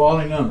accounting for the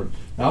following numbers.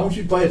 Now, I want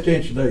you to pay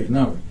attention to these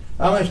numbers.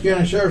 Alamance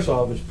County Sheriff's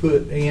Office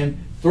put in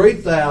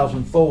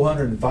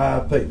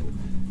 3,405 people.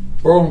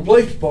 Berlin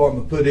Police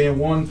Department put in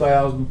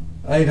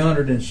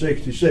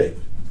 1,866.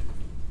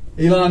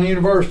 Elon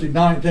University,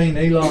 19.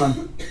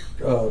 Elon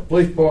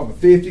Police Department,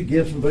 50.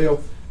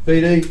 Gibsonville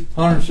PD,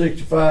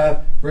 165.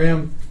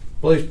 Grimm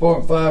Police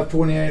Department,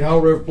 528. Haw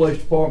River Police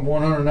Department,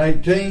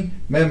 118.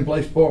 Mebane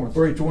Police Department,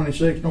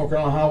 326. North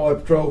Carolina Highway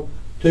Patrol,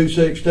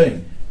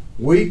 216.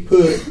 We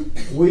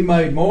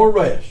made more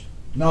arrests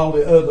than all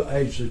the other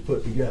agencies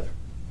put together.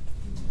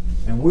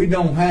 And we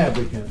don't have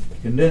the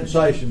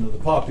condensation of the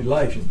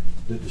population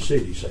that the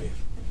city says.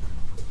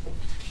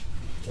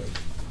 So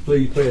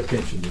please pay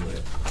attention to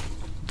that.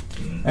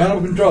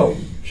 Animal control.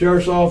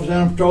 Sheriff's Office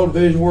Animal Control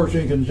Division works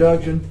in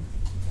conjunction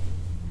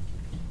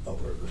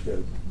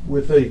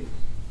with the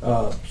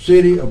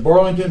City of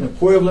Burlington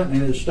equivalent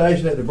and is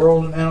stationed at the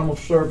Burlington Animal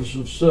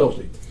Services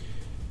Facility.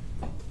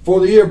 For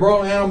the year,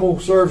 Burlington Animal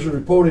Services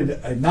reported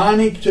a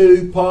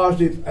 92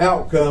 positive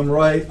outcome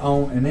rate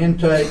on an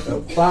intake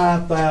of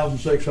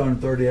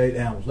 5,638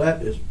 animals.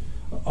 That is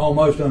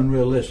almost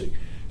unrealistic.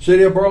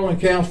 City of Burlington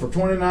accounts for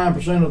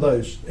 29% of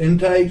those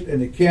intakes,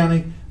 and the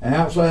county and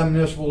outside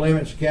municipal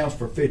limits accounts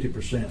for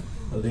 50%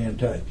 of the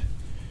intakes.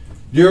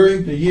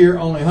 During the year,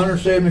 only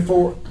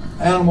 174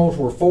 animals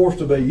were forced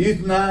to be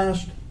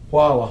euthanized,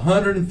 while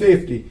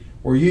 150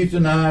 were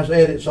euthanized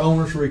at its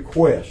owner's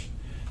request.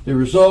 The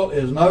result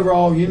is an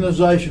overall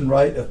euthanization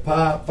rate of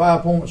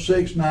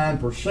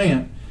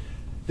 5.69%.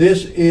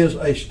 This is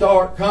a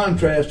stark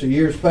contrast to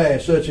years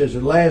past, such as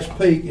the last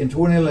peak in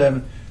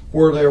 2011,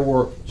 where there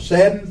were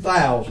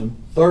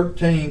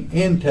 7,013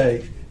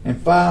 intakes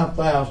and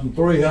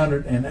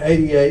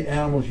 5,388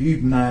 animals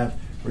euthanized,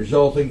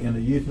 resulting in a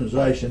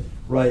euthanization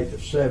rate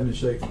of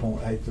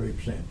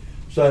 76.83%.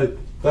 So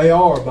they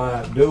are,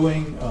 by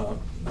doing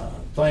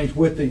things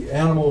with the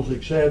animals,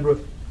 etc.,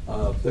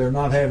 they're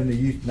not having to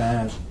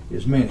euthanize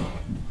as many.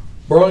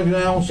 Burlington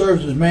Animal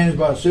Services is managed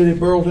by the City of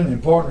Burlington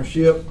in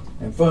partnership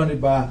and funded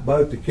by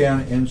both the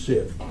county and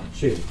the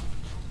city.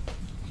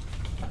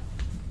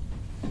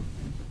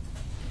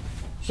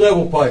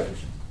 Civil papers.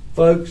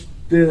 Folks,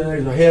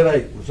 there's a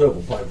headache with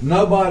civil papers.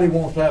 Nobody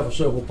wants to have a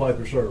civil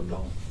paper served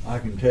on, I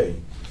can tell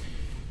you.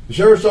 The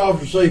Sheriff's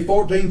Office received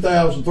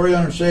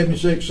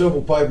 14,376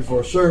 civil papers for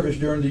a service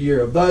during the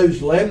year. Of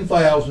those,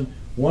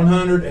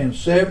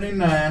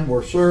 11,179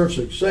 were served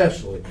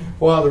successfully,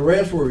 while the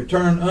rest were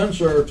returned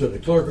unserved to the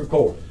clerk of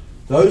court.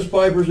 Those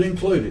papers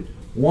included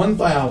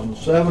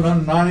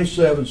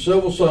 1,797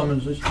 civil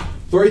summonses,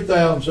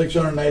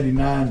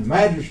 3,689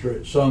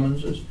 magistrate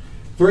summonses,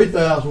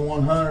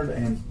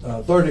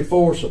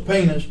 3,134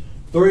 subpoenas,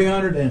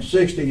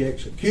 360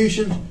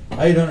 executions,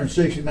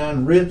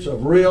 869 writs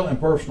of real and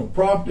personal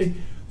property,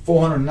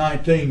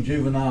 419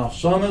 juvenile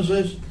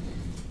summonses,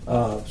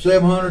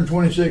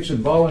 726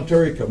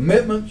 involuntary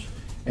commitments,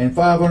 and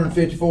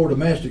 554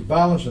 domestic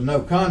violence and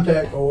no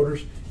contact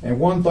orders, and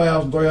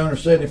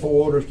 1,374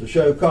 orders to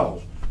show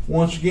cause.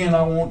 Once again,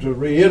 I want to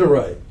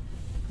reiterate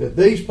that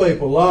these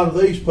people, a lot of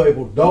these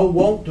people, don't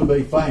want to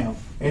be found,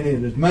 and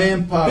it is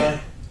manpower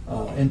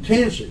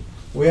intensive.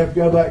 We have to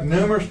go back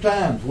numerous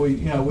times.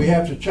 We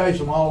have to chase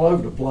them all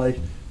over the place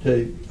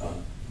to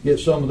get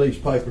some of these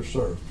papers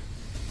served.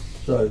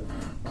 So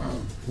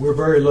we're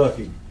very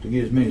lucky to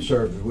get as many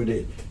served as we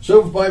did.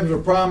 Civil papers are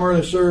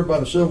primarily served by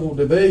the Civil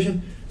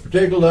Division,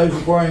 particularly those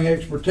requiring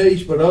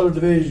expertise, but other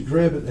divisions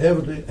contribute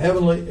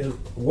heavily as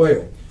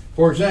well.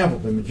 For example,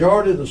 the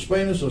majority of the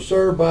subpoenas are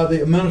served by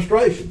the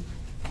administration,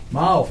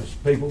 my office,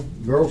 people,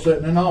 girls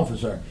sitting in the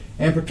office there,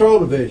 and Patrol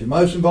Division.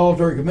 Most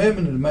involuntary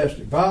commitment and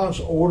domestic violence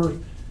orders,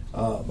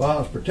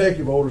 violence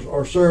protective orders,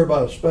 are served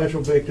by the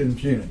Special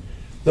Victims Unit.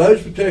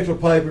 Those particular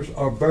papers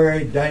are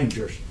very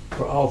dangerous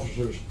for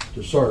officers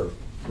to serve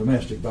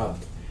domestic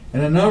violence.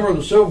 And a number of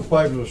the civil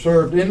papers are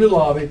served in the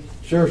lobby,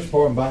 Sheriff's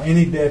Department, by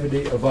any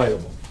deputy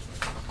available.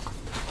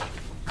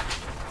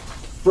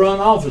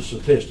 Front office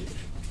statistics.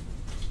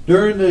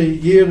 During the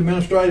year, the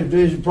Administrative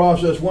Division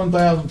processed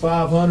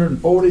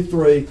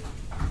 1,543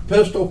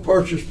 pistol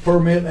purchase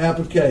permit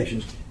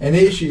applications and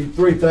issued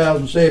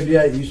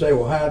 3,078. You say,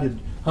 well, how did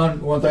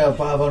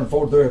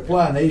 1,543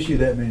 apply and issue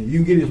that many?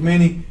 You can get as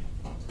many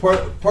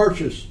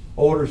purchase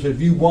orders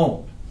as you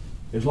want,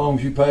 as long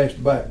as you pass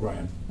the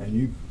background and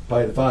you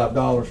pay the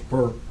 $5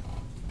 per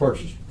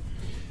purchased.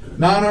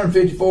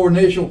 954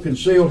 initial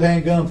concealed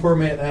handgun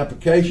permit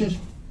applications,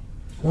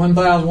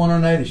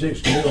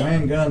 1,186 concealed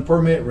handgun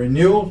permit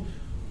renewals,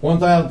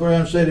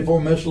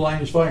 1,374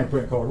 miscellaneous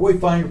fingerprint cards. We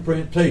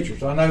fingerprint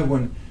teachers. I know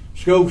when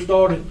school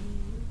started,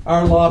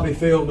 our lobby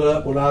filled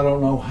up with I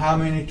don't know how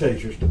many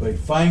teachers to be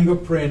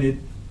fingerprinted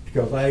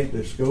because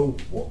the school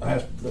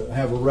has to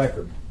have a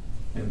record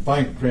and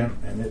fingerprint,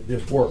 and it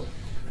just worked.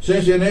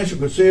 Since the initial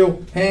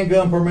concealed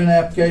handgun permit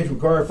application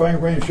required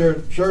fingerprint,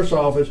 Sheriff's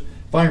Office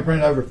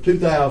fingerprint over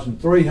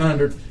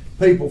 2,300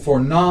 people for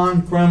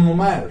non-criminal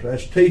matters.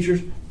 That's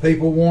teachers,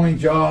 people wanting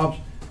jobs,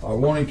 or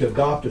wanting to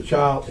adopt a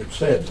child,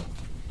 etc.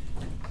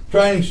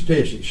 Training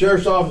statistics.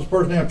 Sheriff's Office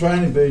Personnel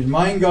Training Division's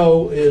main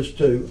goal is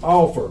to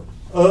offer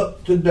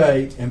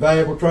up-to-date and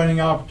valuable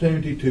training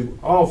opportunity to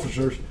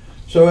officers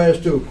so as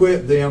to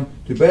equip them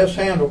to best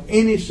handle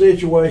any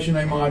situation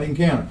they might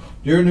encounter.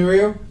 During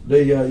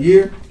the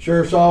year,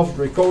 Sheriff's Office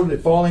recorded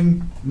the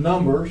following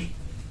numbers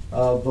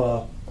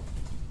of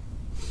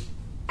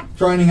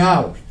training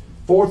hours.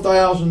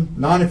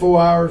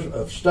 4,094 hours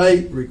of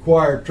state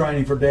required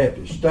training for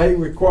deputies. State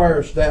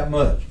requires that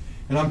much.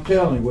 And I'm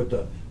telling you, with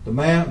the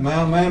amount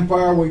of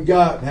manpower we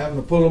got, having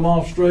to pull them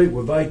off street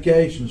with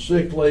vacation,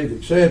 sick leave,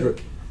 etc.,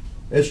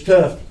 it's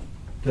tough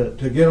to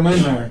get them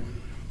in there.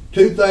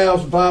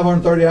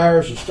 2,530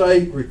 hours of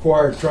state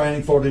required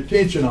training for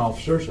detention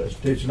officers. That's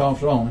detention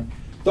officers only.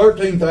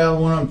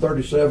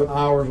 13,137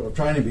 hours of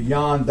training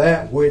beyond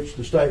that which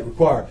the state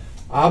required.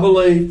 I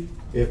believe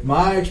if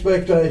my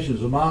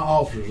expectations of my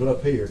officers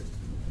up here,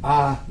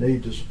 I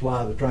need to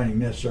supply the training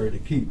necessary to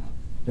keep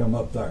them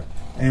up there.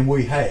 And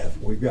we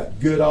have. We've got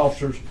good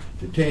officers,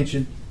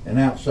 detention, and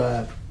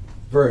outside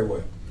very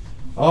well.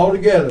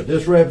 Altogether,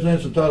 this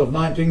represents a total of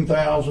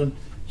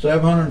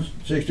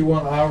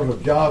 19,761 hours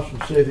of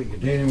job-specific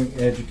continuing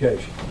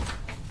education.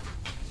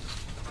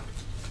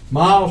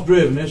 Miles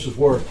driven, this is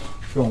where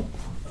it's going to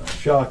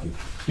shock you.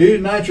 Due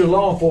to the nature of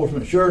law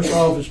enforcement, Sheriff's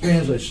Office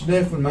spends a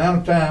significant amount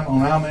of time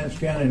on Alamance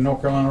County and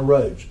North Carolina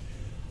roads.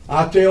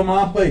 I tell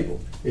my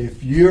people,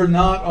 if you're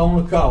not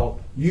on the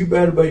call, you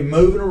better be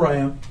moving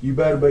around. You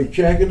better be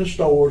checking the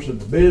stores and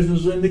the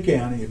businesses in the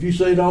county. If you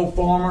see the old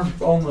farmer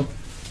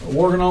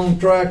working on the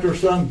tractor or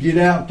something, get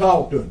out and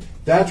talk to him.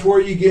 That's where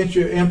you get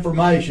your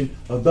information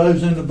of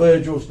those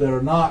individuals that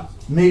are not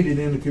needed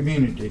in the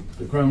community,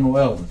 the criminal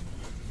element.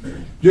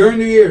 During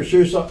the year,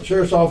 Sheriff's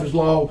Office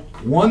logged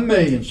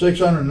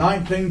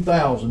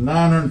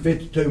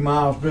 1,619,952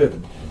 miles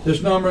driven.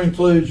 This number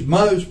includes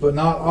most but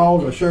not all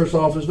of the Sheriff's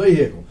Office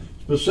vehicles.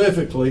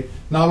 Specifically,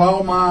 not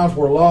all miles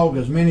were logged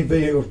as many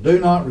vehicles do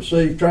not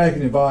receive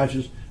tracking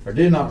devices or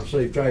did not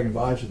receive tracking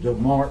devices until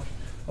March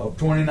of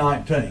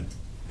 2019.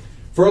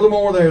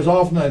 Furthermore, there is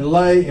often a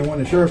delay in when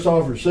the Sheriff's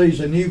Office receives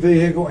a new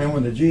vehicle and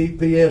when the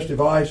GPS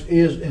device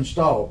is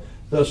installed.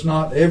 Thus,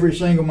 not every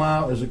single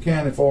mile is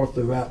accounted for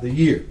throughout the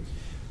year.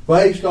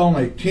 Based on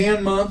a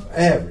 10-month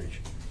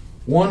average,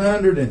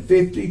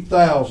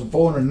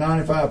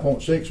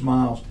 150,495.6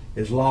 miles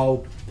is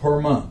logged per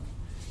month.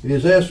 It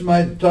is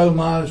estimated the total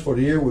mileage for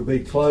the year would be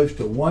close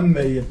to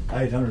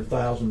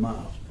 1,800,000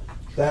 miles.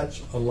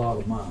 That's a lot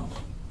of miles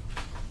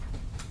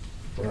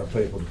for our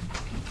people to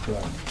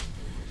drive.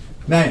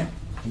 Now,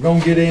 I'm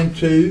going to get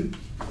into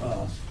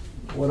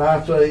what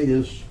I say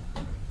is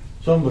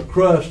some of the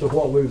crust of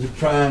what we've been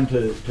trying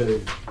to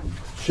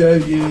show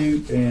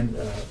you and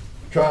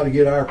try to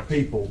get our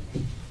people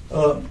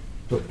up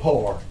to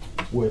par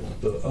with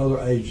the other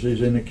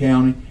agencies in the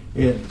county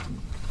and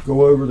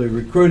go over the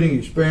recruiting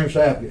experience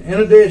applicant. In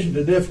addition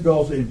to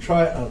difficulty in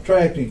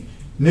attracting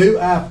new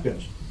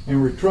applicants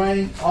and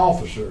retaining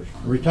officers,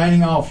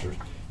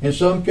 in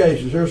some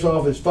cases, Sheriff's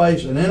Office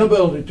face an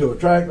inability to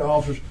attract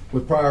officers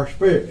with prior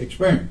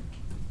experience.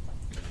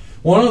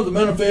 One of the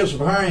benefits of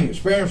hiring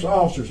experienced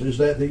officers is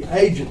that the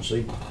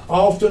agency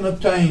often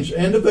obtains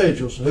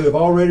individuals who have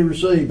already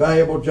received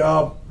valuable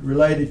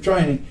job-related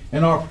training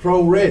and are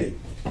patrol ready,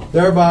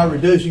 thereby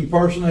reducing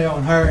personnel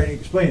and hiring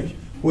expense,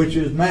 which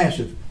is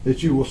massive,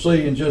 that you will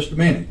see in just a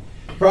minute.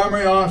 The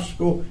primary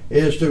obstacle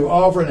is to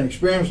offer an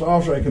experienced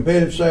officer a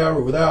competitive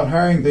salary without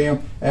hiring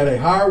them at a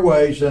higher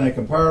wage than a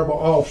comparable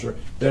officer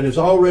that is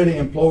already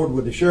employed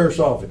with the Sheriff's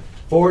Office.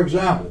 For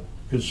example,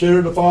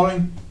 consider the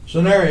following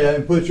scenario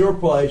and put your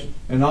place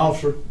an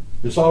officer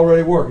that's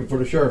already working for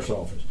the Sheriff's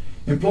Office.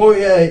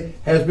 Employee A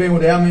has been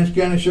with the Alamance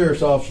County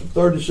Sheriff's Office for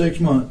 36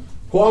 months,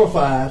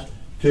 qualifies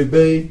to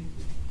be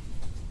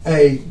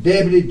a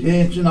Deputy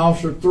Detention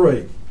Officer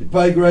 3, the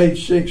pay grade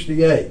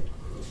 68,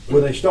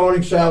 with a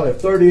starting salary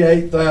of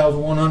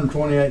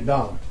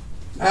 $38,128.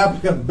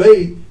 Applicant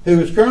B,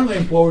 who is currently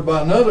employed by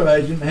another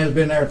agent and has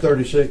been there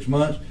 36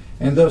 months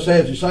and thus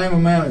has the same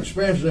amount of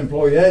experience as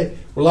employee A,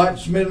 would like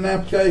to submit an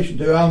application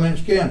to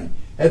Alamance County.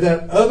 At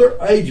that other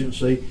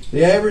agency,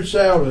 the average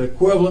salary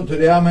equivalent to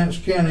the Alamance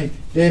County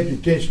Deputy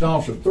Detention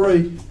Officer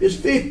 3 is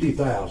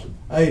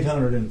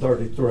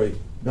 $50,833.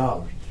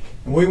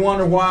 And we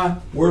wonder why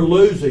we're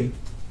losing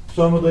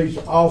some of these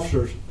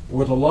officers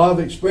with a lot of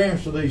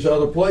experience to these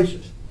other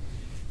places.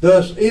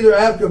 Thus, either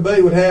applicant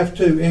B would have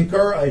to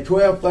incur a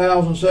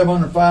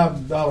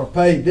 $12,705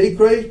 pay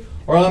decrease,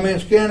 or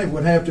Alamance County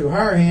would have to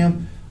hire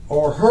him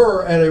or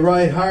her at a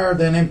rate higher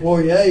than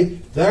employee A,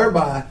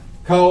 thereby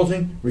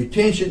causing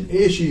retention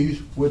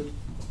issues with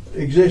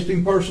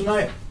existing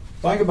personnel.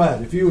 Think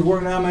about it. If you were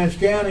working in Alamance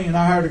County and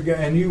I hired a guy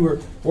and you were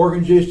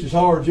working just as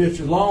hard, just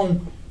as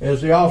long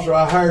as the officer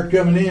I hired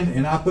coming in,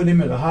 and I put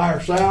him at a higher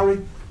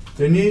salary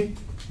than you'd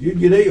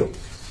get ill.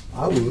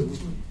 I would.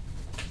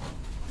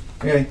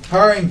 Okay,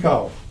 hiring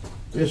costs.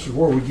 This is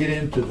where we get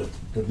into the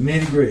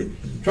nitty-gritty.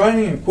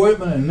 Training,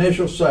 equipment, and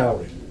initial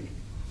salary.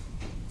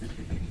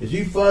 As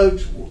you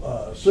folks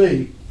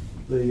see,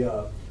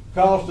 the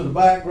cost of the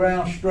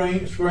background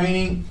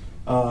screening,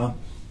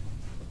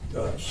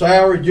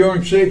 salary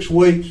during 6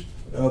 weeks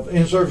of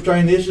in-service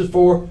training. This is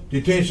for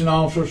detention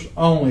officers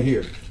only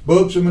here.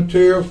 Books and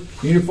materials,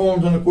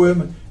 uniforms and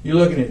equipment, you're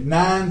looking at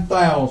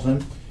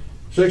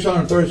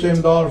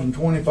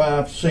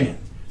 $9,637.25.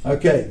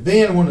 Okay,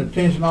 then when the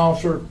detention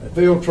officer at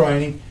field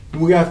training,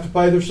 we have to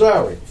pay their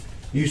salary.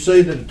 You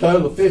see that a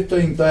total of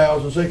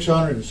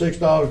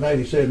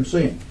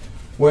 $15,606.87.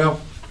 Well,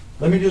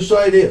 let me just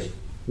say this.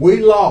 We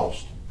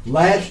lost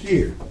last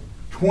year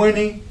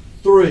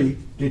 23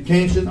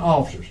 detention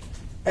officers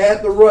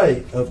at the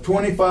rate of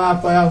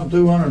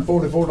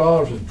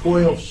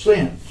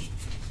 $25,244.12.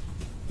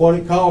 What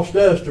it cost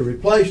us to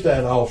replace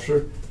that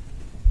officer,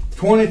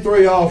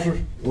 23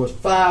 officers, was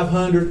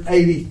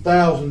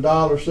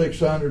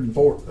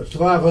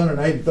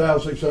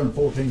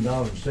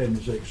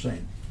 $580,614.76.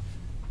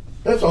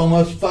 That's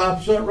almost a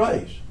 5%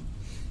 raise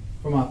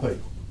for my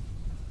people.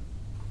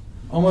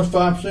 Almost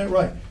 5%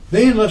 raise.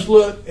 Then let's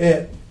look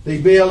at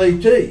the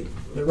BLET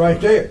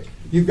right there.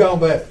 You've got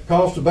that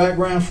cost of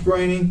background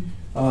screening,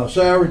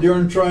 salary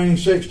during training,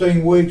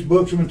 16 weeks,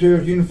 books and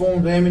materials,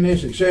 uniforms,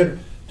 ammunition, etc.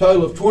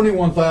 Total of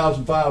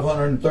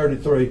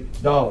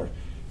 $21,533.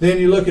 Then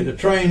you look at the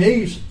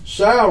trainee's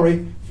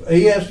salary.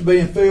 He has to be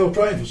in field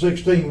training for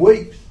 16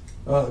 weeks,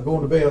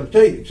 going to BLET,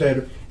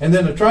 etc. And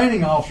then the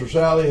training officer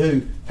salary,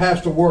 who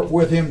has to work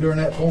with him during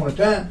that point of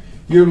time,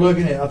 you're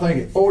looking at, I think,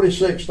 at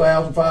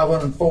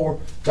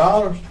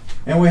 $46,504.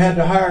 And we had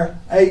to hire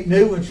 8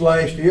 new ones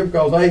last year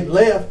because 8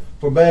 left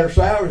for better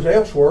salaries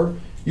elsewhere.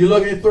 You're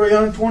looking at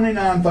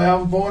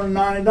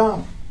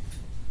 $329,490.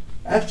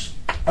 That's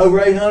over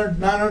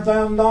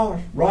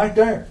 $900,000 right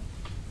there.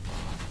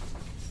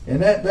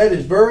 And that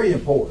is very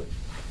important.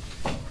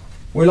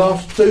 We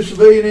lost 2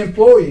 civilian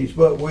employees,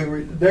 but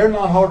they're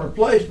not hard to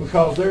replace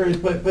because there is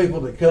people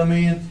that come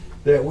in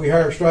that we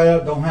hire straight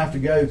up, don't have to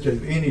go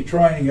to any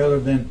training other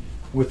than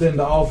within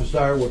the office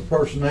there with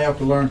personnel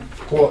to learn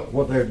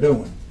what they're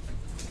doing.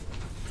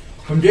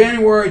 From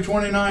January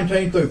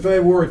 2019 through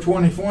February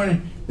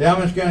 2020, the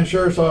Alamance County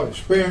Sheriff's Office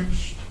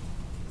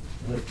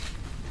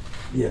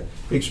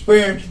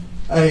experienced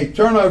a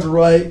turnover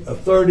rate of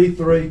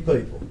 33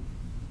 people.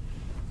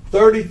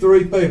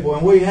 33 people,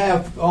 and we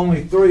have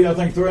only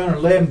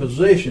 311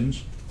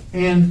 positions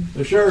in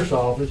the Sheriff's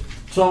Office.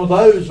 Some of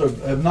those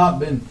have not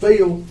been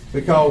filled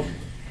because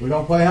we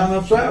don't pay high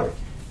enough salary.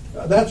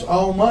 That's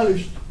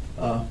almost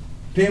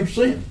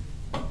 10%.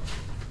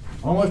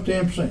 Almost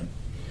 10%.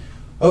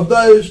 Of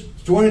those,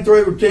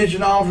 23 were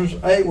detention officers,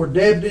 8 were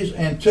deputies,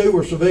 and 2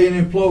 were civilian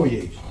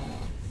employees.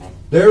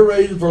 Their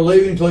reasons for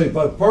leaving included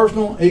both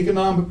personal and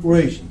economic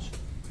reasons.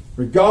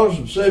 Regardless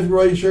of specific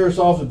reason, Sheriff's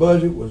Office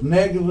budget was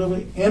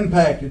negatively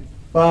impacted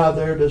by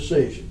their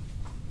decision.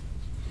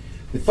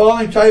 The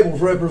following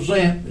tables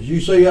represent, as you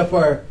see up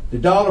there, the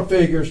dollar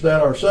figures that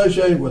are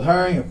associated with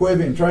hiring,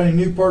 equipping, and training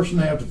new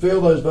personnel to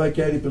fill those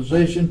vacated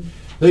positions.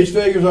 These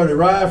figures are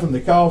derived from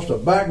the cost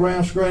of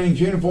background screenings,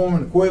 uniform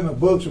and equipment,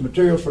 books, and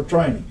materials for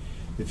training.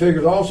 The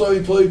figures also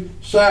include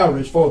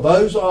salaries for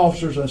those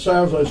officers and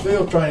salaries of those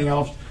field training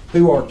officers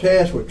who are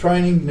tasked with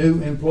training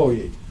new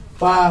employees.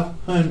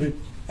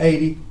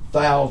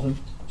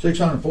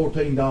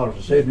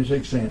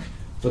 $580,614.76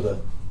 for the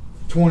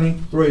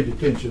 23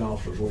 detention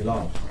officers we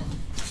lost.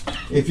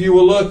 If you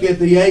will look at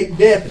the 8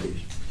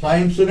 deputies,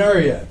 same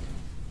scenario,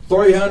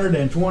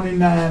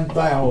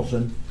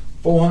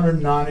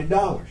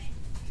 $329,490.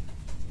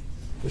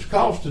 It's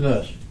costing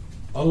us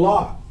a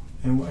lot,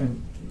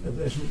 and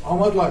it's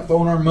almost like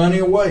throwing our money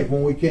away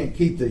when we can't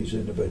keep these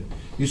individuals.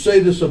 You see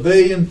the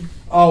civilian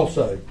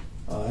also,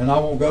 and I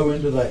won't go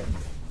into that.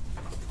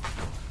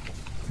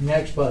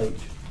 Next page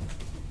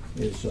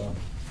is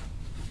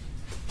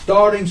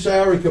starting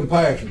salary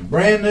comparison.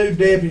 Brand new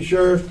deputy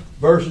sheriff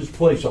versus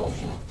police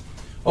officer.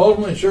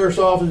 Ultimately, the Sheriff's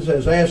Office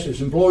has asked its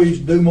employees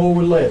to do more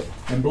with less.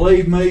 And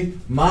believe me,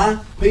 my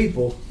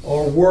people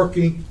are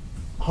working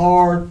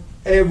hard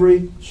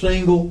every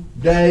single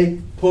day,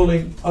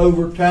 pulling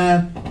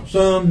overtime,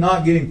 some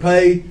not getting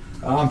paid,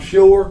 I'm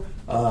sure.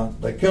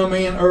 They come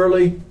in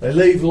early, they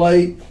leave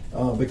late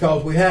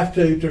because we have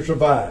to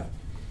survive.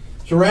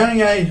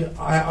 Surrounding agencies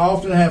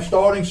often have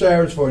starting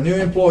salaries for a new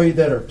employee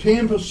that are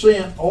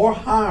 10% or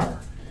higher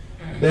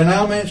than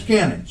Alamance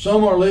County.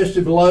 Some are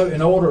listed below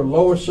in order of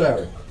lowest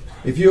salary.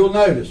 If you'll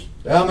notice,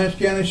 the Alamance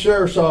County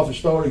Sheriff's Office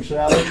starting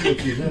salary,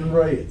 which is in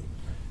red,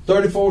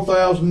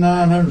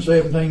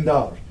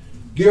 $34,917.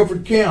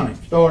 Guilford County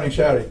starting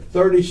salary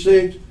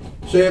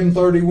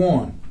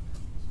 $36,731,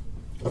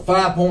 a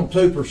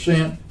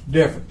 5.2%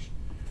 difference.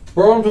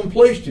 Burlington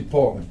Police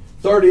Department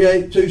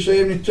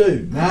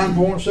 $38,272,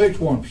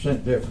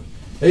 9.61% difference.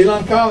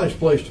 Elon College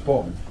Police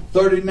Department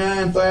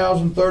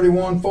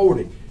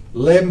 $39,031.40,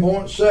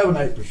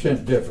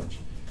 11.78% difference.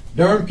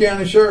 Durham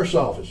County Sheriff's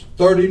Office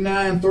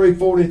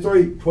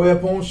 $39,343,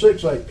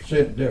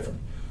 12.68% difference.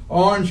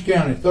 Orange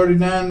County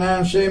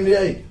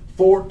 $39,978,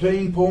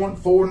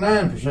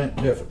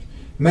 14.49% difference.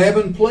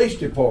 Mebane Police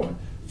Department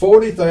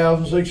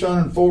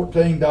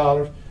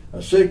 $40,614, a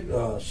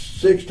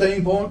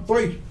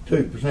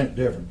 16.32%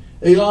 difference.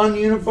 Elon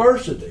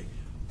University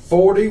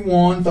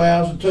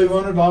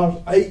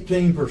 $41,200,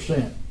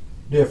 18%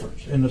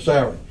 difference in the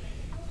salary.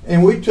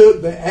 And we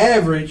took the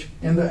average,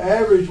 and the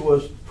average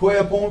was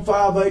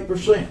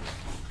 12.58%.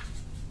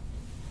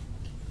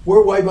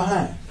 We're way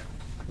behind.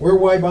 We're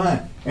way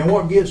behind. And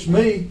what gets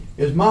me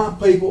is my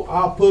people,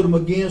 I'll put them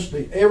against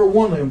every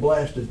one of them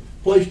blasted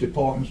police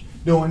departments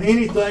doing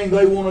anything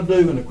they want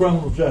to do in the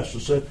criminal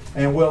justice system,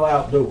 and we'll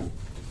outdo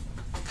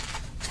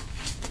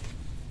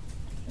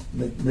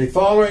them. The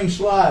following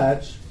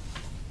slides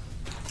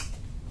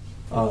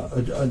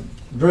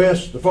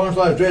address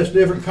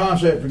different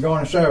concepts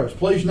regarding salaries.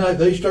 Please note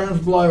these terms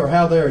below are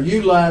how they are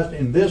utilized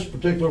in this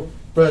particular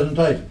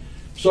presentation.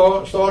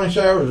 So, starting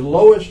salary is the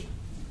lowest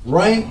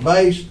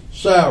rank-based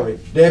salary.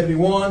 Deputy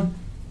 1,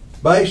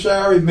 base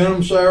salary,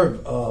 minimum salary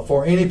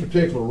for any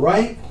particular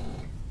rank.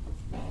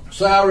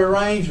 Salary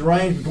range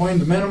between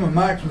the minimum and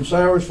maximum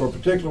salaries for a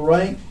particular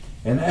rank.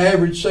 And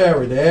average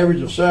salary, the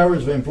average of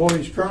salaries of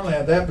employees currently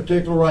at that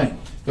particular rank.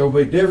 There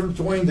will be difference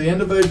between the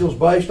individuals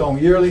based on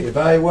yearly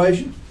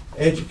evaluation,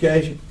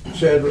 education,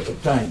 etc.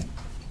 obtained.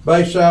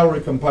 Base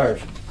salary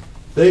comparison.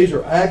 These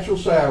are actual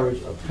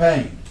salaries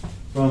obtained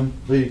from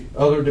the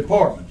other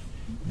departments.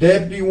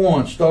 Deputy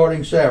 1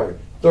 starting salary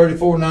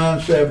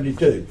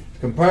 $34,972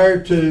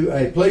 compared to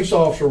a police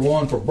officer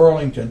 1 for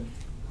Burlington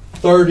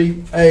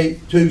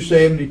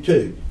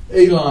 $38,272.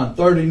 Elon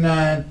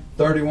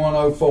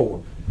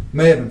 $39,3104.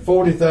 Mebane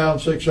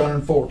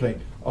 $40,614.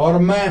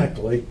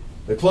 Automatically,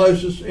 the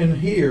closest in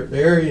here, the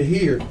area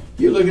here,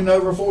 you're looking at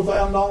over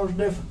 $4,000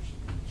 difference.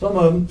 Some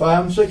of them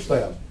 $5,000 and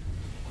 $6,000.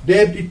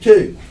 Deputy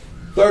 2,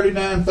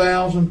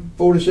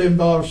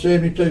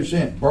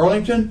 $39,047.72.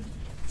 Burlington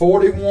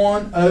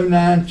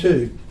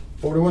 $41,092,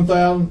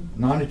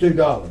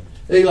 $41,092.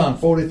 Elon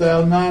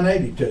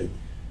 $40,982.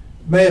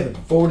 Mebane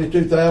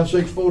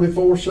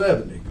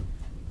 $42,644.70.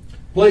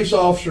 Police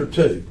officer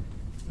 2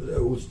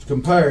 was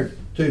compared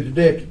to the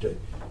deputy.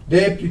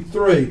 Deputy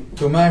 3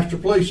 to a master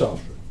police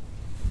officer.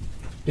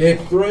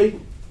 Deputy 3,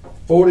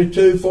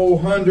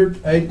 $42,400,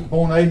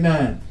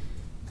 8.89.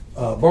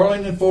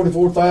 Burlington,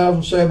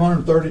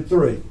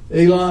 $44,733.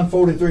 Elon,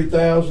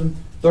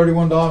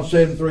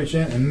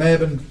 $43,031.73. And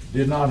Mebane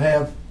did not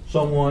have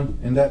someone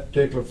in that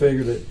particular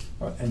figure that,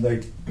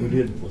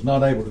 was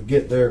not able to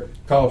get their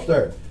cost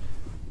there.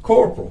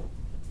 Corporal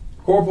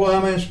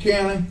Alamance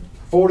County,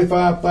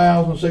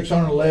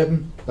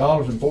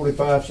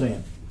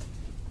 $45,611.45.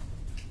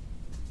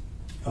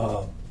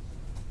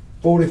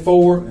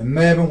 44 and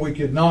Mebane, we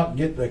could not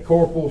get the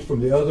corporals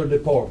from the other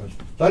departments.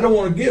 They don't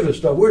want to give us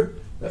stuff.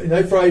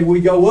 They're afraid we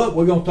go up,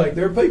 we're going to take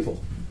their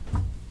people.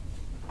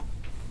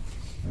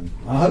 And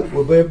I hope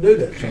we'll be able to do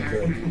that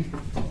someday.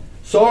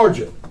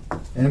 Sergeant,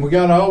 and we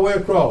got it all the way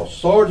across.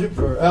 Sergeant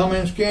for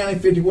Alamance County,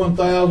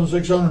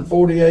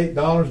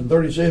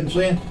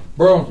 $51,648.37.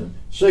 Burlington,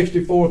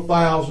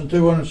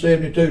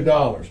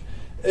 $64,272.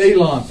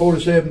 Elon,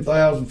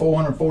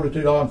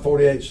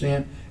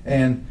 $47,442.48.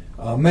 And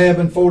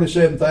Mebane,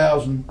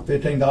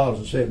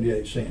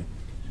 $47,015.78.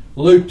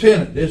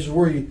 Lieutenant, this is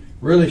where you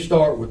really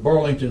start with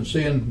Burlington,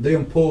 seeing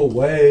them pull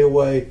way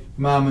away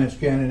from Alamance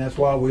County, and that's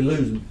why we're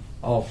losing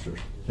officers.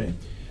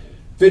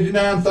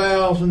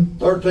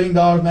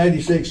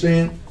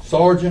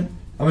 $59,013.86.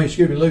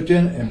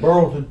 Lieutenant, and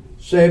Burlington,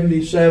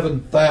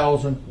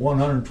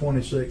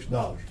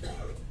 $77,126.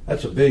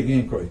 That's a big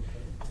increase.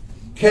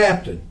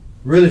 Captain,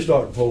 really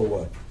starting to pull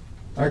away.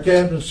 Our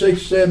captain is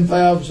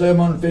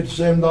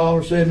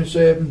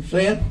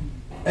 $67,757.77,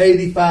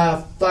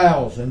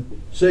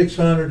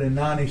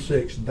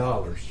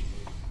 $85,696.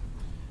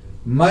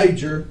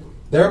 Major,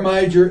 their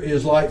major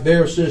is like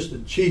their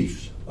assistant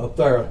chiefs up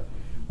there.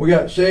 We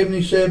got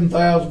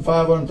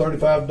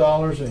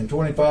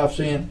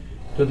 $77,535.25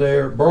 to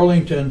their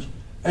Burlington's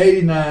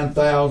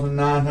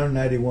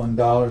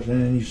 $89,981,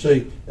 and then you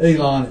see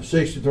Elon at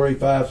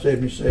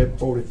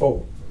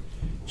 $63,577.44.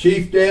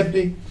 Chief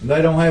deputy,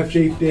 they don't have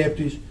chief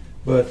deputies,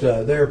 but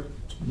they're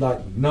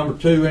like number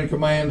 2 in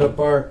command up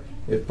there.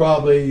 It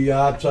probably,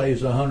 I'd say,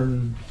 is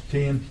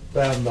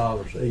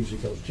 $110,000 easy,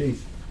 because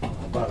chief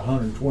about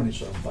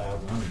 120-something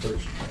thousand,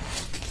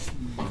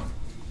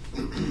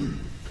 130-something.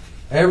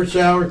 Average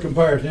salary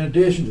comparison. In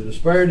addition to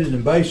disparities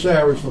in base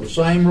salaries for the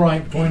same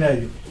rank between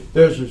agencies,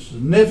 there's a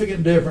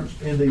significant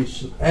difference in the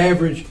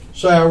average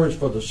salaries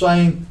for the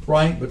same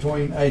rank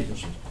between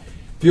agencies.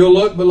 If you'll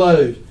look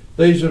below,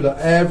 These are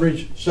the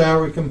average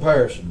salary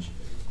comparisons,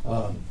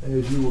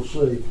 as you will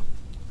see.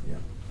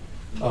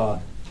 Yeah.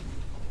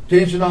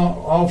 Detention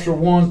Officer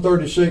 1,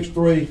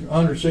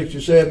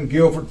 36,367,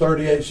 Guilford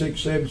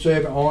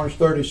 38,677, Orange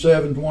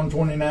 37,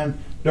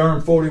 129,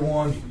 Durham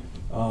 41,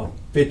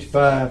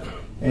 55,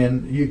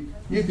 and you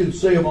can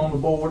see them on the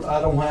board.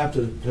 I don't have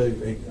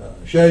to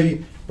show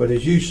you, but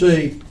as you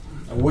see,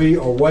 we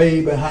are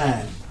way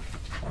behind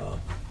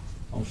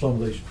on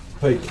some of these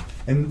people,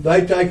 and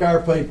they take our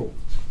people.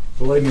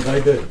 Believe me,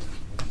 they do.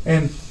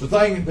 And the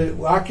thing that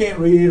I can't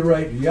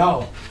reiterate to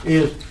y'all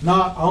is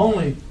not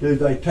only do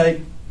they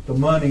take the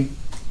money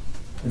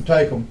and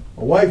take them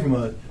away from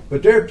us,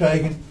 but they're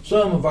taking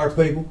some of our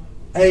people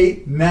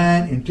 8,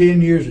 9, and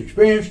 10 years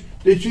experience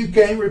that you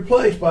can't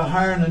replace by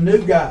hiring a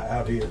new guy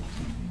out here.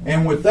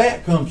 And with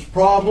that comes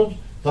problems,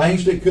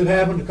 things that could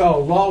happen to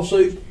cause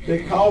lawsuits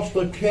that cost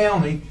the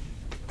county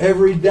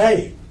every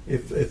day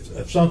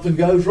if something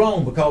goes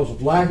wrong because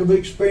of lack of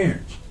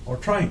experience or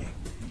training.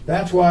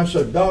 That's why it's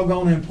so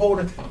doggone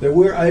important that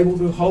we're able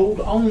to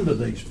hold on to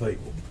these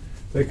people.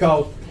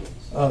 Because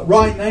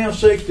right now,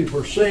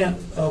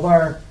 60% of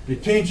our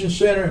detention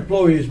center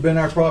employees have been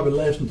there probably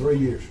less than 3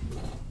 years.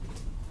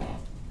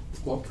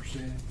 What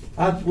percent?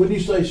 Wouldn't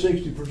you say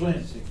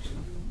 60%?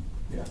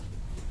 Yeah.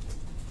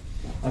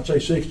 I'd say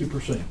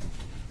 60%.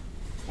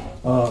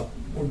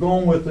 We're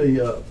going with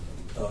the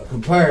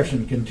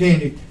comparison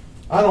continue.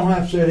 I don't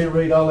have to sit here and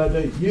read all that.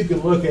 You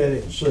can look at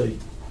it and see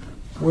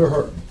we're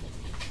hurting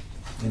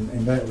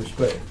in that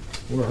respect.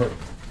 We're hurting.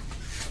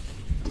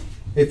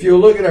 If you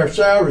look at our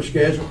salary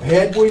schedule,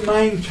 had we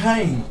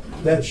maintained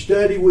that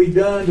study we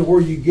done to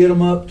where you get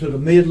them up to the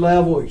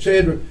mid-level,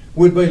 etc.,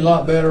 we'd be a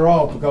lot better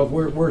off because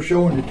we're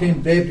showing the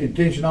Deputy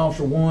Detention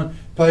Officer 1,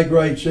 pay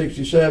grade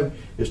 67,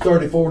 is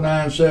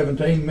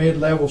 34,917,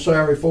 mid-level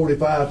salary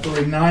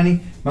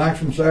 45,390,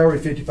 maximum salary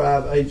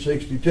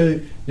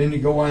 55,862. Then you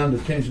go on to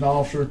Detention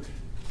Officer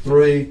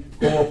 3,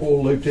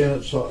 Corporal,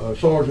 Lieutenant,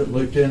 Sergeant,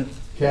 Lieutenant,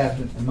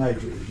 Captain, and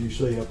Major, as you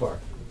see up there.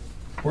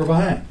 We're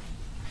behind.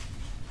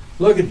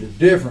 Look at the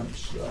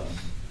difference.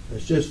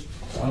 It's just,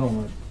 I don't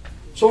know,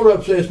 sort of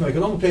upsets me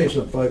because I'm going to tell you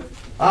something, folks.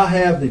 I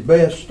have the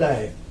best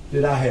staff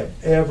that I have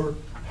ever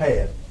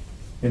had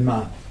in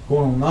my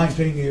going on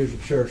 19 years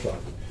of sheriff's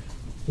office.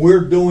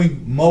 We're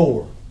doing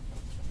more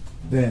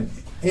than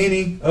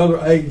any other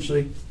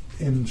agency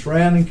in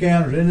surrounding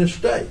counties in this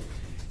state.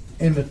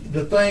 And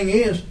the thing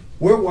is,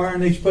 we're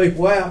wearing these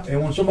people out,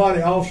 and when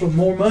somebody offers them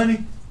more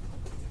money,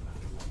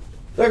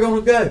 they're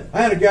going to go.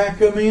 I had a guy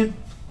come in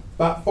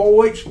about 4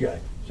 weeks ago.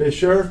 Says,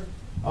 Sheriff,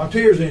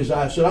 tears in his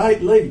eyes. I said, I hate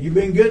to leave you. You've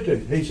been good to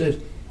me. He says,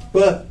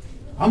 but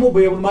I'm going to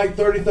be able to make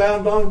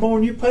 $30,000 more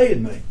than you're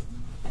paying me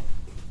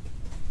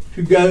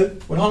to go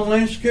with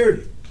Homeland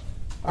Security.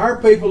 Our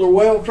people are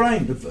well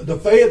trained. The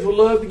feds would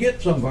love to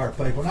get some of our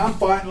people, and I'm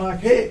fighting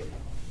like heck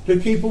to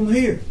keep them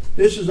here.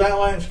 This is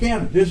Alamance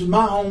County. This is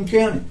my home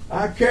county.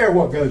 I care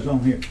what goes on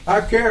here.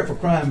 I care if a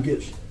crime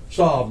gets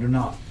solved or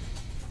not.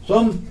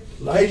 Some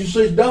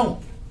agencies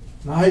don't.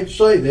 And I hate to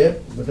say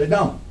that, but they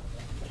don't.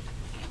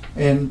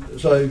 And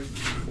so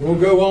we'll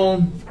go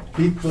on,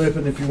 keep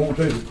flipping if you want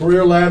to. The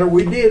career ladder,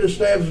 we did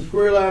establish a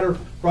career ladder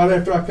right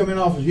after I come in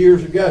office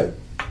years ago.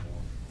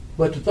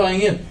 But the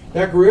thing is,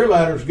 that career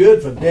ladder is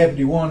good for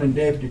Deputy 1 and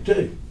Deputy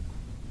 2.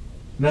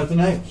 Nothing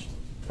else.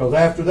 Because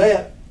after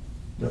that,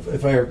 if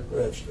they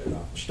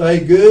stay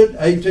good,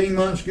 18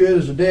 months good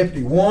as a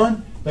Deputy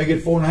 1, they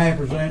get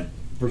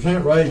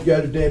 4.5% raise,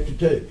 go to Deputy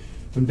 2.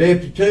 From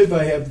Deputy 2, if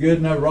they have good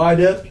enough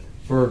write-ups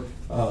for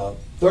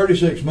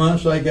 36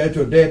 months, they go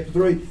to a Deputy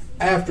 3.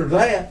 After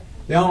that,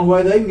 the only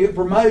way they can get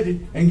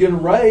promoted and get a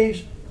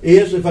raise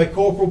is if a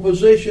corporal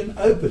position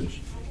opens.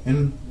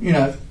 And, you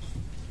know,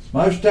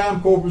 most of the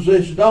time corporal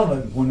positions don't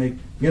open. When they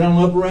get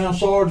on up around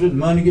sergeant and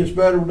money gets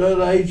better with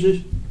other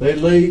agencies, they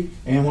leave.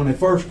 And when they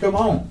first come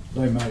on,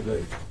 they may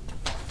leave.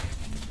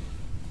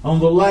 On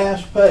the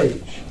last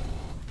page,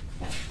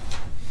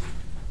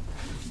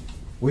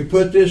 we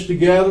put this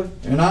together,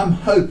 and I'm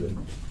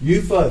hoping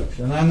you folks,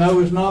 and I know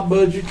it's not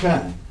budget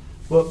time,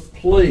 but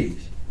please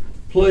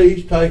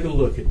take a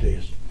look at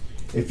this.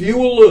 If you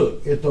will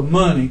look at the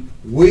money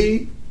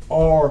we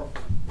are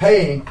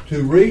paying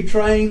to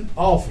retrain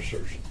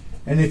officers,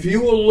 and if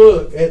you will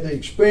look at the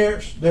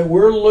experience that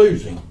we're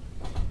losing,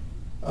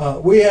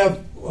 we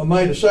have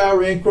made a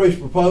salary increase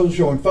proposal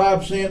showing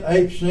 5%,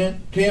 8%,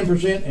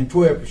 10%, and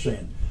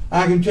 12%.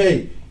 I can tell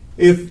you,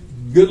 if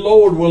good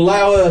Lord will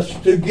allow us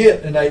to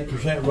get an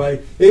 8%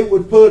 raise, it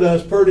would put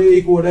us pretty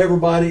equal with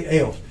everybody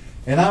else.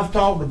 And I've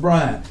talked to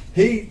Brian.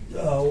 He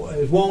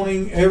is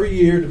wanting every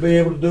year to be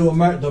able to do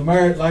the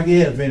merit like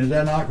he has been. Is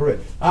that not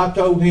correct? I've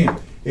told him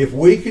if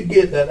we could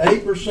get that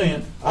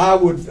 8%, I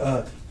would,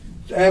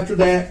 after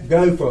that,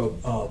 go for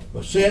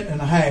 1.5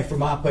 cents for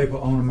my people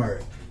on the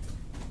merit.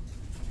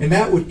 And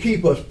that would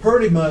keep us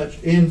pretty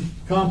much in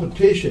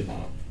competition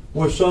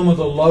with some of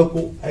the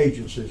local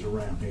agencies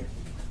around here.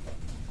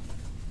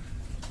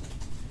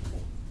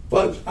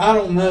 Folks, I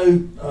don't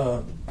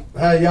know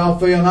how y'all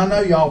feel, and I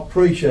know y'all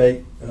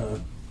appreciate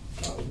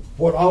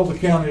what all the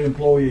county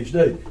employees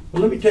do.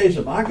 But let me tell you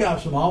something. I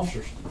got some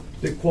officers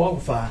that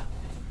qualify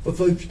for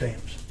food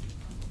stamps.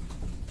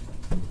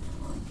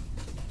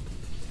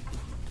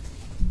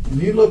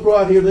 And you look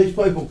right here, these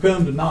people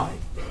come tonight.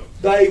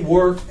 They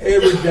work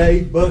every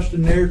day,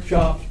 busting their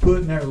chops,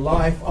 putting their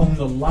life on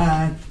the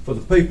line for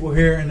the people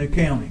here in the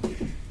county.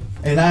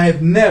 And I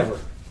have never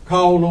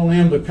called on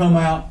them to come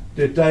out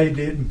that they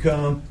didn't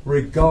come,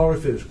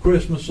 regardless if it was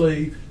Christmas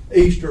Eve,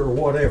 Easter, or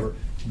whatever.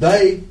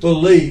 They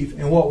believe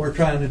in what we're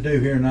trying to do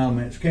here in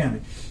Alamance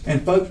County.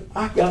 And folks,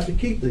 I got to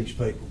keep these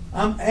people.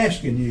 I'm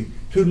asking you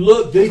to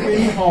look deep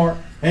in your heart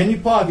and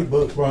your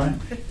pocketbook, Brian,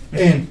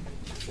 and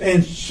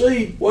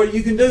see what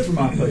you can do for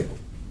my people.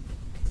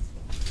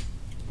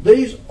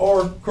 These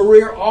are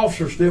career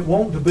officers that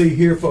want to be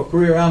here for a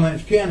career in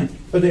Alamance County,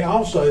 but they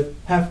also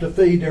have to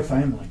feed their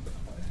family.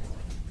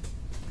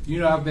 You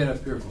know, I've been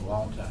up here for a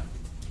long time,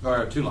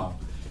 or too long,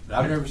 but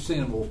I've never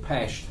seen a more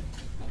passionate,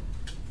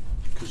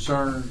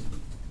 concerned,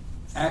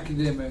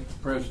 academic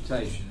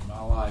presentation in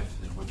my life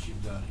than what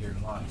you've done here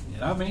tonight.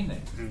 And I mean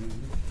that.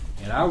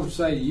 Mm-hmm. And I would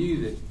say to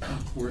you that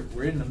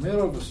we're in the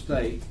middle of a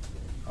state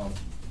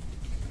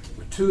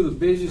with two of the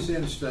busiest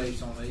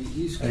interstates on the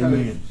East Coast.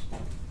 Amen.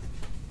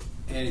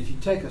 And if you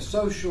take a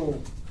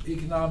social,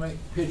 economic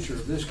picture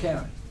of this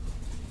county,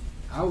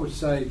 I would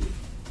say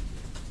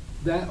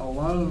that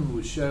alone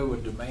would show a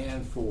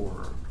demand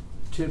for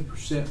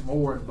 10%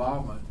 more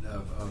involvement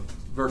of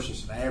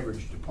versus an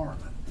average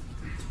department.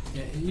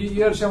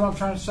 You understand what I'm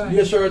trying to say?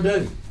 Yes, sir, I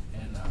do.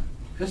 And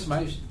it's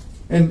amazing.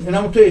 And I'm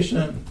going to tell you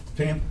something,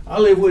 Tim. I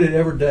live with it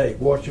every day,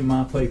 watching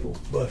my people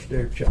bust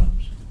their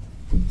chops.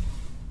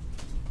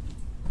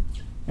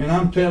 And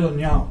I'm telling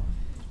y'all,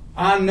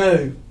 I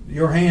know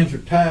your hands are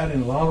tied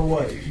in a lot of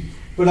ways,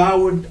 but I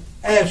would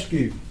ask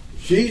you,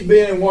 she's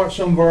been and watched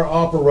some of our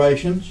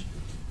operations.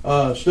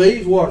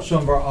 Steve's watched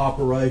some of our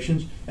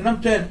operations, and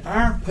I'm telling you,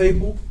 our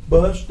people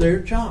bust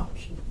their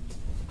chops.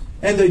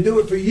 And they do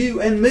it for you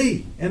and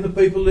me and the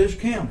people of this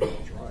county.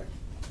 That's right.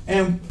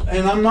 And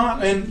I'm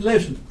not, and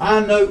listen, I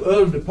know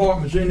other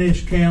departments in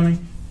this county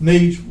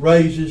needs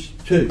raises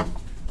too.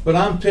 But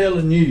I'm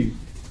telling you,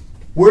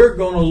 we're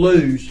going to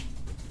lose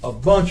a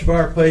bunch of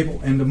our people,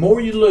 and the more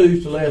you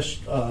lose, the less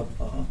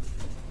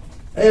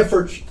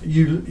efforts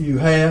you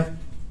have,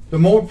 the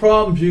more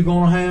problems you're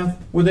going to have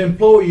with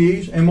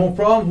employees, and more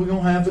problems we're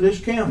going to have for this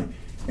county.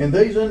 And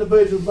these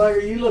individuals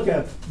there, you look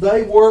at them,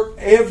 they work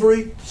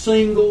every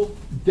single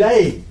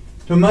day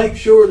to make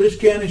sure this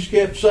county's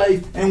kept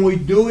safe, and we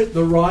do it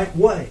the right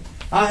way.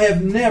 I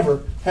have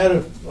never had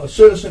a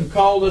citizen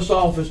call this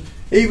office,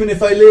 even if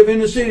they live in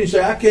the city, and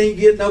say, I can't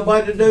get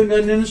nobody to do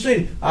nothing in the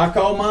city. I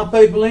call my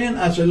people in,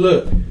 I say,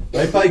 look,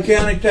 they pay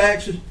county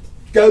taxes,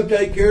 go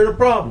take care of the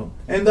problem.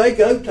 And they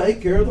go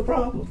take care of the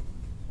problem.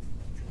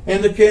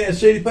 And the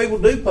city people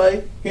do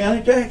pay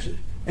county taxes.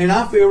 And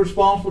I feel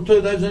responsible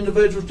to those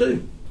individuals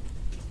too.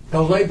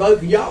 Because they vote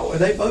for y'all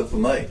and they vote for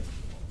me.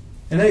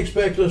 And they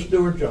expect us to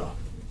do our job.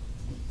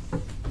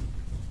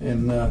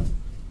 And at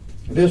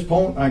this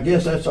point, I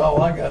guess that's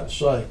all I got to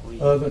say. You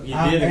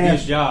did a good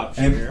job,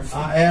 Sheriff.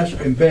 I ask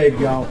and beg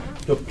y'all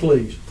to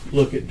please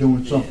look at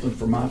doing something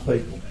for my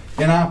people.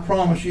 And I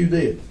promise you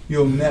this,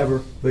 you'll never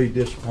be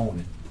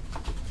disappointed.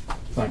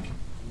 Thank you.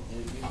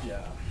 You did a good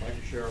job. Thank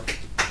you, Sheriff.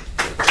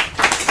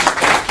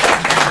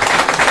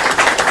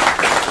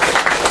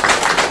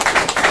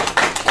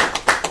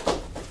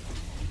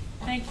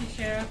 Thank you,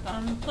 Sheriff.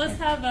 Let's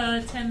have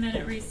a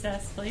 10-minute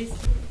recess, please.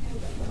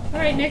 All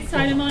right, next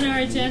item on our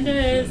agenda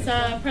is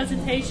a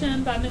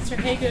presentation by Mr.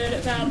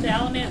 Haygood about the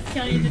Alamance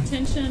County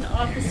Detention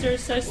Officer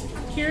Social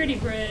Security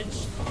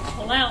Bridge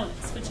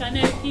allowance, which I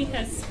know he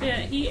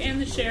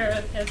and the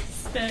sheriff have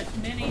spent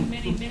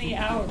many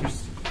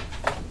hours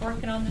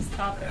working on this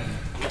topic.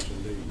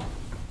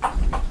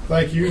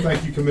 Thank you,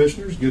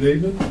 commissioners. Good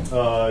evening.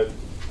 I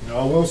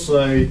will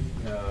say,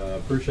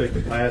 appreciate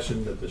the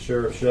passion that the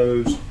sheriff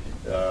shows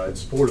in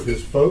support of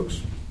his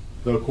folks.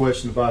 No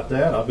question about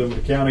that. I've been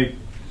with the county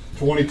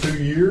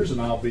 22 years,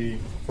 and I'll be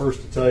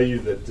first to tell you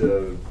that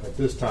at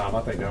this time, I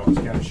think the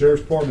Alamance County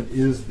Sheriff's Department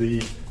is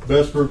the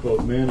best group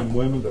of men and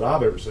women that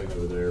I've ever seen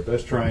over there.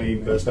 Best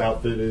trained, best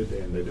outfitted,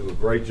 and they do a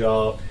great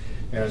job.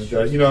 And,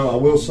 I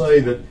will say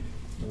that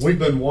we've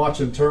been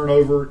watching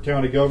turnover at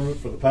county government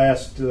for the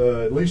past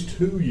at least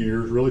 2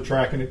 years, really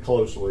tracking it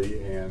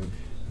closely. And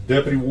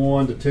Deputy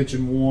 1,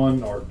 Detention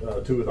 1 are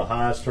two of the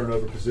highest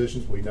turnover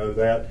positions. We know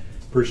that.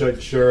 Appreciate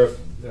the sheriff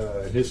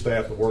and his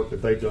staff, the work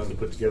that they've done to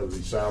put together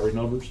these salary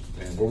numbers.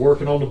 And we're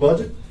working on the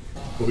budget.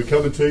 We'll be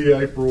coming to you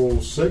April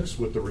 6th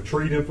with the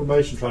retreat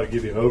information, try to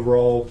give you an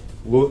overall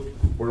look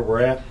where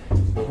we're at.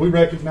 But we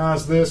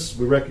recognize this.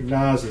 We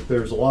recognize that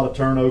there's a lot of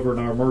turnover in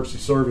our emergency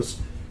service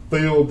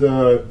field,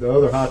 the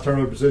other high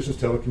turnover positions,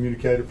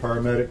 telecommunicator,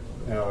 paramedic,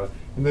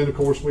 and then, of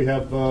course, we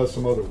have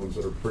some other ones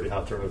that are pretty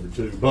high turnover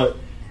too. But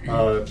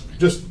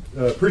just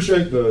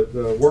appreciate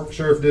the work the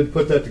sheriff did to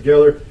put that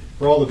together.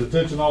 For all the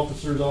detention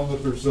officers, I don't know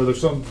if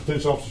there's some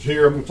detention officers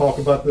here. I'm going to talk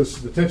about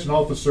this detention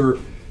officer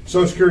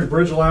Social Security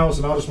bridge allowance,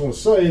 and I just want to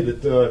say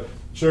that the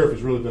sheriff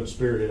has really been a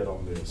spearhead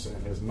on this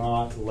and has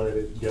not let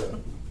it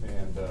go.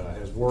 and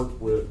has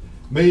worked with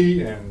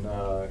me and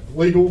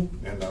legal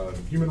and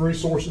human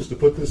resources to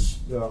put this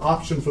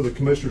option for the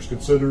commissioners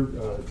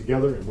consider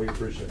together, and we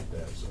appreciate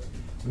that. So,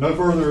 with no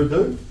further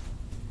ado,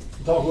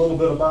 we'll talk a little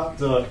bit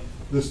about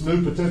this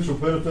new potential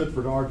benefit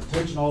for our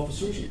detention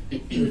officers.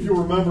 If you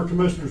remember,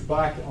 commissioners,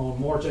 back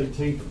on March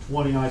 18th of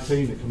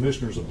 2019, the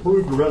commissioners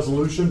approved a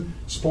resolution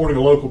supporting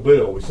a local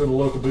bill. We sent a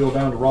local bill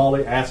down to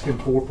Raleigh asking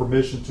for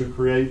permission to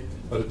create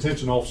a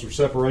detention officer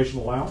separation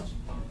allowance.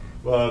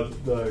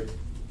 The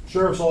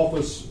Sheriff's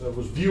Office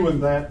was viewing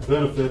that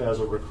benefit as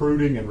a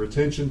recruiting and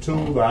retention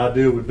tool. The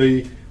idea would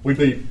be we'd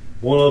be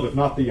one of, if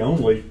not the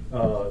only,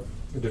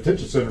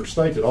 detention center in the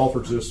state that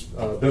offers this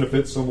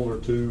benefit similar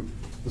to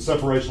the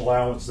separation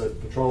allowance that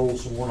patrol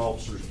sworn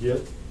officers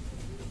get.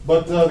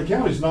 But the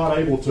county's not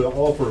able to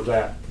offer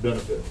that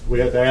benefit. We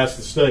had to ask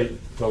the state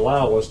to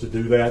allow us to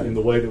do that in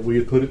the way that we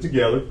had put it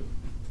together.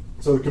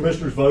 So the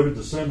commissioners voted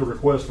to send a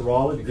request to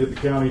Raleigh to give the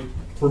county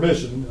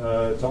permission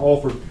to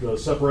offer the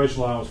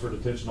separation allowance for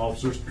detention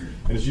officers.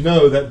 And as you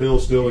know, that bill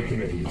is still in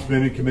committee. It's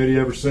been in committee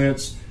ever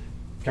since,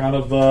 kind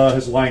of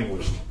has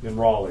languished in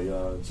Raleigh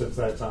since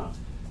that time.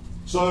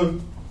 So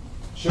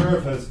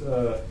Sheriff has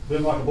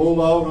been like a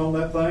bulldog on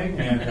that thing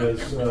and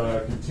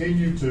has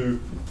continued to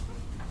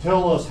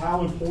tell us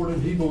how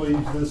important he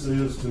believes this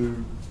is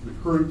to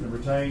recruit and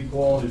retain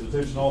quality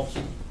detention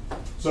officers.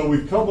 So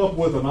we've come up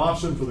with an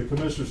option for the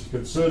commissioners to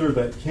consider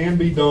that can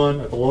be done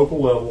at the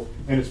local level,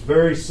 and it's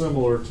very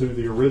similar to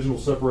the original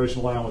separation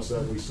allowance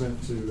that we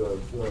sent to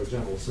the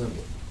General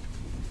Assembly.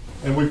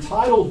 And we've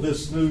titled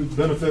this new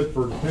benefit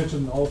for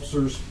detention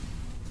officers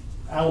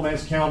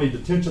Alamance County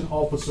Detention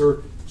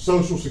Officer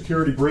Social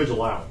Security Bridge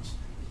Allowance.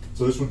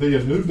 So this would be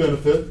a new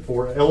benefit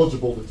for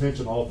eligible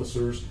detention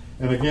officers.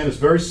 And again, it's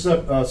very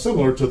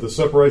similar to the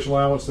separation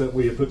allowance that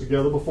we had put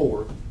together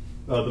before.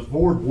 The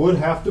board would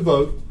have to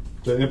vote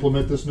to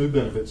implement this new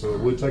benefit, so it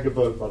would take a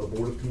vote by the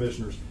Board of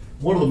Commissioners.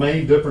 One of the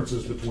main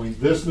differences between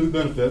this new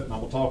benefit, and I'm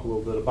going to talk a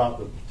little bit about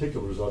the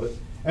particulars of it,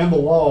 and the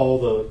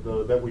law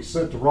that we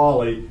sent to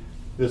Raleigh,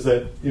 is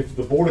that if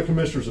the Board of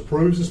Commissioners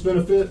approves this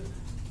benefit,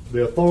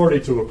 the authority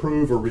to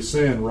approve or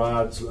rescind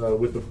rides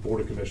with the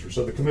Board of Commissioners.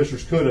 So the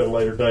Commissioners could at a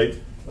later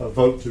date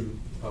vote to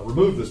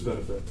remove this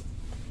benefit.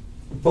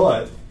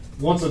 But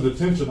once a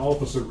detention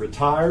officer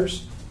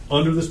retires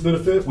under this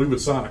benefit, we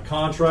would sign a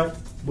contract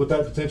with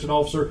that detention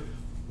officer.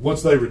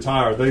 Once they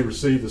retire, they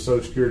receive the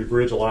Social Security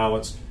Bridge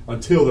Allowance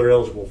until they're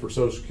eligible for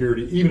Social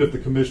Security, even if the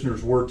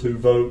Commissioners were to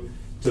vote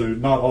to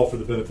not offer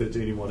the benefit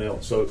to anyone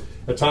else. So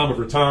at time of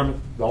retirement,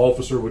 the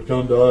officer would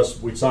come to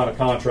us, we'd sign a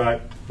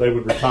contract, they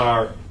would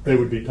retire, they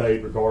would be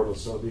paid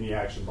regardless of any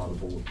action by the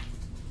board.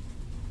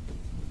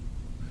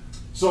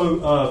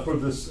 So for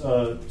this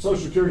Social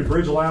Security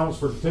Bridge Allowance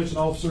for detention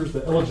officers,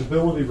 the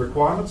eligibility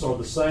requirements are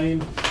the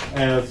same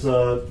as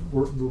the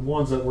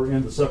ones that were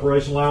in the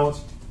separation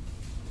allowance.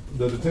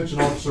 The detention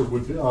officer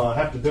would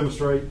have to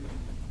demonstrate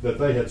that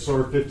they had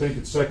served 15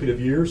 consecutive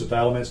years at the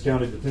Alamance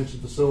County Detention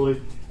Facility,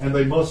 and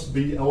they must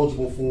be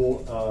eligible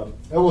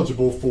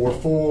for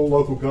full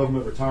local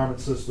government retirement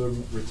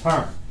system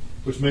retirement,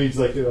 which means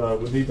they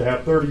would need to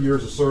have 30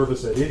 years of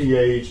service at any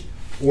age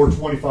or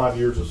 25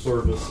 years of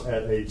service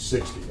at age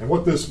 60. And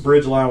what this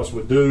bridge allowance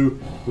would do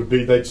would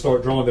be they'd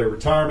start drawing their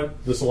retirement.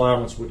 This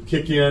allowance would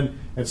kick in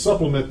and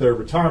supplement their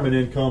retirement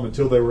income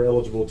until they were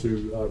eligible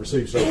to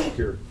receive Social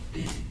Security.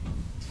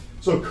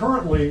 So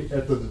currently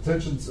at the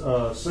detention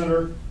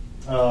center,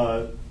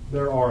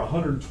 there are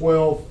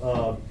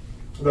 112.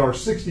 There are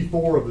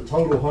 64 of the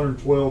total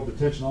 112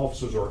 detention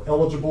officers are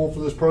eligible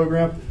for this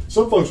program.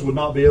 Some folks would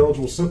not be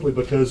eligible simply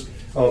because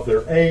of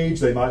their age.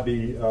 They might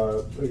be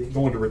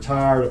going to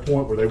retire at a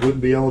point where they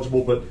wouldn't be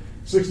eligible, but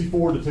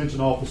 64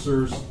 detention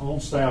officers on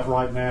staff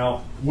right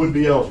now would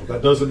be eligible.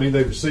 That doesn't mean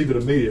they receive it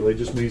immediately. It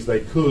just means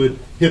they could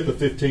hit the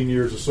 15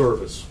 years of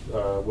service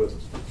with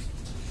us.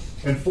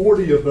 And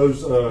 40 of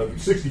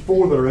those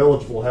 64 that are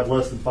eligible have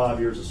less than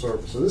 5 years of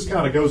service. So this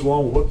kind of goes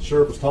along with what the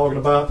sheriff was talking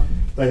about.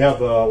 They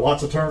have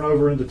lots of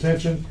turnover in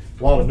detention,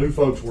 a lot of new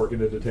folks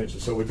working in detention.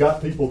 So we've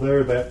got people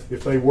there that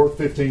if they work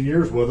 15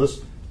 years with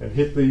us and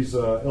hit these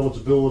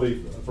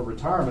eligibility for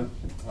retirement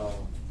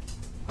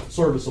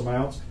service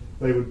amounts,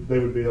 they would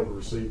be able to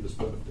receive this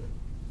benefit.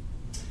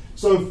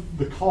 So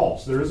the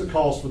cost, there is a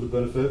cost for the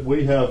benefit.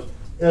 We have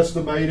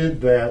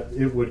estimated that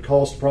it would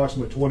cost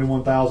approximately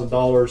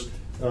 $21,000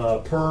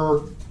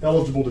 per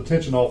eligible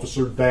detention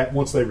officer that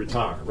once they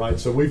retire, right?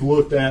 So we've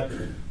looked at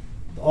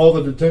all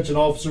the detention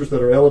officers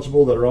that are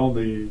eligible that are on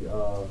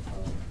the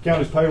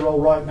county's payroll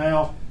right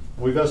now.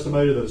 We've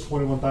estimated that it's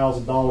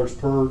 $21,000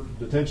 per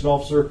detention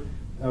officer.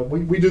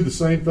 We do the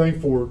same thing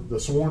for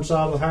the sworn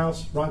side of the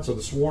house, right? So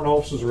the sworn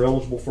officers are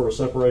eligible for a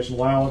separation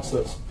allowance.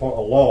 That's a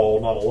law,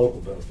 not a local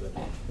benefit.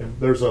 And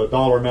there's a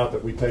dollar amount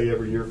that we pay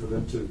every year for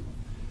them too.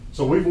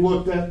 So we've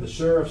looked at the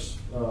sheriff's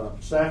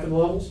staffing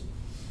levels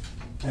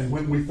and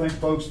when we think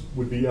folks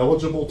would be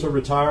eligible to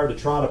retire to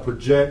try to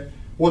project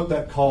what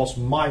that cost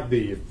might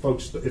be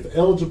if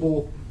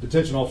eligible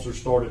detention officers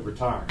started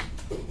retiring.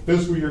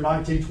 Fiscal year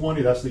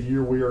 1920, that's the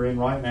year we are in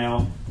right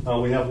now.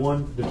 We have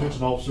one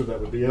detention officer that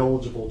would be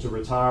eligible to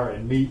retire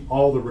and meet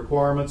all the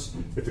requirements.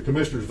 If the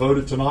commissioners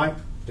voted tonight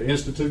to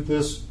institute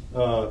this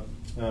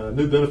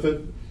new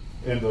benefit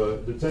and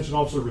the detention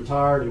officer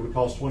retired, it would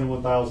cost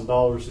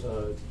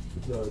 $21,000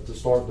 to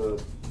start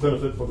the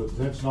benefit for the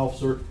detention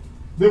officer.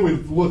 Then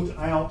we've looked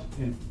out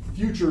in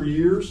future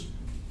years.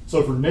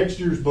 So for next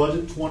year's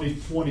budget,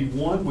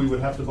 2021, we would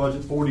have to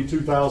budget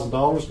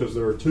 $42,000 because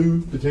there are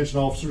 2 detention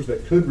officers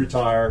that could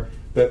retire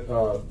that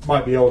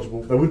might be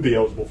eligible, that would be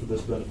eligible for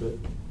this benefit.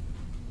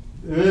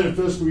 And then in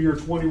fiscal year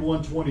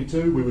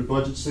 21-22, we would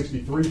budget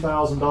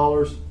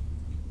 $63,000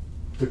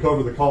 to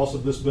cover the cost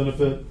of this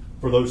benefit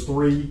for those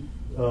 3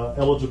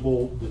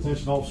 eligible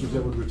detention officers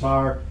that would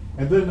retire.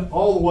 And then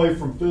all the way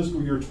from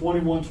fiscal year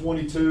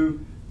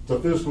 21-22 to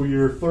fiscal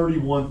year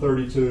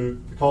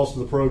 31-32, the cost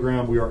of the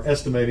program, we are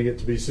estimating it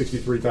to be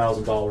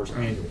 $63,000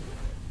 annually.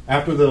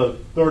 After the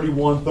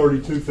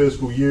 31-32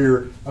 fiscal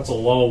year, that's a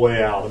long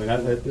way out. I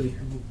mean,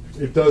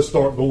 it does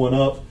start going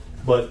up,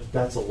 but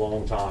that's a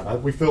long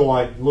time. We feel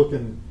like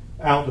looking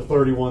out to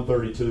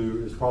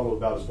 31-32 is probably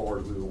about as far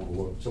as we want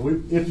to look. So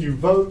if you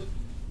vote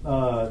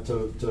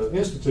to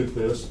institute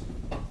this,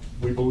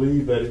 we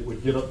believe that it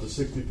would get up to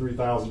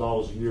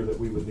 $63,000 a year that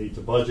we would need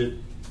to budget.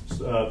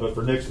 But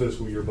for next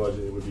fiscal year budget,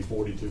 it would be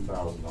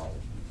 $42,000.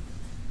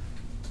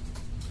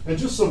 And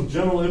just some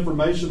general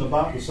information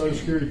about the Social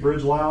Security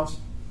Bridge Allowance.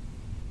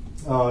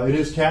 It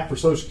is capped for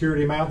Social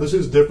Security amount. This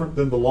is different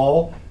than the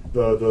law.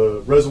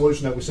 The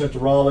resolution that we sent to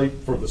Raleigh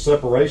for the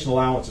separation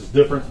allowance is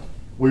different.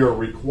 We are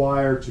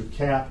required to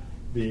cap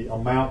the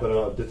amount that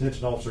a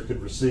detention officer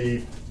could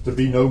receive to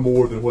be no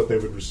more than what they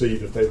would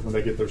receive when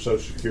they get their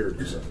Social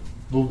Security. So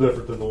a little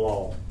different than the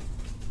law.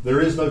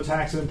 There is no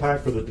tax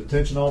impact for the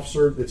detention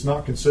officer. It's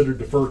not considered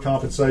deferred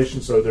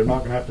compensation, so they're not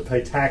going to have to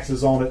pay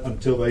taxes on it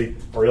until they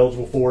are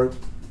eligible for it.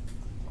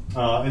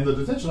 And the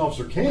detention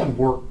officer can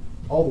work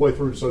all the way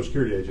through to Social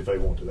Security age if they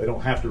want to. They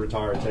don't have to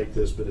retire and take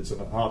this, but it's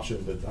an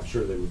option that I'm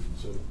sure they would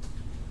consider.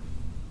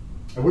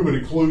 And we would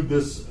include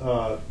this,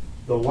 the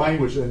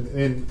language,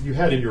 and you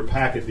had in your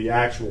packet the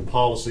actual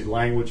policy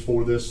language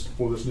for this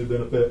new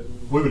benefit.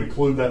 We would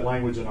include that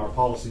language in our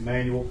policy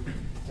manual.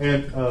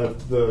 And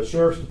the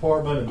Sheriff's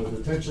Department and the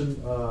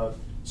Detention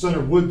Center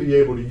would be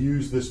able to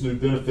use this new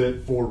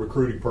benefit for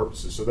recruiting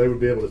purposes. So they would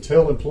be able to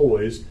tell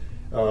employees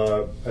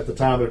at the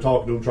time they're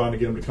talking to them, trying to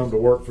get them to come to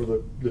work for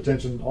the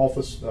detention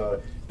office,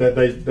 that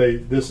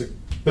this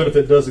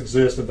benefit does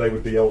exist and they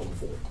would be eligible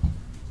for it.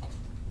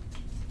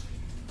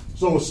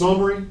 So a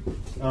summary,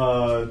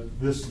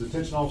 this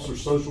detention officer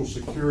Social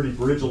Security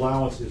Bridge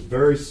Allowance is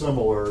very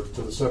similar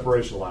to the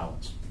separation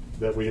allowance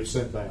that we have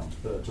sent down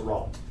to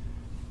Raleigh.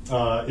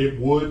 It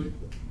would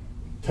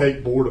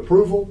take board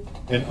approval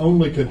and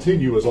only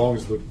continue as long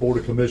as the Board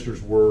of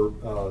Commissioners were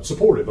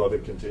supportive of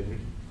it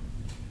continuing.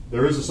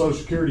 There is a Social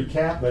Security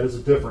cap. That is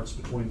a difference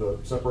between the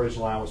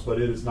separation allowance,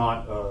 but it is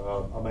not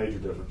a major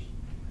difference.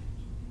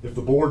 If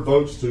the board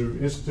votes to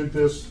institute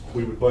this,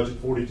 we would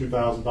budget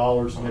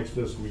 $42,000 next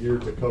fiscal year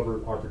to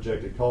cover our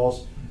projected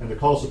costs, and the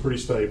costs are pretty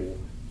stable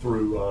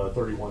through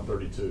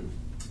 31-32.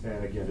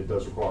 And again, it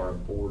does require a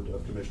Board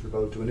of Commissioner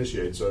vote to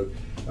initiate. So,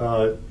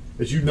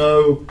 as you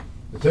know,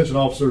 detention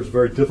officer is a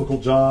very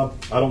difficult job.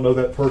 I don't know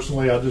that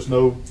personally. I just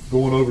know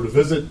going over to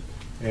visit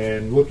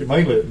and look at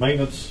mainly at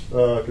maintenance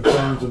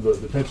concerns in the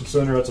detention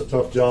center. That's a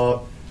tough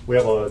job. We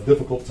have a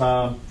difficult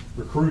time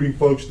recruiting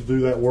folks to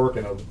do that work,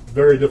 and a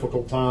very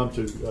difficult time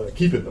to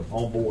keeping them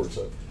on board.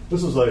 So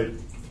this is a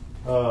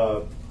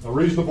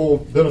reasonable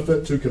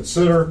benefit to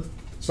consider,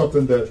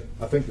 something that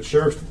I think the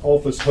Sheriff's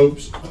Office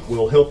hopes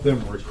will help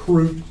them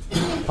recruit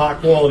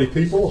high-quality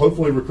people,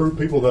 hopefully recruit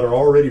people that are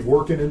already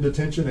working in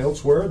detention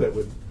elsewhere that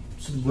would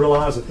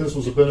realize that this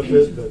was a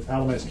benefit that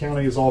Alamance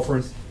County is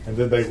offering, and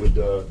then they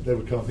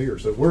would come here.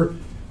 So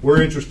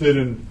we're interested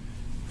in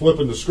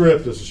flipping the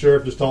script, as the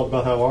sheriff just talked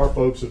about how our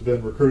folks have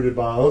been recruited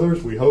by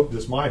others. We hope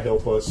this might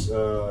help us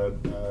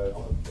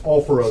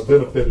offer a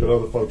benefit that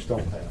other folks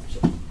don't have.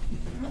 So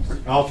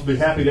I'll be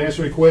happy to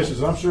answer any questions,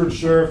 and I'm sure the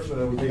sheriff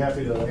would be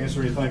happy to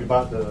answer anything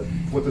about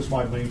what this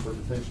might mean for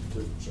detention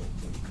too. So.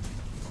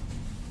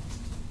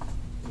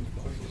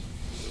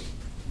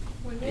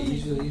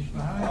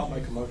 I'll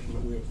make a motion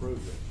that we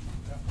approve it.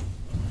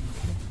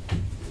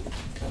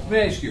 Let me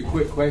ask you a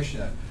quick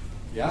question.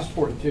 Yeah, I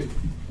support it too.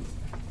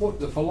 What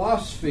the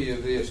philosophy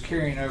of this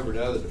carrying over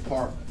to other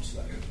departments,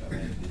 though? I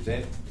mean, is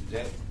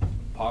that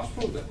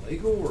possible? Is that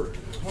legal, or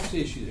what's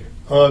the issue there?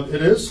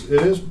 It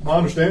is. My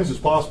understanding is it's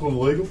possible and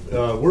legal.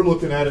 We're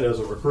looking at it as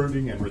a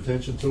recruiting and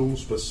retention tool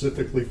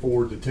specifically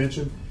for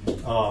detention.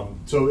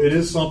 So it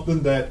is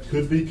something that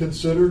could be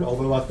considered.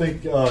 Although I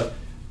think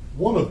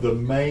one of the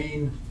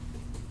main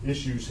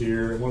issues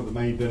here, and one of the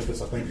main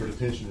benefits I think for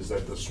detention, is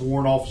that the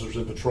sworn officers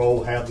in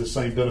patrol have the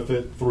same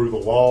benefit through the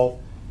law,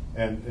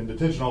 and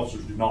detention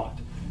officers do not.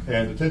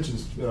 And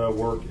detention's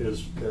work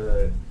is,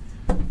 in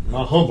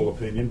my humble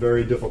opinion,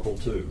 very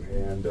difficult too.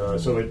 And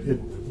so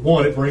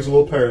it brings a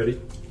little parity,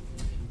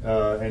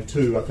 and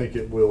two, I think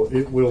it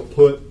will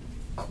put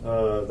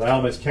the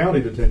Alamance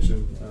County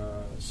Detention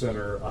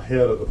Center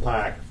ahead of the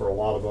pack for a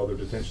lot of other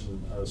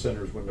detention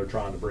centers when they're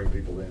trying to bring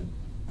people in.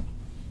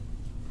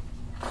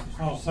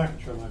 I'll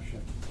second your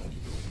motion.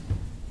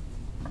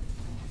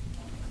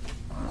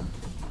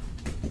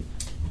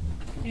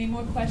 Any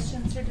more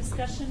questions or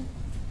discussion?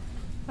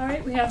 All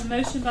right, we have a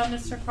motion by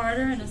Mr.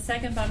 Carter and a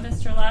second by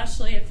Mr.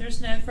 Lashley. If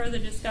there's no further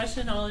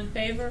discussion, all in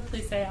favor,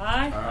 please say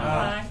aye.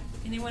 Aye.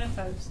 Anyone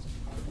opposed?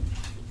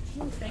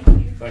 Oh, thank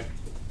you. Thank you.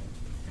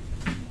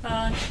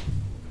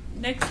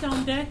 Next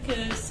on deck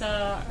is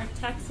our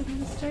tax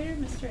administrator,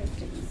 Mr.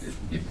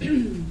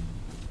 Atkins.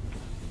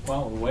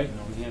 While we're waiting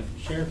on him,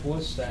 Sheriff,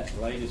 what's that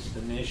latest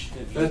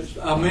initiative?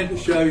 I meant to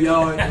show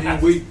y'all,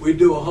 and we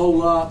do a whole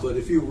lot, but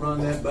if you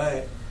run that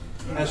back,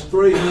 that's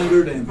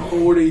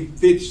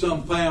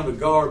 50-some pound of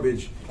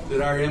garbage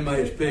that our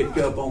inmates picked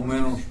up on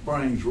Mineral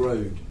Springs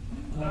Road.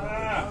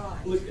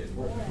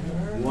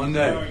 One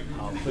day.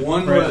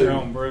 One road. Pressure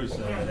on Bruce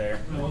over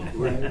there. I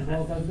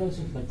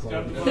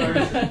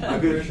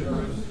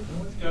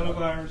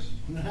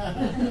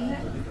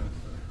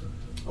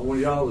want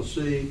y'all to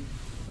see,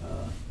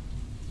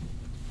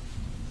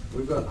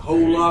 we've got a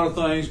whole lot of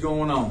things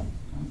going on.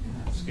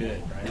 That's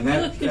good, right? And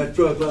that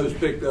truckload is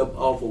picked up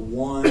off of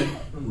one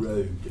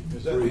road.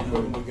 Is that the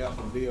one we got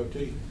from DOT?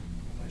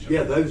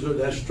 Yeah,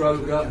 that's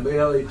Struggle got in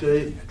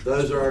BLET.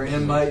 Those are our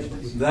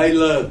inmates. They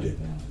loved it.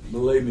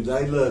 Believe me,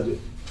 they loved it.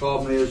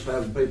 Problem is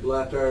having people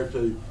out there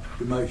to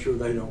make sure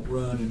they don't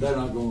run, and they're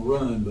not going to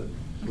run, but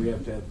we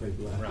have to have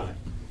people out there.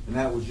 And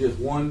that was just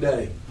one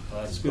day.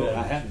 Well, that's good.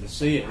 I happened to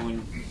see it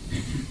when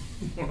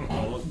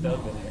I looked up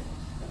in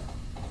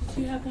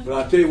there. But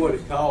I tell you what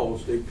it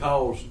caused. It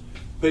caused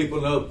people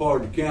in another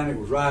part of the county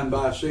was riding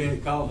by seeing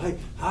it, called, hey,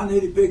 I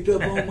need it picked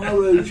up on my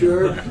road,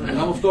 Sheriff. And I'm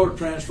going to start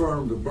transferring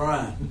them to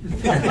Brian.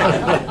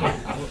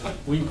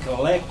 We can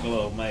collect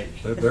little maybe.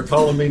 They're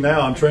calling me now.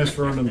 I'm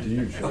transferring them to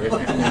you, Sheriff.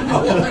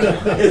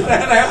 Is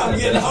that how I'm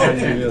getting on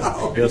it?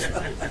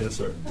 Yes,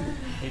 sir.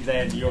 He's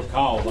adding your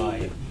call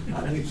by.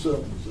 I need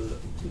something.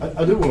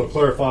 I do want to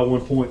clarify one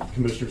point,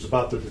 Commissioners,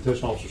 about the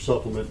detention officer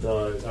supplement.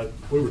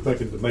 We were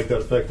thinking to make that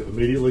effective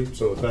immediately,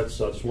 so I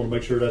just want to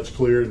make sure that's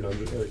clear and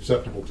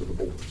acceptable to the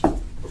board.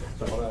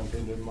 That's what I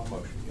intended in my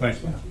motion.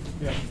 Thanks.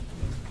 Yeah.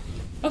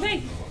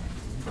 Okay,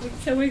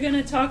 so we're going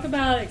to talk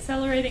about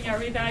accelerating our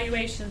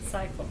revaluation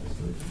cycle.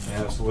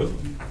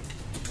 Absolutely.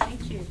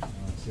 Thank you.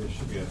 There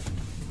should be a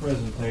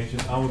presentation.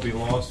 I would be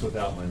lost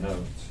without my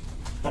notes.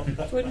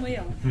 Wouldn't we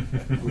all?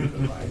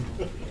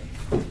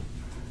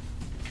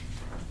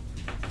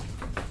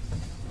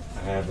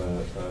 I have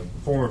a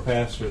former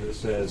pastor that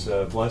says,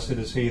 blessed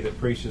is he that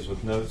preaches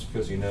with notes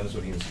because he knows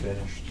when he is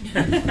finished.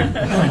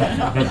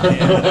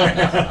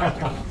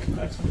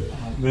 That's good.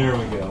 There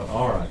we go.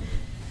 All right.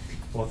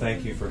 Well,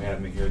 thank you for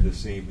having me here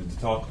this evening to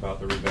talk about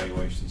the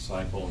revaluation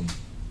cycle and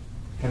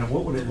kind of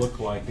what would it look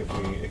like if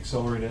we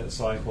accelerate that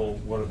cycle,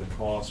 what are the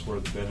costs, what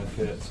are the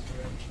benefits.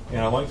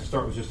 And I'd like to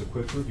start with just a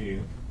quick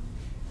review.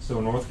 So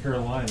in North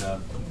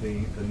Carolina,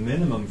 the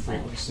minimum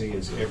frequency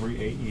is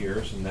every 8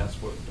 years, and that's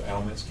what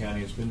Alamance County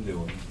has been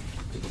doing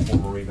to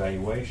perform a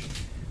revaluation.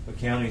 But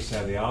counties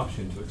have the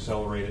option to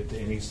accelerate it to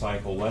any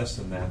cycle less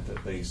than that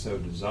they so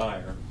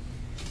desire.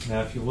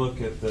 Now, if you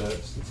look at the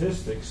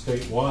statistics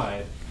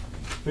statewide,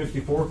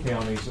 54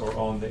 counties are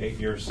on the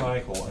 8-year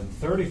cycle, and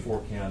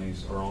 34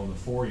 counties are on the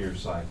 4-year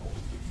cycle.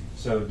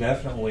 So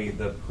definitely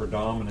the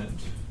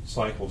predominant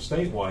cycle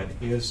statewide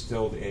is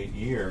still the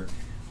 8-year.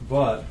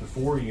 But the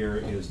 4-year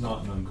is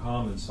not an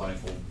uncommon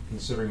cycle,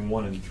 considering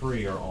 1 and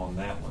 3 are on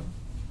that one.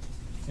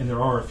 And there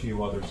are a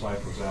few other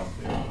cycles out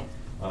there.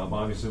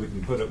 Obviously, we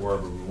can put it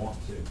wherever we want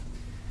to.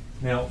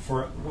 Now,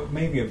 for what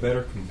may be a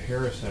better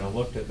comparison, I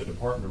looked at the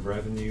Department of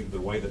Revenue,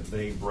 the way that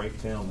they break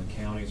down the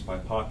counties by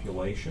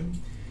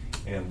population,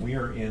 and we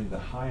are in the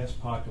highest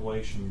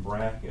population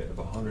bracket of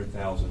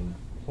 100,000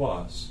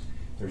 plus.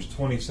 There's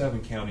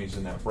 27 counties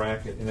in that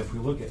bracket, and if we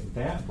look at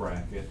that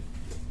bracket,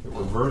 it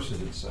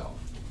reverses itself.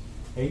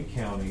 8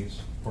 counties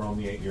are on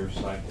the 8-year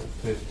cycle,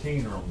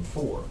 15 are on the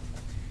 4.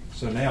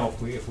 So now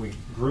if we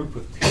group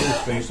with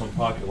peers based on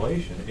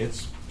population,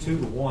 it's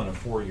 2-to-1 a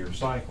 4-year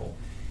cycle.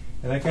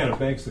 And that kind of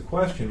begs the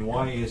question,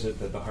 why is it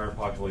that the higher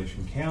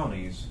population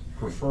counties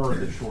prefer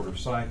the shorter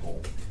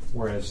cycle,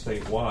 whereas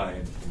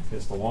statewide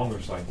it's the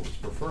longer cycle that's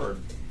preferred?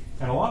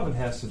 And a lot of it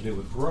has to do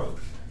with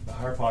growth. The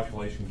higher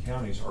population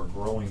counties are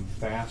growing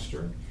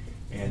faster,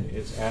 and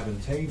it's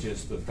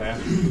advantageous the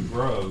faster you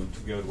grow to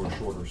go to a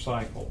shorter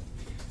cycle.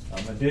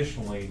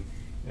 Additionally,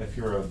 if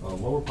you're a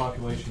lower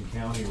population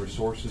county,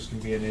 resources can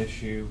be an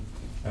issue.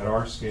 At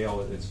our scale,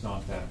 it's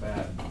not that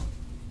bad.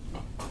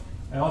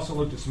 I also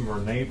looked at some of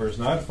our neighbors,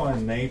 and I'd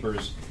find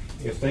neighbors,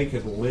 if they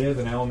could live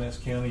in Alamance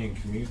County and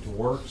commute to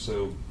work,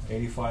 so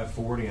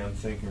 8540, I'm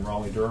thinking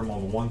Raleigh-Durham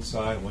on the one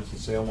side,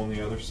 Winston-Salem on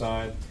the other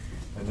side,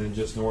 and then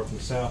just north and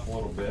south a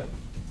little bit.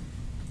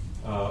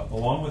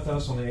 Along with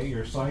us on the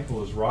 8-year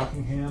cycle is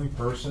Rockingham,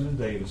 Person, and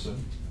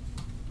Davison.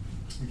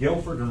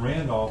 Guilford and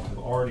Randolph have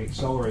already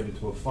accelerated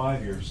to a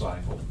 5-year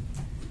cycle.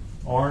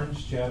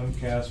 Orange, Chatham,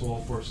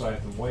 Caswell,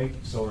 Forsyth, and Wake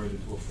accelerated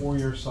to a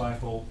 4-year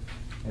cycle.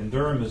 and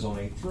Durham is on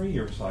a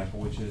 3-year cycle,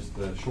 which is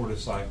the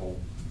shortest cycle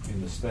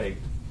in the state.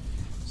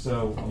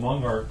 So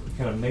among our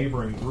kind of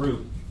neighboring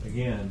group,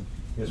 again,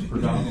 is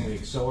predominantly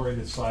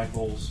accelerated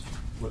cycles,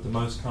 with the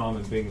most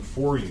common being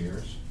 4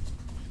 years.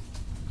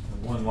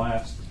 And one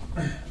last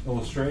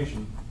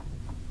illustration.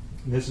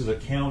 This is a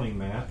county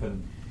map,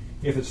 and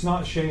if it's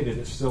not shaded,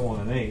 it's still on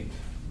an 8.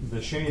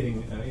 The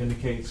shading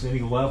indicates any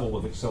level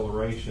of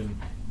acceleration,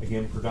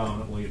 again,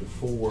 predominantly the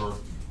 4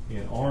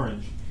 in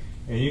orange.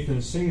 And you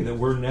can see that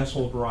we're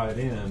nestled right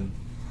in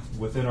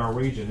within our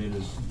region. It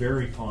is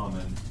very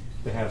common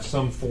to have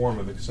some form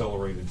of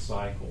accelerated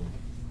cycle.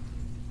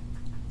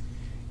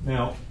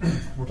 Now,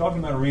 we're talking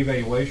about a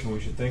reevaluation. We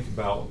should think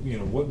about,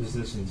 what does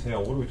this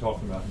entail? What are we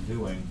talking about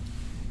doing?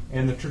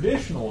 And the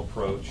traditional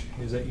approach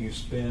is that you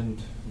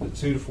spend the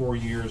 2 to 4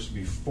 years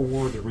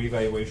before the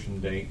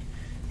reevaluation date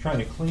trying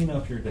to clean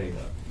up your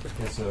data.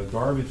 It's a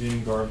garbage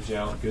in, garbage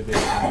out, good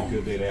data in,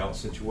 good data out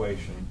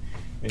situation.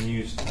 And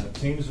use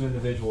teams of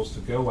individuals to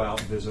go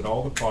out and visit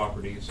all the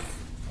properties,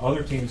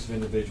 other teams of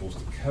individuals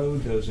to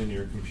code those into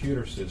your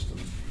computer system.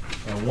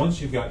 And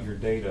once you've got your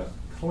data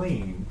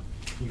clean,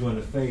 you go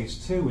into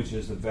phase 2, which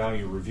is the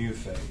value review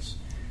phase.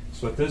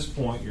 So at this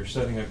point, you're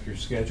setting up your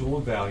schedule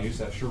of values.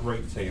 That's your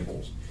rate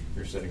tables.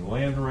 You're setting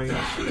land rates.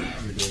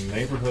 You're doing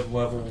neighborhood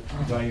level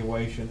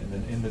valuation and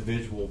then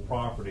individual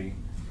property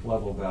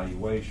level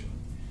valuation.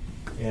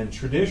 And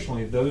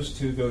traditionally, those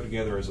two go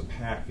together as a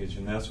package,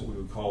 and that's what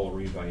we would call a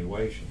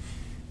reevaluation.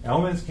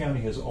 Alamance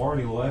County has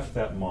already left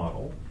that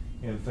model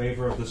in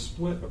favor of the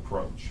split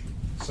approach.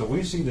 So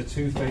we see the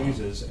two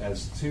phases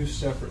as two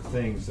separate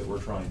things that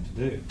we're trying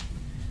to do.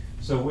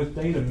 So with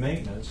data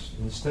maintenance,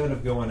 instead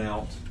of going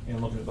out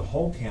and looking at the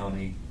whole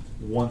county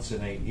once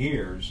in 8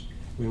 years,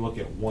 we look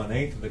at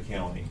 1/8 of the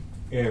county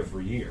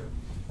every year.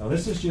 Now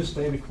this is just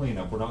data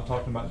cleanup. We're not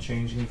talking about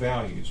changing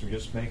values. We're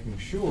just making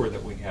sure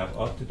that we have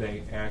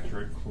up-to-date,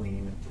 accurate,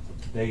 clean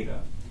data.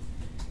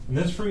 And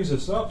this frees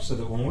us up so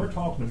that when we're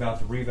talking about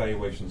the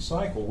reevaluation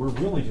cycle, we're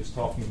really just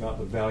talking about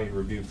the value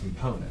review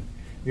component.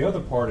 The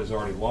other part is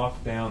already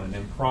locked down and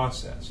in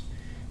process.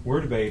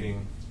 We're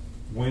debating,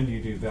 when do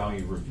you do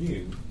value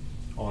review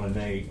on an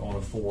 8, on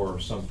a 4, or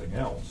something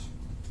else.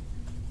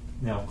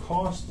 Now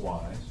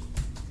cost-wise,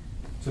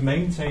 to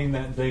maintain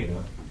that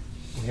data,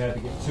 we had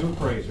to get 2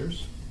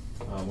 appraisers,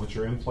 which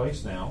are in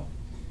place now.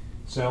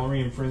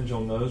 Salary and fringe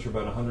on those are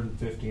about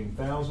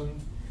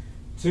 $115,000.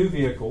 2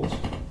 vehicles,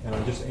 and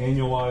I just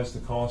annualized the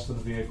cost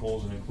of the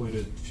vehicles and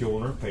included fuel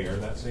and repair.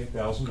 That's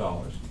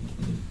 $8,000.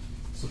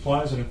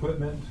 Supplies and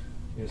equipment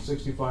is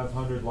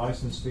 $6,500.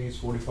 License fees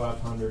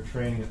 $4,500.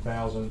 Training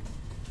 $1,000.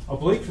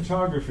 Oblique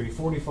photography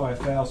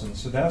 $45,000.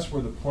 So that's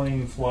where the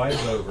plane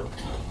flies over,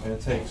 and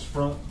it takes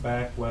front,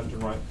 back, left,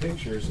 and right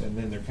pictures, and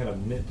then they're kind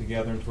of knit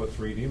together into a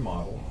 3D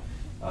model.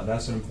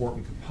 That's an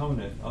important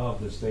component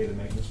of this data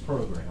maintenance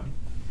program.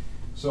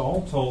 So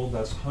all told,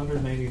 that's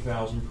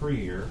 $180,000 per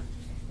year,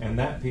 and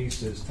that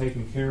piece is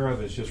taken care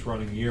of. It's just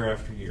running year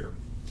after year.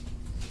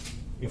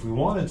 If we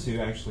wanted to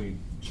actually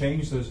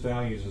change those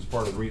values as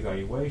part of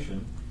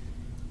reevaluation,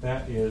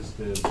 that is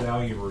the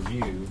value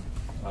review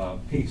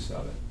piece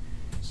of it.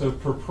 So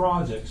per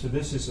project, so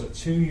this is a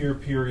 2-year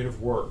period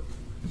of work.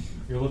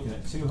 You're looking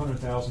at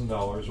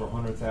 $200,000 or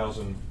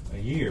 $100,000 a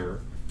year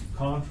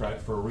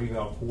contract for a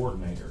reval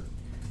coordinator.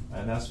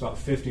 And that's about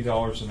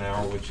 $50 an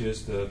hour, which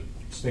is the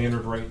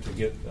standard rate to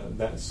get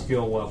that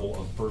skill level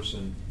of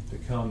person to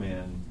come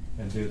in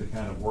and do the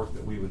kind of work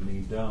that we would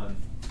need done.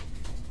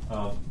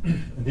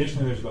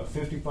 Additionally, there's about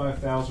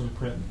 $55,000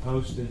 print and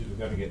postage. We've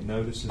got to get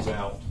notices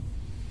out.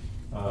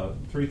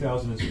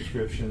 $3,000 in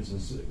subscriptions and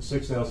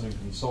 $6,000 in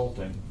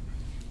consulting.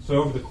 So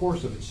over the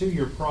course of a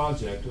 2-year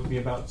project, it would be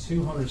about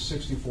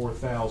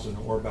 $264,000,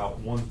 or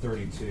about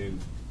 $132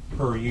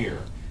 per year.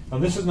 Now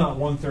this is not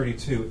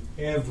 $132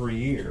 every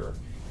year.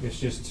 It's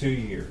just 2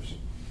 years.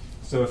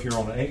 So if you're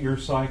on an 8-year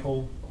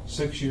cycle,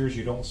 6 years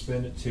you don't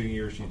spend it, 2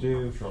 years you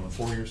do. If you're on a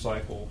 4-year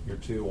cycle, you're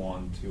 2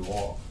 on, 2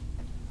 off.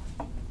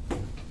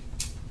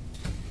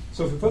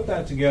 So if we put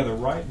that together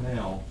right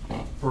now,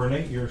 for an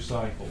 8-year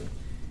cycle,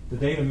 the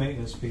data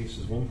maintenance piece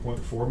is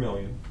 $1.4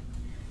 million.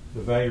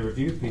 The value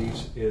review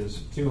piece is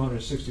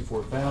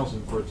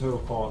 $264,000 for a total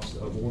cost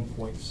of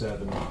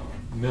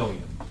 $1.7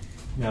 million.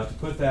 Now to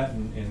put that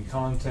in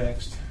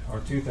context,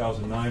 our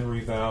 2009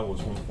 reval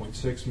was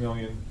 $1.6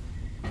 million.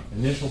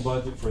 Initial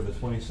budget for the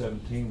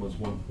 2017 was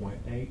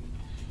 $1.8,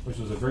 which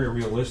was a very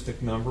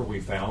realistic number. We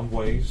found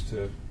ways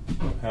to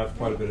have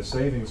quite a bit of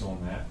savings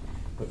on that,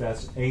 but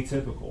that's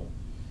atypical.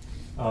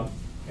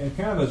 And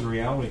kind of as a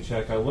reality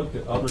check, I looked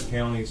at other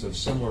counties of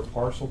similar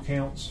parcel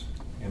counts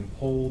and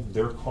pulled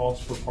their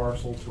cost per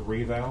parcel to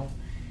reval,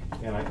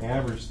 and I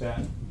averaged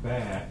that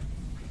back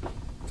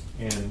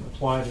and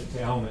applied it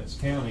to Alamance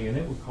County, and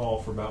it would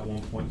call for about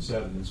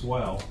 1.7 as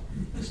well.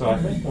 So I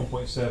think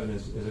 1.7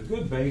 is a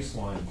good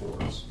baseline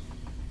for us.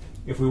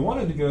 If we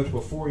wanted to go to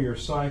a 4-year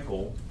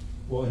cycle,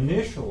 well,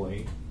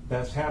 initially,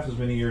 that's half as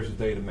many years of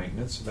data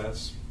maintenance, so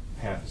that's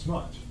half as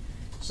much.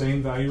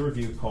 Same value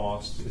review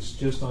cost, it's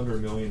just under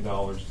 $1 million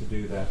to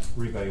do that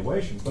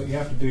revaluation, but you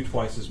have to do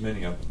twice as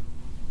many of them.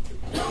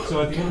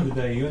 So at the end of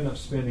the day, you end up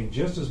spending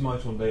just as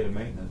much on data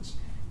maintenance,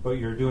 but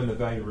you're doing the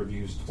value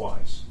reviews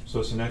twice. So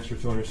it's an extra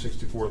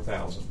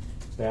 $264,000.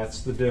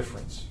 That's the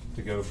difference.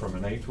 To go from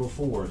an 8 to a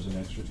 4 is an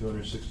extra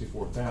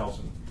 $264,000,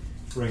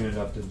 bringing it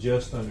up to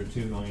just under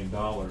 $2 million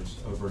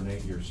over an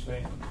 8-year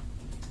span.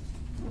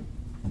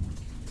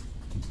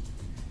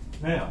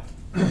 Now,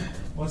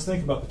 let's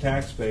think about the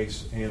tax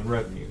base and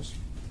revenues.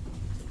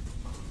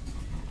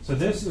 So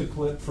this is a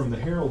clip from the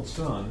Herald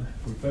Sun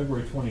from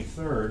February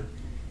 23rd.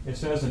 It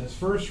says in its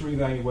first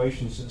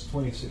revaluation since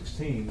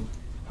 2016,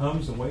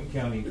 homes in Wake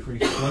County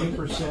increased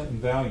 20% in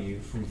value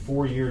from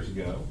 4 years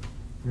ago.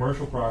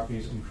 Commercial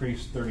properties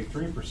increased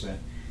 33%.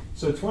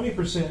 So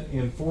 20%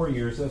 in 4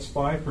 years, that's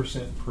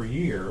 5% per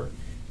year.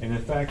 And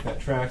in fact, that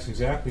tracks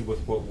exactly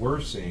with what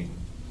we're seeing.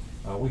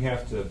 We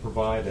have to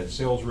provide a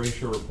sales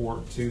ratio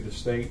report to the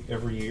state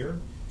every year.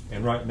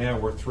 And right now,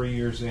 we're 3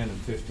 years in and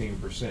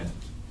 15%.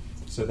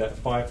 So that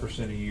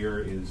 5% a year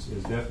is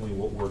definitely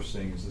what we're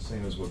seeing, is the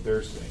same as what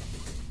they're seeing.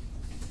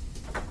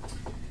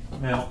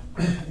 Now,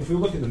 if we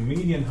look at the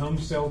median home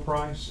sale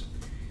price,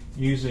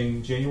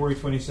 using January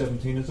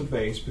 2017 as a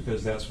base,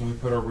 because that's when we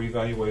put our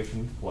revaluation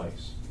in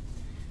place.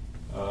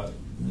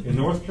 In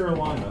North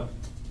Carolina,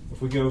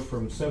 if we go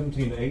from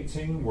 17 to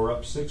 18, we're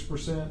up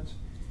 6%.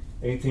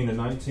 18 to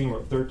 19, we're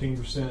up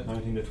 13%.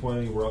 19 to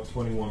 20, we're up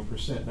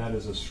 21%. That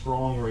is a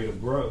strong rate of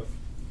growth.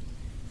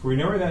 If we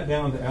narrow that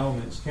down to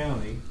Alamance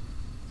County,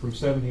 from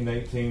 17 to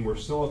 18, we're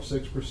still up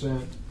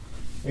 6%.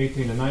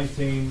 18 to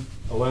 19,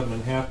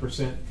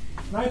 11.5%.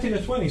 19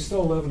 to 20,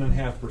 still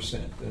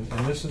 11.5%.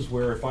 And this is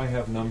where, if I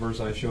have numbers,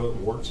 I show it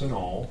warts and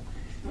all.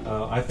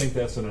 I think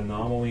that's an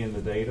anomaly in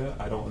the data.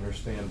 I don't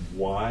understand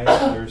why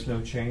there's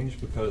no change,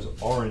 because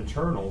our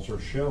internals are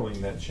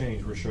showing that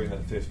change. We're showing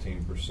that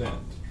 15%.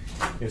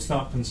 It's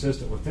not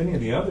consistent with any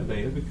of the other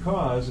data,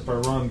 because if I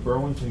run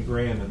Burlington,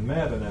 Graham, and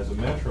Mebane as a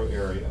metro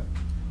area,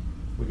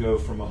 we go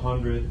from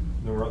 100,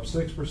 then we're up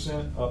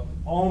 6%, up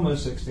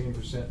almost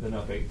 16%, then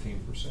up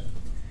 18%.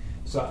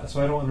 So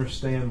I don't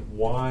understand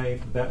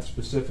why that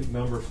specific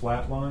number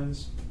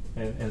flatlines,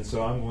 and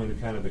so I'm going to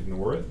kind of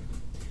ignore it.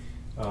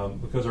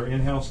 Because our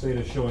in-house data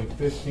is showing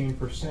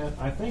 15%.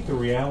 I think the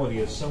reality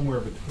is somewhere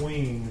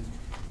between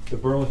the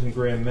Burlington,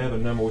 Graham,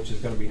 Mebane number, which is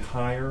going to be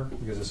higher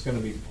because it's going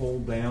to be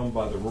pulled down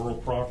by the rural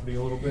property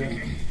a little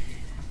bit,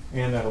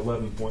 and at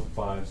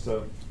 11.5.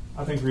 So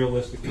I think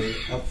realistically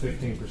up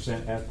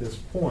 15% at this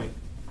point.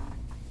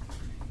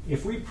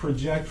 If we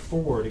project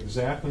forward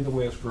exactly the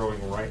way it's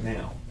growing right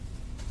now,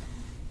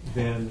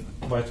 then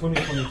by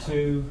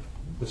 2022,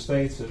 the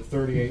state's at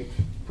 38%,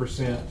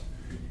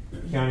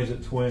 counties at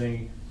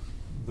 20%,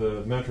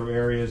 the metro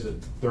areas at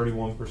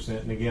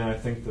 31%. And again, I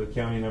think the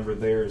county number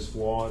there is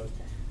flawed.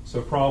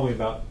 So probably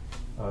about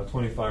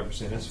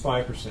 25%. It's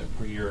 5%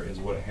 per year is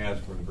what it has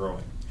been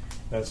growing.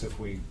 That's if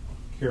we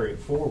carry it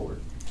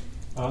forward.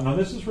 Now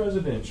this is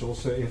residential,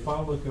 so if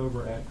I look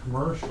over at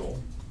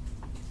commercial,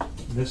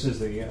 this is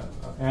the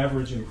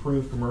average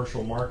improved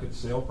commercial market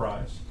sale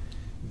price.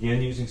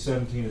 Again, using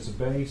 17 as a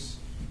base,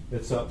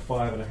 it's up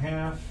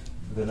 5.5,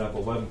 then up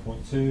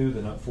 11.2,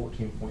 then up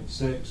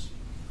 14.6.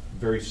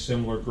 Very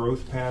similar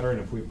growth pattern.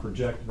 If we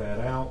project that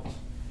out,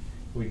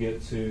 we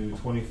get to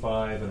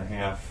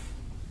 25.5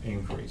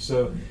 increase.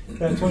 So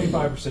that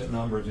 25%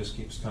 number just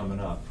keeps coming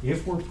up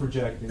if we're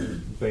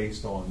projecting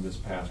based on this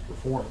past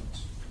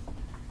performance.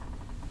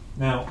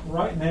 Now,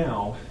 right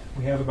now,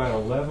 we have about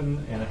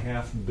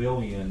 $11.5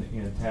 billion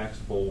in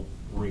taxable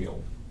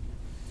real.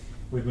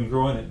 We've been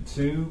growing at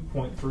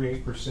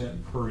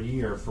 2.38% per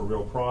year for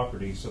real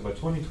property. So by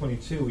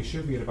 2022, we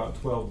should be at about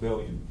 $12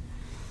 billion.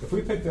 If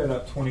we pick that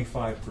up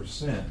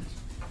 25%,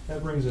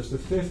 that brings us to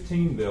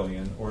 $15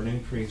 billion, or an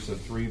increase of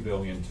 $3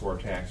 billion to our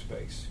tax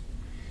base.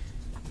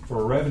 For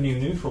a revenue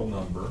neutral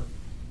number,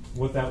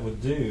 what that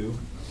would do,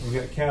 we've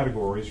got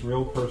categories: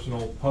 real,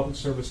 personal, public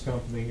service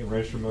company, and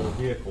registered motor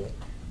vehicle.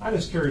 I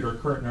just carried our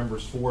current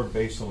numbers forward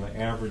based on the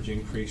average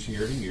increase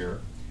year to year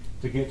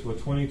to get to a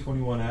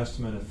 2021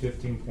 estimate of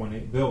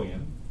 $15.8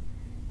 billion,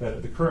 that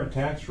at the current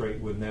tax rate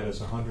would net us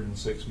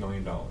 $106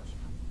 million.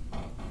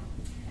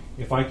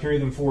 If I carry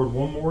them forward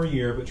one more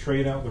year but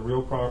trade out the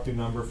real property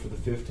number for the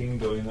 $15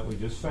 billion that we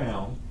just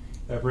found,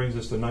 that brings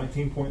us to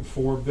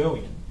 $19.4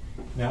 billion.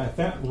 Now at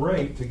that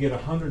rate, to get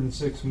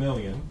 $106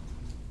 million,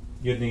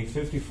 you'd need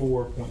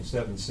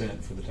 54.7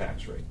 cents for the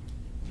tax rate.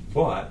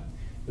 But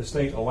the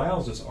state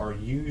allows us our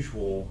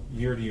usual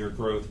year-to-year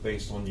growth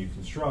based on new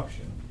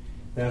construction.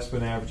 That's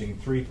been averaging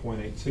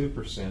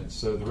 3.82%,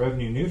 so the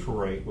revenue neutral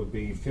rate would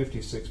be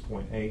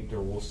 56.8,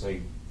 or we'll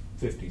say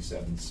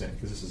 57 cents,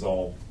 because this is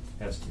all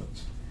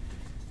estimates.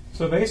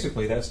 So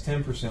basically, that's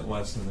 10%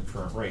 less than the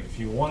current rate. If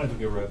you wanted to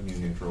go revenue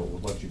neutral, it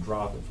would let you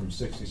drop it from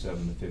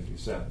 67 to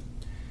 57.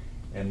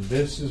 And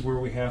this is where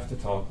we have to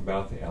talk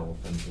about the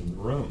elephant in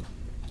the room.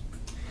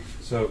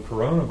 So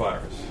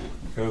coronavirus,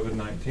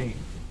 COVID-19.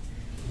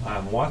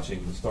 I'm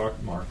watching the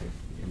stock market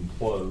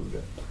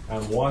implode.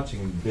 I'm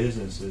watching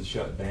businesses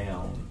shut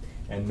down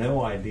and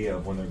no idea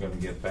of when they're going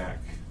to get back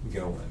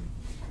going.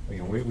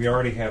 We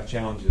already have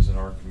challenges in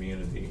our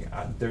community.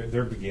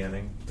 They're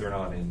beginning, they're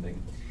not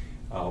ending.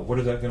 What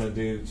is that going to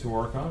do to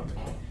our economy?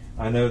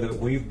 I know that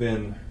we've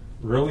been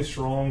really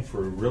strong for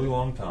a really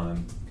long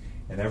time,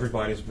 and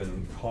everybody's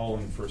been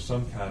calling for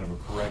some kind of a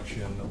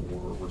correction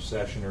or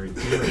recessionary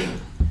period,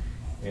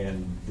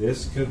 and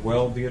this could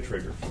well be a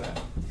trigger for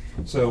that.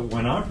 So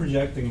when I'm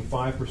projecting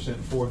 5%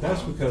 forward,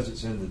 that's because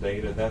it's in the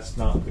data. That's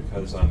not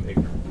because I'm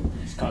ignorant.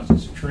 It's because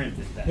it's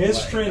trended that way.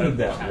 It's trended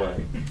that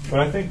way. But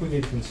I think we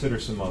need to consider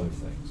some other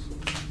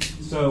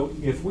things. So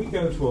if we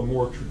go to a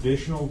more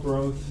traditional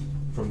growth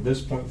from this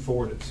point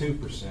forward at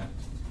 2%,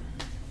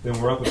 then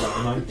we're up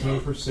about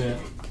 19%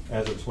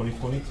 as of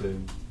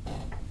 2022.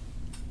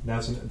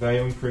 That's a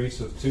value increase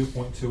of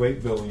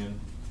 $2.28 billion.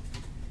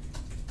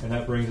 And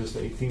that brings us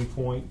to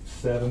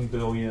 $18.7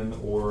 billion,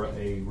 or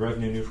a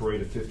revenue neutral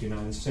rate of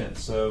 59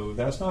 cents. So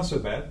that's not so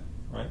bad,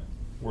 right?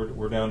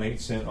 We're down 8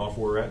 cents off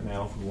where we're at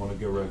now if we want to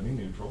go revenue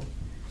neutral.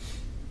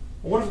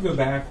 Well, what if we go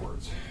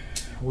backwards?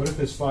 What if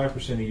this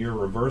 5% a year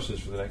reverses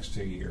for the next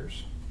 2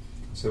 years?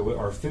 So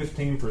our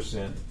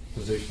 15%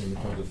 position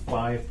becomes a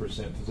 5%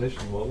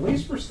 position. Well, at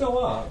least we're still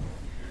up,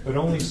 but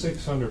only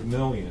 $600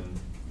 million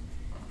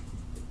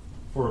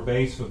for a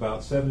base of about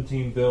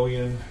 $17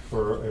 billion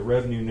for a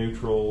revenue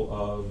neutral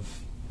of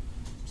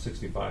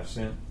 65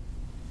 cents.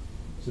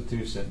 It's a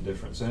 2 cent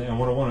difference. And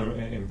what I want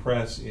to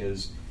impress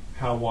is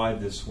how wide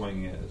this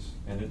swing is.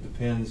 And it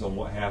depends on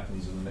what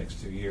happens in the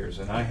next 2 years.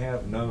 And I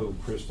have no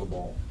crystal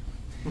ball.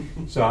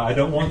 So I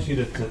don't want you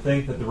to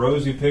think that the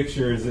rosy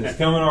picture is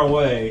coming our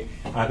way.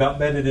 I about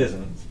bet it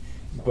isn't.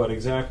 But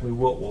exactly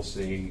what we'll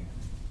see,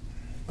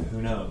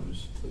 who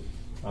knows.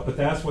 But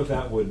that's what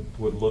that would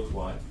look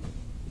like.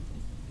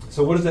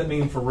 So what does that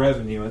mean for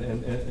revenue?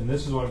 And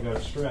this is what I've got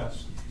to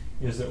stress,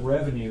 is that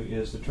revenue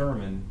is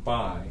determined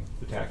by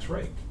the tax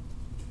rate.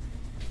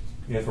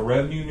 If a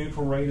revenue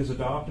neutral rate is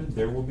adopted,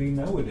 there will be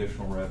no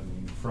additional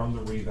revenue from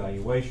the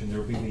revaluation.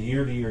 There will be the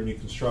year-to-year new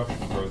construction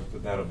growth,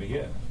 but that'll be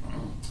it.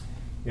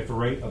 If a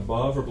rate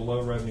above or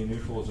below revenue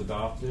neutral is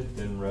adopted,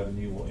 then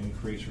revenue will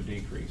increase or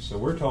decrease. So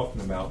we're talking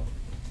about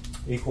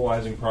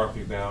equalizing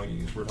property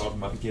values. We're talking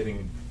about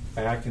getting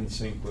back in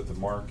sync with the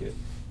market.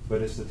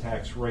 But it's the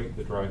tax rate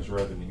that drives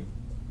revenue.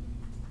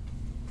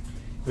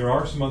 There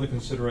are some other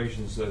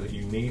considerations, though, that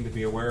you need to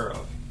be aware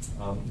of.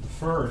 The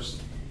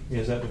first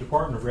is that the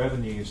Department of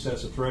Revenue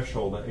sets a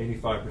threshold at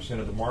 85%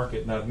 of the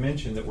market, and I've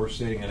mentioned that we're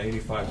sitting at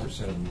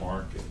 85% of the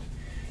market.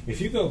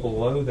 If you go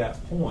below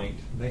that point,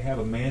 they have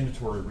a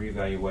mandatory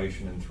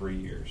revaluation in 3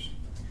 years,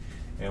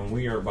 and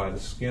we are by the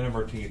skin of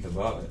our teeth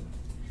above it.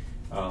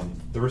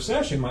 The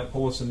recession might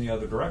pull us in the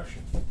other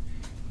direction.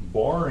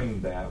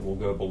 Barring that, we'll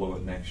go below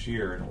it next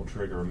year, and it will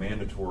trigger a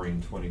mandatory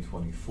in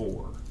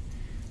 2024.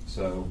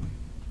 So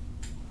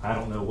I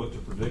don't know what to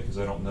predict because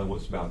I don't know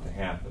what's about to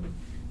happen.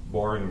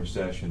 Barring a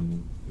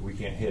recession, we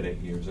can't hit 8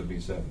 years. It'll be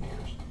 7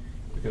 years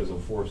because they'll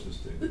force us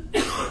to.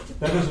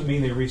 That doesn't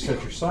mean they reset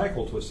your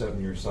cycle to a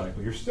 7-year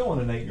cycle. You're still in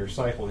an 8-year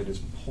cycle. They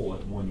just pull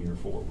it 1 year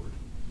forward.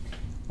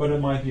 But it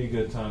might be a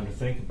good time to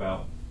think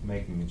about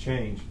making a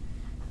change.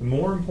 The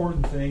more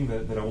important thing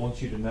that I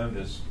want you to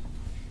notice,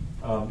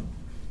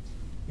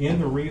 in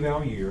the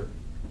reval year,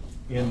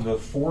 in the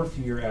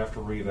 4th year after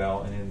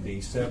reval, and in the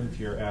 7th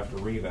year after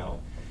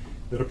reval,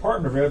 the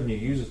Department of Revenue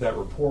uses that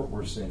report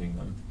we're sending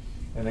them,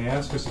 and they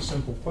ask us a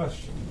simple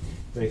question.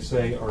 They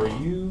say, are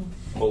you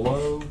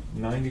below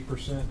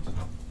 90%?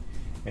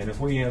 And if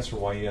we answer,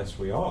 why, yes,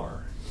 we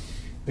are,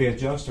 they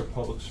adjust our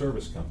public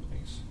service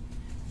companies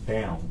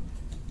down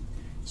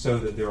so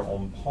that they're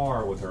on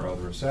par with our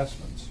other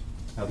assessments.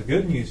 Now, the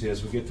good news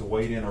is we get to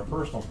weight in our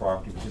personal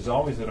property, which is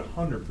always at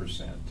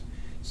 100%.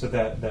 So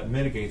that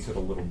mitigates it a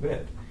little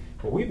bit.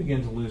 But we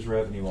begin to lose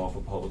revenue off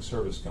of public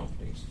service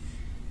companies.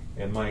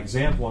 And my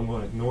example, I'm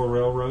going to ignore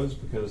railroads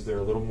because they're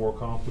a little more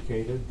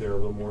complicated, they're a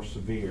little more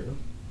severe.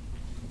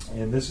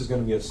 And this is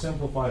going to be a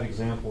simplified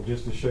example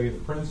just to show you the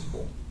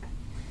principle.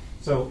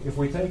 So if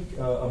we take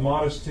a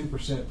modest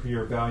 2% per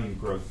year value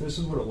growth, this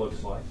is what it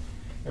looks like.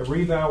 At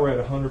reval, we're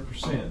at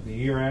 100%. The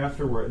year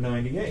after, we're at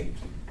 98%.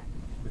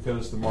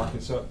 Because the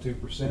market's up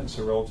 2%,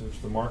 so relative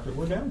to the market,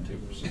 we're down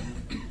 2%.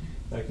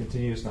 That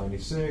continues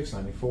 96,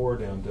 94,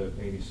 down to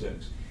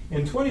 86.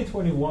 In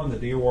 2021,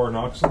 the DOR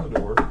knocks on the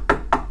door.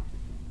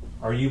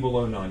 Are you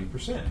below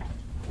 90%?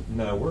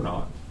 No, we're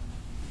not.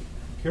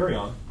 Carry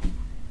on.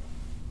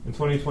 In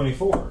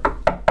 2024,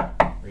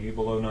 are you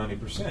below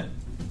 90%?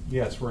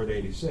 Yes, we're at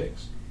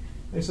 86.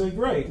 They say,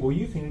 great, well,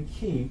 you can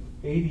keep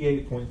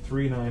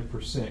 88.39%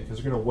 because they're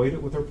going to weight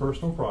it with their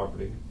personal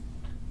property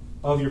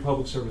of your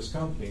public service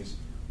companies,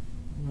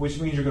 which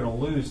means you're going to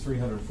lose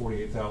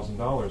 $348,000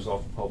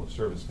 off of public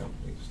service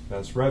companies.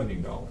 That's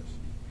revenue dollars.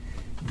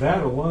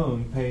 That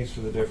alone pays for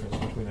the difference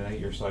between an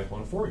 8-year cycle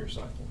and a 4-year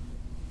cycle.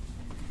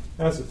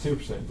 That's a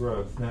 2%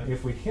 growth. Now,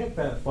 if we hit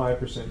that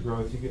 5%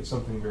 growth, you get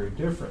something very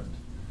different.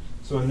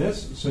 So in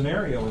this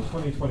scenario, in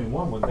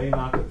 2021, when they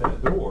knock at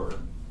that door,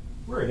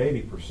 we're at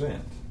 80%.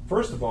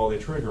 First of all, they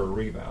trigger a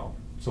reval,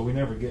 so we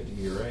never get to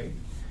year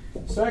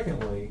 8.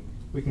 Secondly,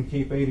 we can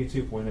keep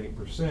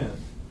 82.8%.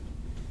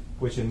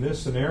 which in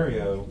this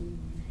scenario,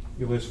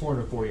 you lose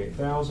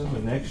 448,000. The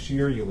next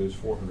year you lose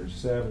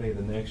 470.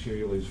 The next year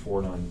you lose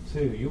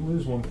 492. You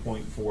lose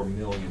 1.4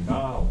 million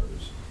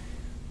dollars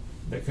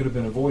that could have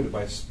been avoided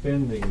by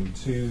spending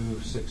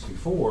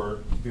 264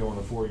 to be on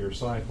a 4-year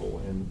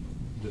cycle and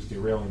just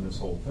derailing this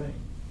whole thing.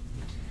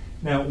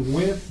 Now,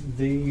 with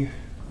the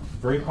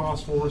very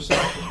possible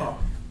recession,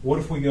 what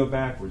if we go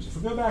backwards? If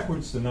we go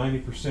backwards to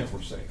 90%,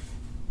 we're safe.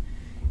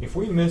 If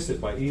we miss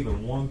it by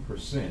even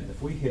 1%,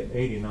 if we hit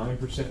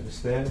 89%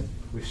 instead,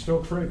 we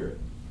still trigger it.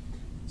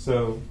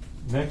 So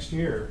next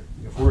year,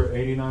 if we're at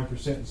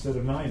 89% instead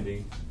of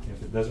 90,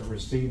 if it doesn't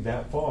recede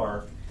that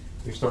far,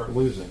 we start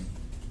losing.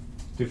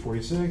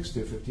 246,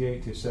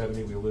 258,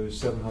 270, we lose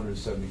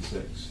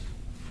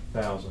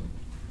 776,000.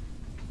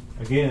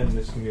 Again,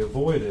 this can be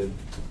avoided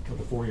with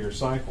a 4-year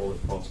cycle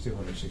that costs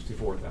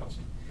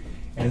 264,000.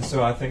 And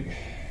so I think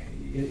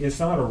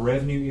it's not a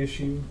revenue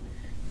issue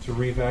to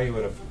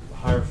reevaluate at a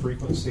higher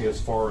frequency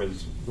as far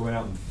as going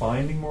out and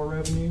finding more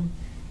revenue.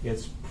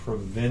 It's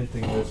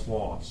preventing this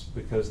loss,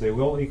 because they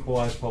will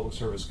equalize public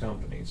service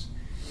companies,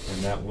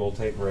 and that will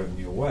take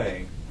revenue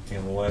away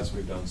unless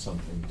we've done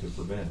something to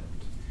prevent it.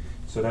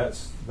 So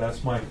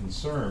that's my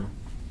concern.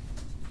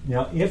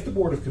 Now, if the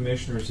Board of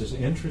Commissioners is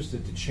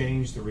interested to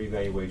change the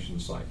revaluation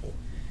cycle,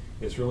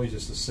 it's really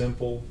just as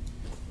simple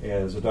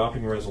as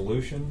adopting a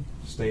resolution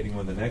stating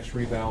when the next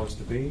reval is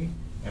to be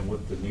and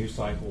what the new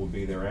cycle will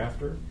be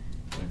thereafter,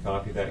 and a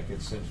copy of that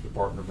gets sent to the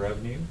Department of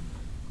Revenue,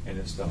 and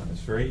it's done.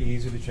 It's very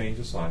easy to change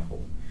the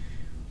cycle.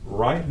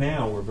 Right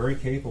now, we're very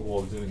capable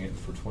of doing it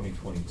for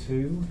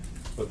 2022,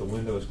 but the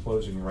window is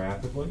closing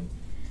rapidly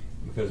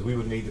because we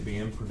would need to be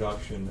in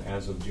production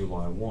as of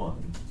July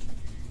 1.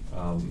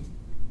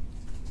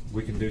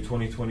 We can do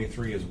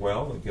 2023 as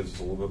well. It gives us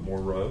a little bit more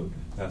road.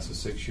 That's a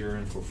 6-year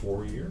into a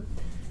 4-year.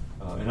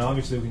 And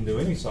obviously we can do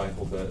any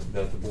cycle that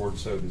the board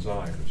so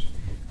desires.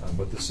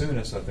 But the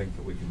soonest I think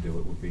that we can do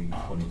it would be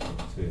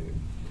 2022.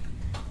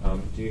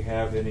 Do you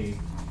have any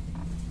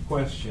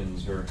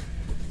questions or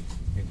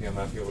anything I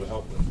might be able to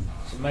help with?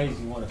 It's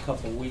amazing what a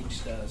couple of weeks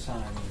does, huh?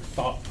 In your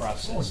thought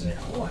process there.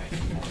 Boy.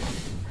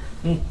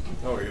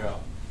 Oh, yeah.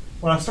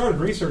 When I started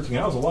researching,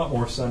 I was a lot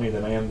more sunny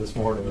than I am this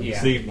morning and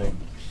this evening.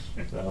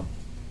 So,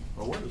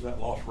 Well, where does that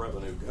lost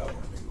revenue go? I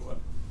mean, what?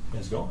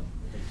 it's gone.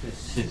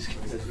 It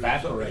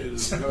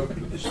evaporates. Does it go to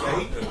the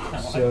state?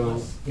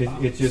 So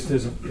it just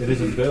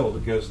isn't billed.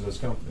 It goes to those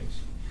companies.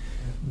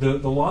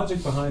 The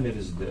logic behind it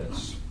is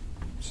this.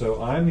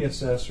 So I'm the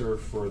assessor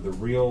for the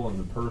real and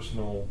the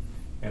personal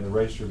and the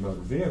registered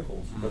motor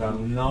vehicles, but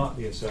I'm not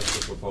the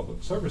assessor for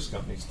public service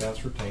companies.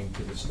 That's retained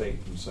to the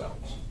state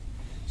themselves.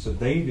 So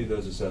they do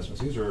those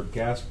assessments. These are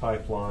gas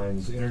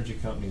pipelines, energy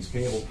companies,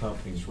 cable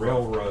companies,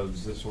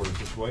 railroads, this sort of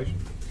situation,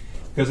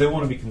 because they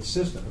want to be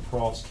consistent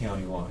across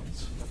county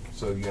lines.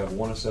 So you have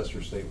one assessor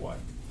statewide.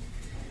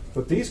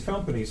 But these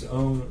companies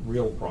own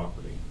real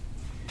property.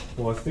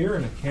 Well, if they're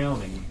in a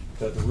county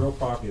that the real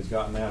property has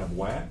gotten out of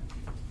whack,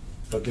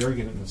 but they're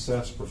getting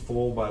assessed for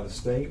full by the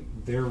state,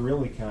 they're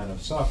really kind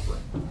of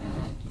suffering.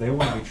 They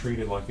want to be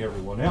treated like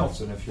everyone else,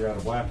 and if you're out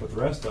of whack with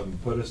the rest of them,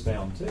 put us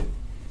down too.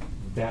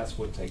 That's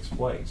what takes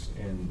place,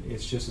 and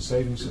it's just a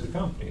savings to the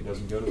company. It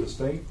doesn't go to the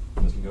state,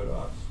 it doesn't go to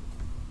us.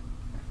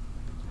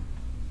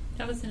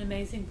 That was an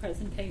amazing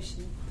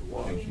presentation.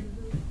 Thank you.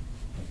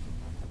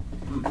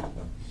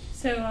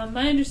 So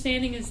my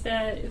understanding is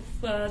that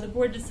if the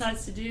board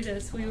decides to do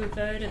this, we would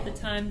vote at the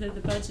time that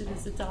the budget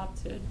is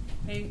adopted,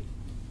 right?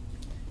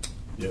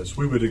 Yes,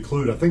 we would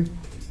include, I think,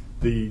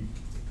 the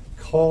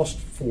cost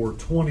for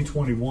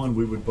 2021,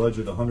 we would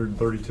budget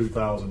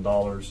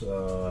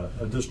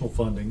 $132,000 additional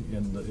funding.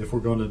 If we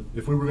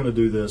were going to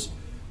do this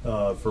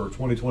for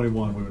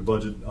 2021, we would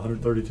budget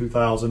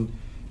 $132,000,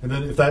 and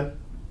then if that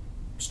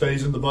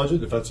stays in the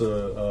budget, if that's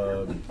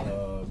a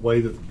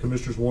way that the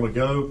commissioners want to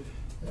go,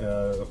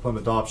 upon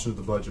adoption of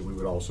the budget, we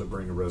would also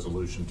bring a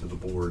resolution to the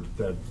board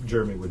that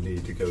Jeremy would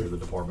need to go to the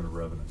Department of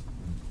Revenue.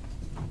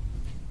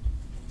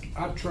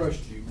 I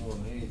trust you more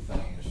than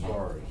anything as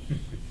far as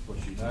what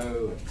you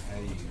know and how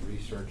you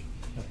research.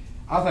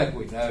 I think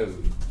we know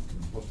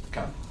what's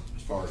coming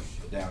as far as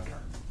the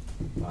downturn.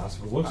 That's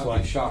what it looks I'd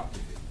like. be shocked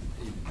if it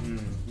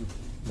even.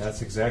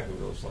 That's exactly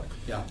what it looks like.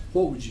 Yeah.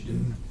 What would you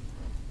do?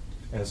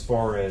 As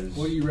far as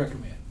What do you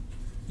recommend?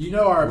 You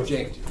know our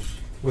objectives.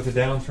 with the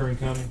downturn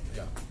coming,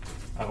 Yeah.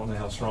 I don't know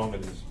how strong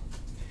it is.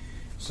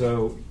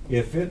 So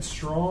if it's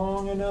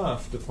strong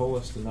enough to pull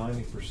us to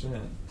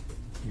 90%,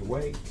 you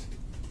wait,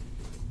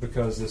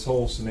 because this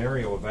whole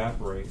scenario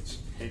evaporates,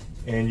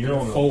 and you're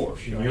on a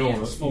force. and you're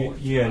on a,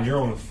 yeah, and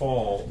you're on a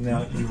fall.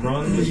 Now you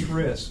run this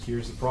risk.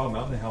 Here's the problem: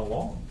 I don't know how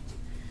long.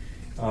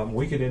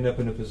 We could end up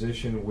in a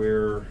position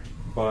where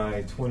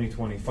by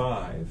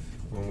 2025,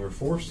 when we're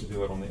forced to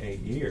do it on the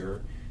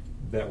 8-year,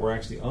 that we're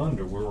actually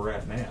under where we're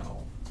at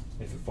now,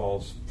 if it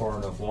falls far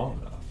enough, long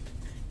enough.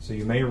 So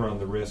you may run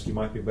the risk. You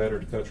might be better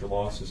to cut your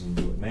losses and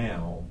do it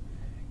now,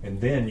 and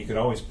then you could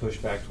always push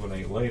back to an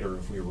 8 later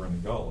if we were in a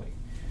gully.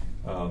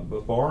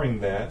 But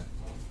barring that,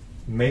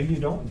 maybe you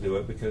don't do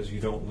it because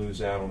you don't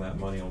lose out on that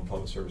money on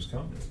public service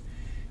companies.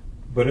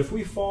 But if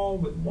we fall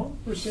but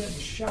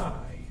 1%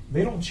 shy,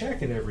 they don't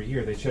check it every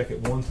year. They check it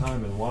one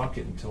time and lock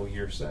it until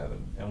year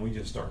 7, and we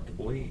just start to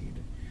bleed,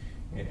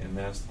 and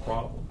that's the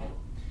problem.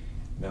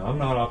 Now, I'm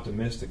not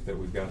optimistic that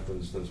we've got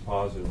those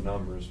positive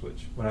numbers,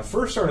 which when I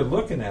first started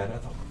looking at it, I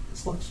thought,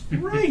 this looks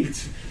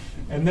great.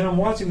 And then I'm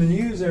watching the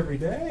news every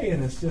day,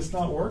 and it's just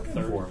not working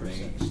for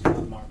me.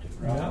 Stock market,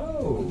 right?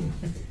 No.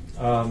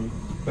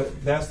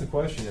 But that's the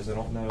question, is I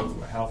don't know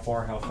how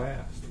far, how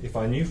fast. If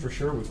I knew for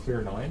sure we'd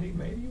clear 90,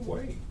 maybe you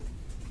wait.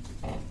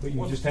 But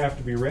you just have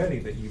to be ready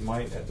that you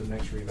might at the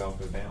next reval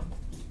go down.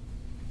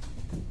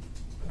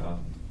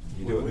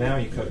 You do it now,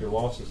 you cut your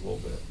losses a little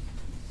bit.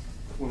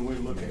 When we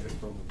look at it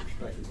from the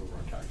perspective of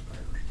our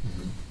taxpayers,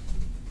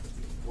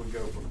 we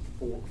go from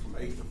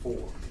 8 to 4.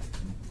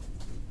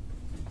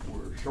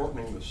 We're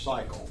shortening the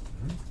cycle,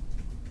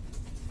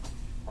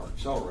 or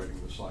accelerating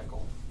the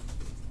cycle.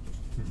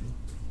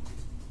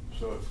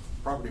 So if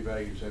property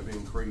values have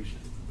increased,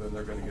 then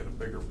they're going to get a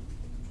bigger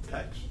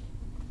tax,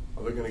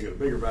 or they're going to get a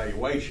bigger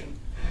valuation.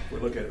 If we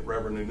look at it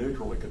revenue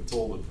neutral, it could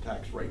pull the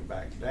tax rate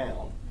back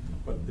down,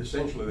 but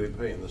essentially they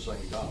pay in the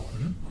same dollars.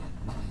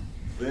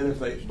 Then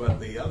but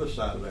the other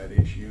side of that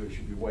issue is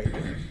if you wait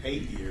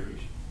 8 years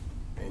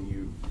and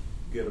you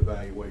get a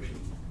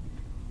valuation,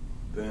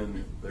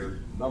 then their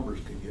numbers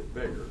can get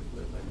bigger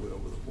than they would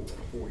over the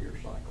 4-year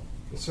cycle.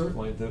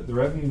 Certainly, the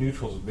revenue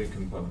neutral is a big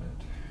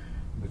component,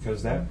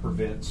 because that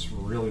prevents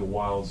really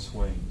wild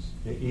swings.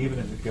 Even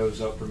if it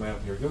goes up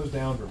dramatically or goes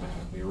down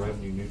dramatically, a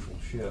revenue neutral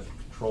shift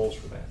controls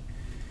for that.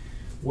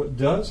 What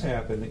does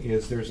happen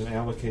is there's an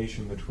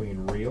allocation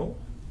between real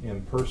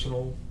and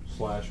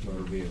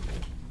personal/motor vehicle.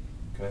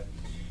 Okay?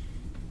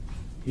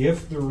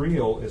 If the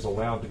real is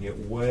allowed to get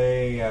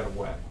way out of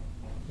whack,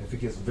 if it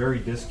gets very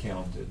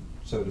discounted,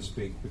 so to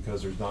speak,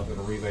 because there's not been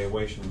a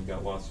revaluation, we've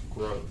got lots of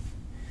growth,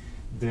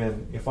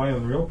 then if I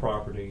own real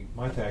property,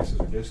 my taxes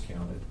are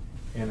discounted,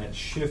 and it's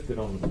shifted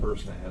onto the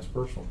person that has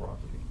personal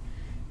property.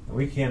 And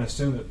we can't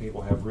assume that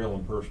people have real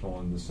and personal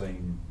in the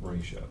same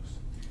ratios.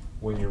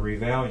 When you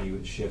revalue,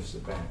 it shifts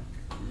it back.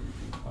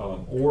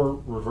 Or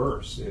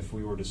reverse, if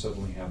we were to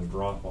suddenly have a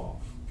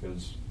drop-off,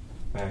 because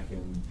back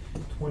in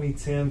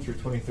 2010 through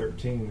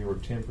 2013, we were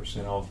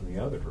 10% off in the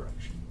other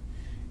direction.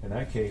 In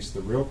that case,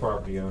 the real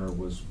property owner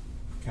was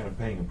kind of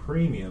paying a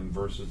premium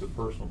versus the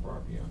personal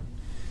property owner.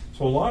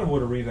 So a lot of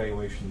what a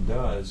revaluation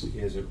does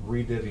is it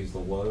redivvies the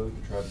load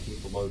to try to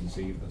keep the load as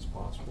even as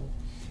possible.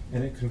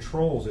 And it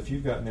controls, if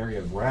you've got an area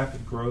of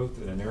rapid growth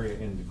and an area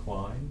in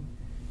decline,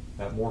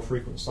 that more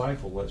frequent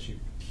cycle lets you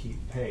keep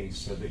pace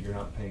so that you're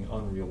not paying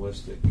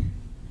unrealistic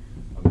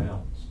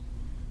amounts.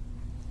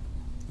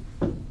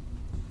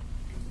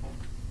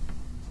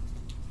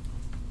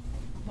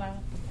 Wow.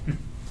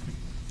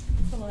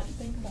 That's a lot to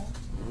think about.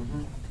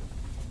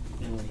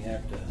 And we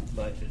have to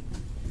budget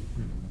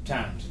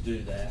time to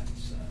do that.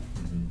 So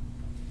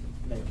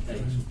maybe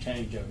things will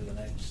change over the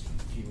next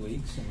few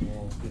weeks, and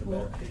we'll get a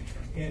better picture.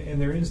 And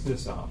there is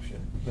this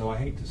option, though I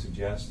hate to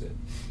suggest it,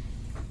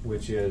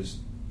 which is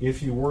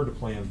if you were to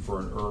plan for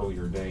an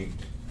earlier date,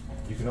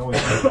 you can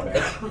always take it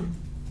back.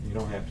 You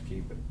don't have to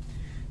keep it.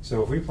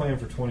 So if we plan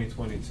for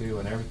 2022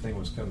 and everything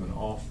was coming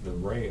off the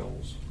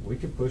rails, we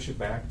could push it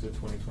back to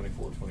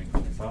 2024,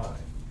 2025.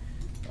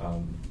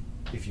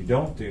 If you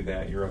don't do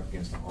that, you're up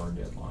against a hard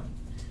deadline.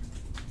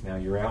 Now,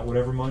 you're out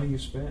whatever money you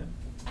spent.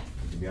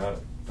 You got a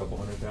couple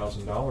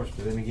 $100,000,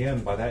 but then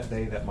again, by that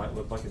day, that might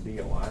look like a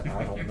deal. I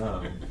don't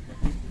know.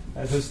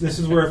 This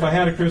is where if I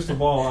had a crystal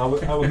ball, I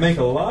would make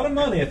a lot of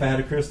money if I had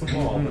a crystal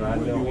ball, but I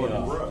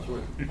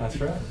don't. That's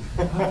right.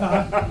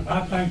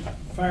 I think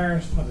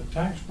fairest for the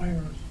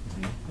taxpayers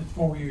is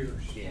 4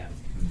 years. Yeah.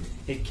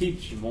 It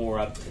keeps you more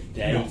up to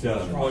date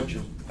with what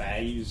your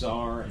values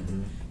are,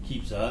 and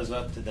keeps us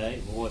up to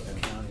date with what the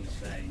county's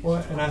values Well,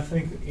 are. and I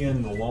think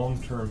in the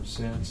long-term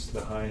sense,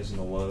 the highs and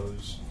the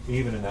lows,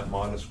 even in that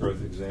modest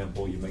growth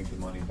example, you make the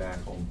money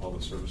back on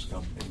public service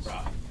companies.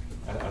 Right.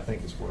 I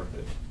think it's worth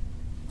it.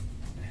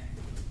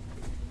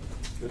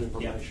 Good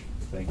information.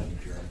 Thank you,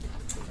 Jerry.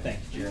 Thank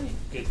you, Jerry.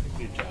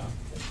 Good job.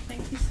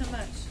 Thank you so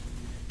much.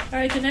 All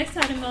right, the next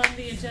item on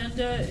the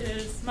agenda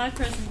is my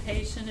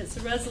presentation. It's a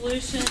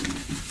resolution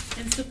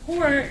in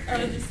support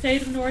of the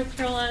state of North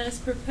Carolina's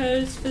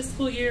proposed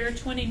fiscal year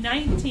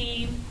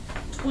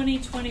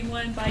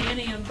 2019-2021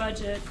 biennium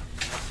budget.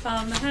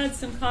 I had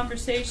some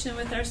conversation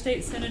with our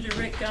state senator,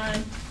 Rick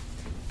Gunn,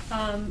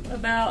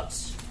 about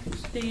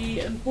the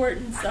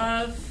importance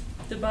of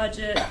the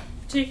budget,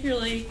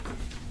 particularly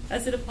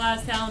as it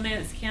applies to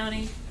Alamance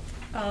County.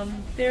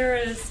 There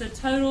is a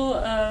total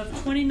of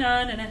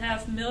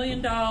 $29.5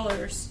 million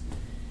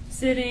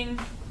sitting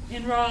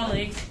in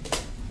Raleigh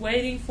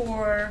waiting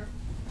for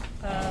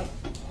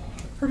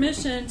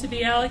permission to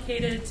be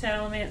allocated to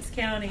Alamance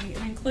County.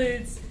 It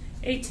includes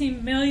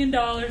 $18 million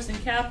in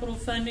capital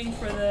funding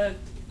for the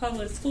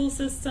public school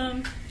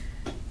system,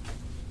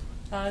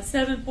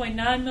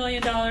 $7.9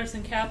 million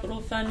in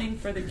capital funding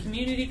for the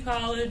community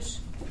college.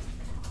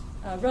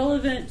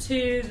 Relevant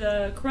to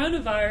the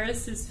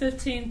coronavirus is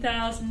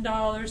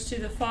 $15,000 to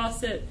the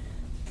Fawcett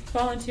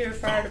volunteer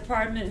fire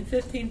department and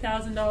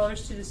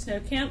 $15,000 to the Snow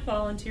Camp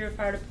volunteer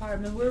fire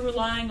department. We're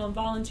relying on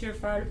volunteer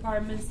fire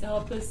departments to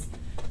help us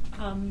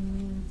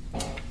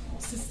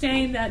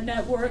sustain that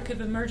network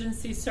of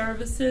emergency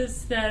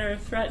services that are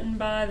threatened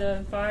by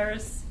the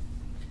virus.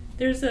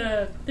 There's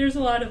a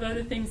lot of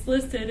other things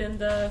listed in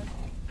the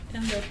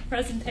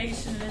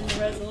presentation and in the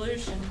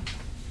resolution.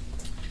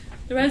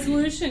 The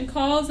resolution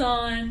calls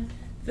on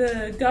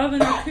the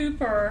Governor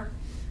Cooper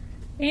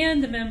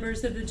and the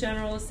members of the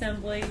General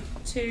Assembly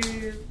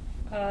to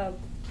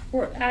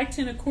act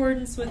in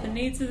accordance with the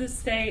needs of the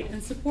state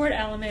and support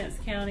Alamance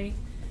County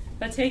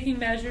by taking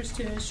measures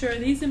to ensure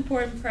these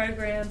important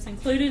programs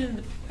included in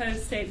the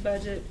proposed state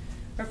budget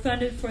are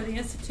funded for the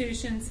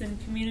institutions and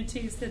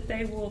communities that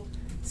they will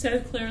so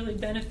clearly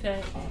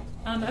benefit.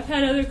 I've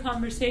had other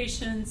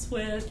conversations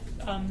with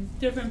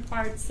different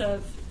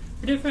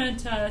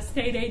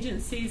state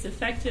agencies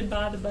affected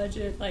by the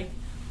budget, like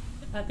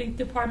I think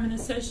Department of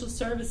Social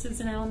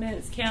Services in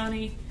Alamance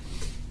County.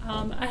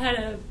 I had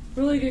a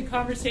really good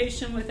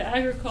conversation with the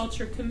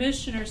Agriculture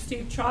Commissioner,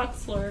 Steve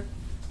Troxler,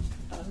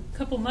 a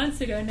couple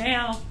months ago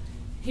now.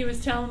 He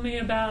was telling me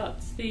about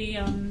the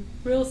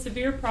real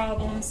severe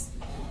problems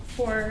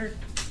for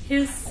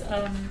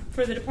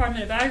the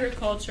Department of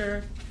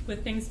Agriculture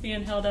with things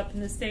being held up in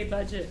the state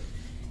budget.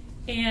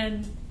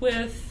 And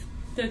with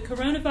the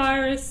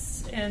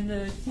coronavirus and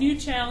the new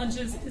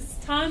challenges, it's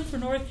time for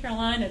North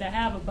Carolina to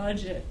have a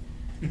budget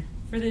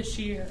for this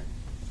year.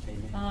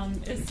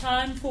 It's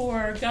time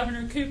for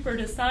Governor Cooper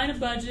to sign a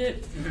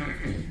budget.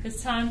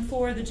 It's time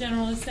for the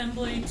General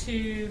Assembly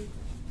to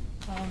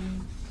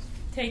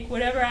take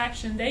whatever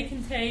action they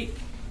can take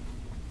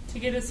to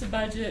get us a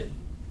budget.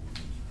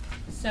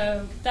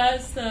 So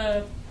that's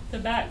the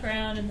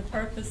background and the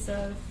purpose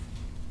of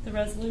the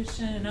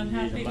resolution, and I'm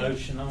happy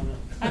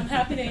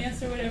to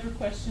answer whatever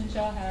questions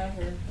y'all have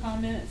or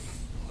comments.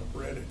 I've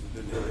read it.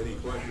 Didn't have any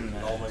questions.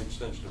 It all made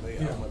sense to me.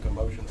 I'll make a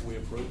motion that we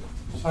approve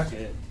it.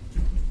 Second.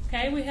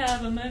 Okay, we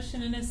have a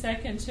motion and a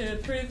second to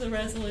approve the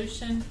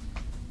resolution.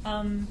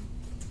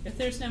 If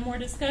there's no more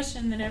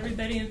discussion, then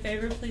everybody in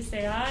favor, please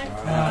say aye.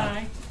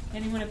 Aye.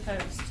 Anyone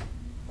opposed?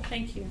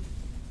 Thank you.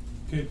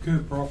 Get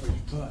Cooper off his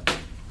butt.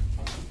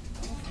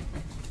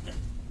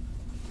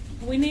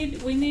 We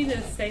need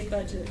a state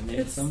budget.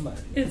 It's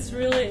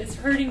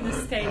hurting the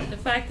state. The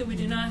fact that we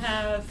do not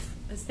have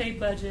a state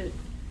budget,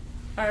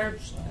 our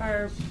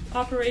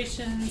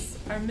operations,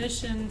 our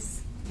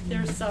missions,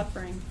 they're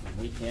suffering.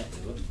 We can't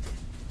do it.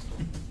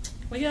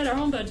 We got our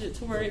own budget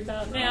to worry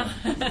about now.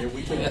 Yeah,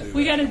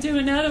 we got to do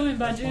another one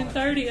by June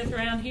 30th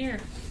around here.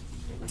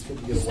 We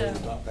couldn't get away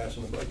with not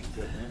passing the budget.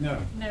 No.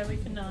 No, we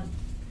cannot.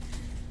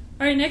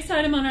 All right, next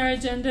item on our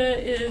agenda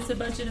is a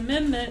budget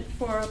amendment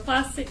for a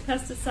plastic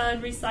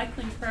pesticide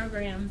recycling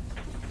program.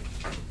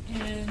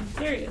 And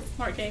there he is,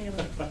 Mark Daniel.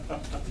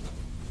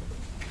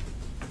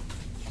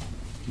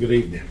 Good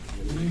evening.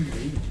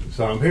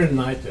 So I'm here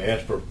tonight to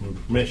ask for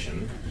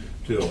permission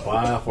to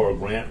apply for a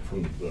grant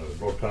from the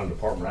North Carolina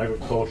Department of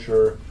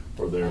Agriculture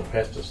for their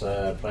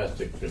pesticide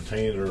plastic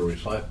container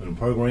recycling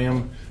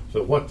program.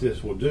 So what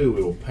this will do,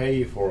 it will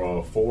pay for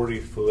a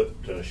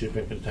 40-foot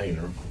shipping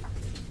container.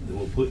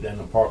 We'll put that in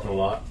the parking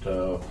lot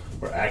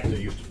where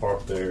Active used to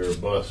park their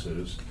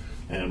buses.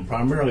 And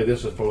primarily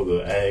this is for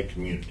the ag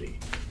community.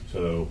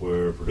 So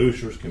where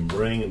producers can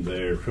bring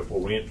their triple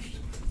rinsed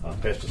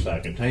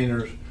pesticide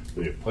containers,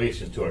 we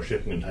place into our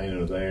shipping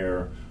container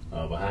there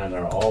behind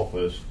our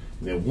office.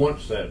 And then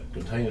once that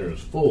container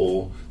is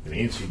full, the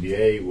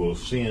NCDA will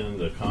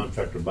send a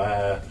contractor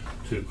by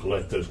to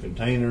collect those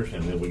containers,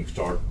 and then we can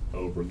start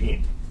over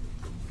again.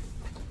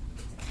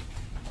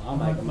 I'll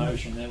make a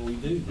motion that we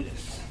do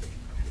this.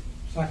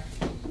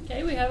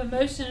 Okay, we have a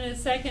motion and a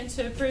second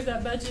to approve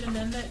that budget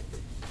amendment.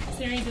 Is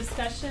there any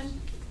discussion?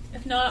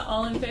 If not,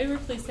 all in favor,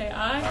 please say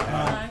aye.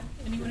 Aye.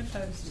 Anyone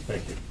opposed?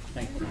 Thank you.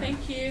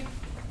 Thank you.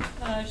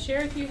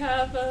 Sheriff, you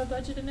have a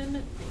budget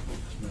amendment?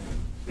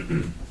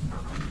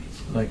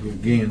 Thank you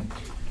again.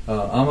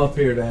 I'm up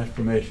here to ask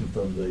permission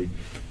from the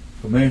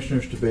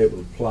commissioners to be able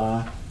to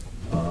apply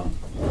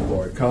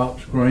for a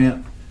COPS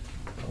grant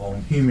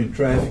on human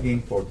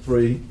trafficking for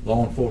 3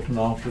 law enforcement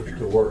officers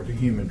to work the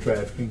human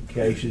trafficking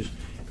cases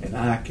in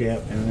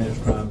ICAP and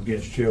against crime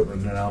against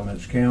children in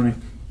Alamance County.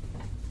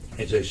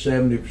 It's a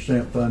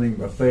 70% funding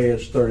by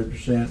feds,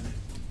 30%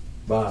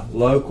 by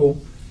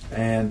local,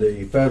 and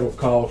the federal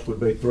cost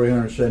would be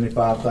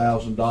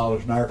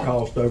 $375,000, and our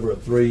cost over a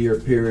 3-year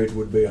period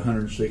would be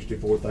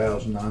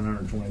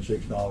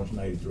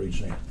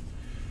 $164,926.83.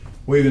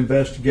 We've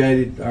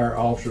investigated, our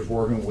officers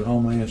working with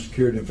Homeland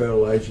Security and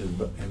federal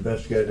agencies,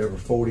 investigated over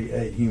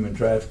 48 human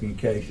trafficking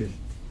cases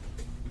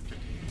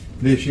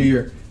this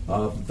year.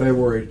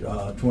 February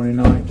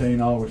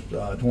 2019, August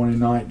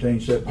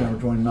 2019, September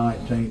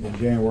 2019, and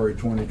January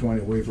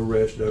 2020, we've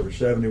arrested over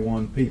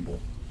 71 people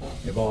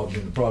involved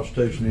in the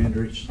prostitution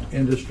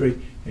industry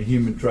and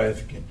human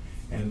trafficking.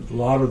 And a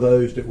lot of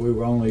those that we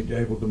were only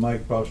able to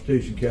make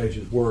prostitution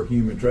cases were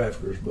human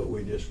traffickers, but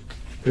we just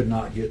could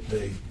not get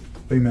the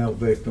female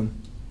victim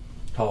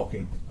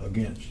talking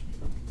against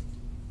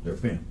their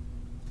pimp.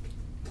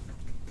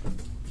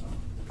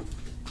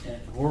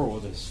 where will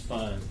this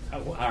fund,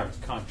 our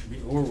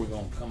contribute, where are we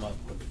gonna come up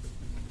with the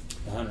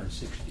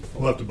 164?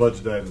 We'll have to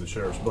budget that in the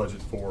sheriff's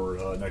budget for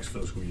next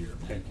fiscal year.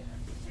 Okay.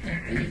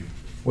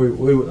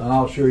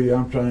 I'll assure you,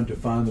 I'm trying to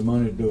find the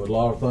money to do a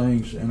lot of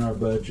things in our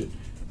budget,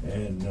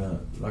 and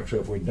like I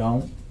said, if we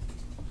don't,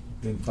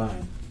 then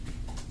fine.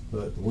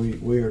 But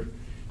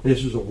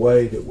this is a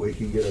way that we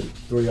can get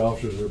 3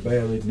 officers that are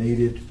badly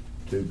needed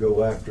to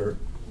go after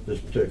this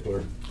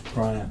particular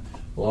crime.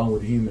 Along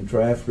with human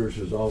traffickers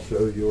is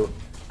also your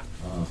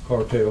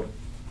cartel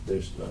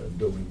that's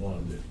doing one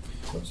of this.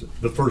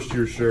 The first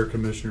year share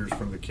commissioners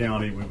from the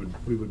county,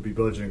 we would be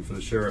budgeting for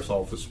the sheriff's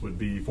office would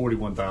be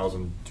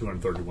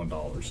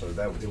 $41,231. So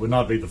that it would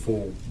not be the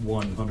full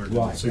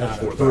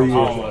 $164,000.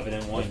 All of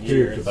it in 1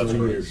 year. That's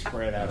right.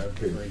 Spread out over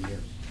 3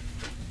 years.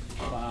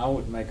 Well, I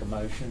would make a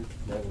motion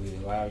that we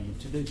allow you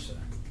to do so.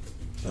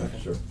 Thank you,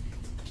 sir.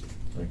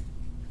 Thank you.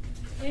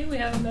 Okay, we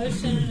have a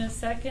motion and a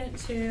second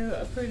to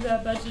approve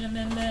that budget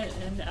amendment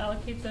and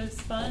allocate those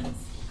funds.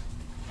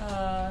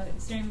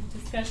 Is there any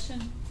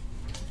discussion?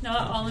 If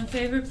not, all in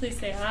favor, please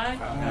say aye.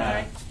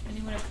 Aye.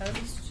 Anyone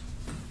opposed?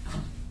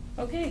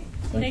 Okay,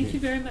 thank you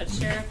very much,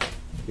 Sheriff.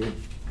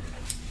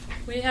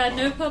 We had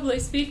no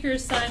public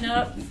speakers sign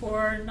up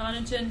for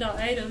non-agenda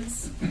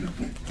items.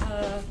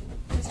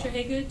 Mr.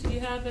 Haygood, do you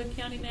have a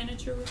county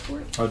manager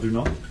report? I do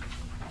not.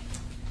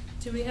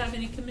 Do we have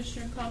any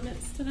commissioner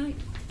comments tonight?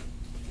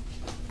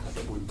 I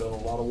think we've done a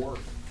lot of work.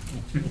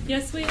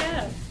 Yes, we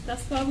have.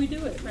 That's why we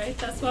do it, right?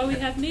 That's why we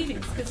have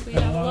meetings, because we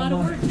have a lot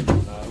of work to do.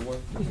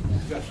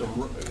 We've got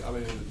some, I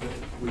mean,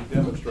 we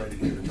demonstrated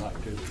here tonight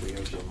too that we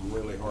have some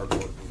really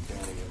hard-working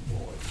county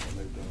employees, and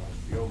they've done a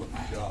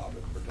yeoman's job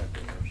at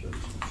protecting our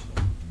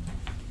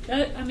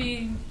citizens. I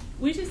mean,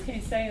 we just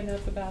can't say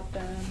enough about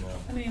them.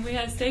 I mean, we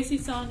had Stacy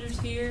Saunders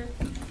here.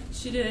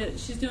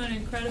 She's doing an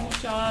incredible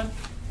job.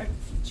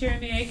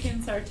 Jeremy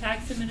Akins, our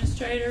tax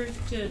administrator,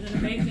 did an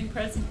amazing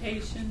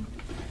presentation.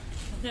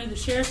 I know the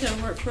sheriff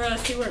doesn't work for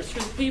us, he works for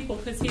the people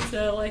because he's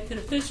an elected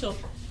official.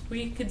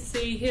 We could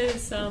see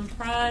his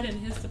pride in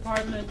his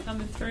department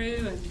coming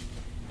through and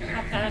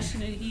how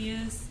passionate he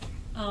is.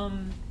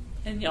 And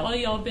all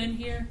y'all been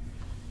here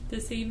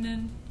this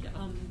evening.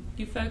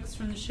 You folks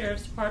from the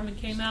sheriff's department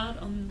came out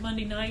on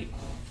Monday night,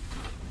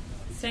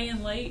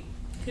 staying late,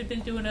 could have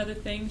been doing other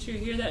things. You're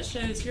here, that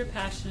shows your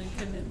passion and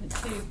commitment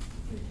too.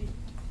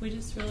 We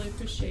just really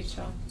appreciate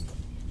y'all.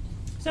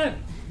 So,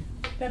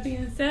 that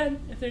being said,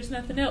 if there's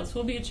nothing else,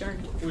 we'll be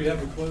adjourned. We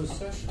have a closed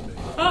session.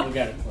 Oh. We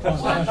got it.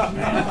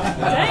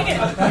 Dang it.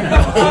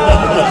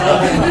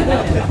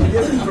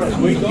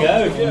 We can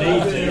go if you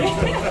need to.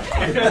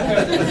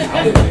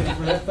 I'm waiting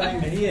for that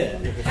thing to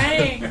hit.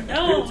 Hang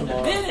on a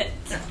minute.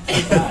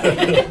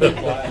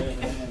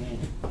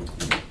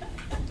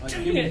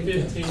 Give me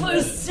 15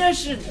 Closed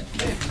session.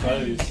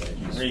 Closed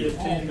session.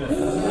 15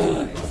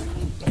 minutes.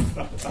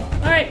 All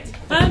right,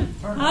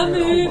 I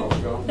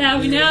move that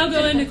we now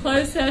go into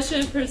closed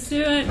session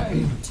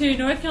pursuant to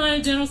North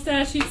Carolina General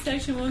Statute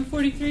Section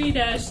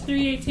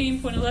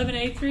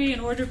 143-318.11A3 in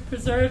order to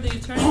preserve the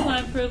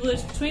attorney-client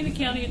privilege between the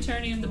county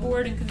attorney and the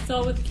board and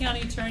consult with the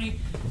county attorney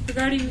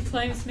regarding the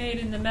claims made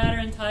in the matter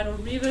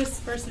entitled Rivas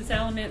versus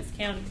Alamance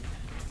County.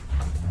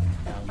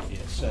 I'll give you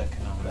a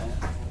second on that.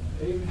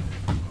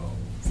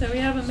 So we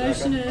have a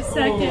motion and a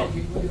second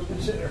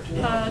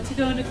to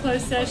go into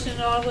closed session.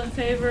 All in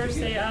favor,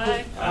 say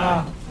aye.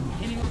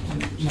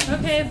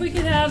 Okay, if we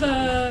could have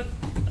a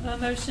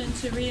motion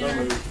to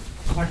re-enter.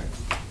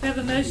 We have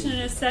a motion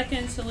and a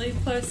second to leave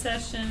closed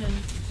session and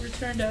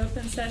return to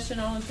open session.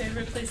 All in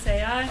favor, please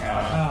say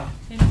aye.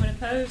 Anyone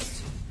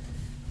opposed?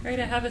 Great,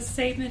 I have a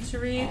statement to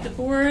read. The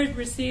board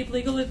received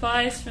legal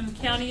advice from the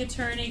county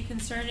attorney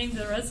concerning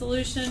the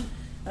resolution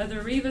of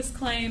the Rivas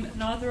claim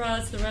and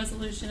authorized the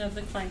resolution of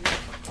the claim.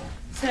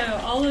 So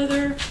all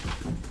other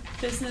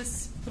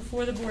business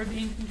before the board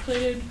being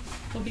concluded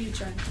will be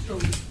adjourned.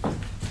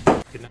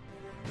 Good night.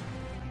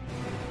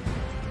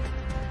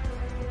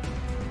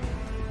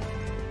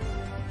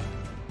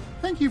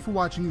 Thank you for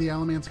watching the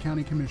Alamance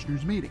County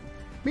Commissioners meeting.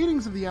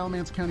 Meetings of the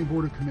Alamance County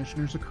Board of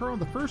Commissioners occur on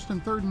the first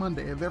and third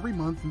Monday of every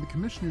month in the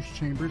Commissioners'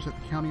 Chambers at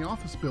the County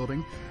Office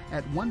Building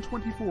at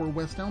 124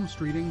 West Elm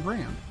Street in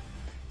Grand.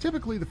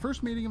 Typically, the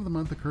first meeting of the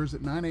month occurs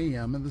at 9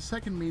 a.m. and the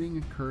second meeting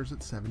occurs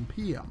at 7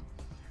 p.m.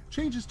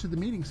 Changes to the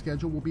meeting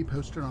schedule will be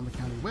posted on the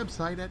county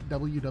website at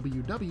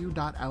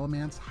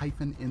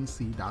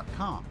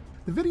www.alamance-nc.com.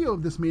 The video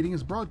of this meeting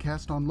is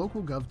broadcast on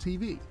LocalGov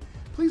TV.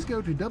 Please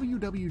go to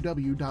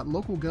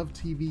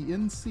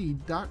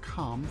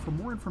www.localgovtvnc.com for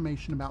more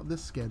information about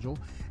this schedule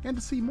and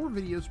to see more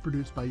videos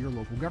produced by your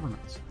local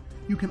governments.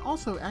 You can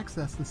also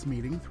access this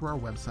meeting through our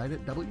website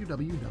at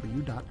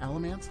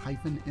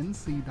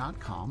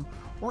www.alamance-nc.com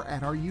or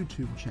at our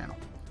YouTube channel.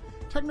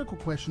 Technical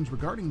questions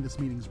regarding this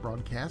meeting's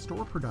broadcast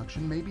or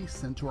production may be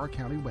sent to our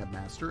county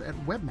webmaster at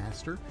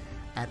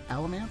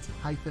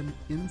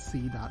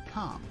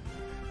webmaster@alamance-nc.com.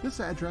 This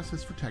address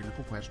is for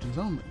technical questions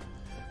only.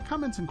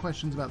 Comments and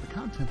questions about the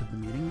content of the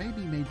meeting may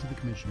be made to the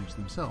commissioners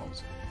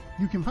themselves.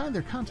 You can find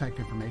their contact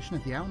information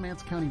at the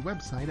Alamance County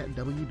website at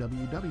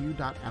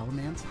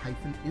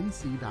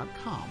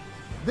www.alamance-nc.com.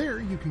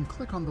 There, you can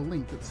click on the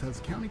link that says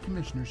County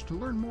Commissioners to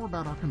learn more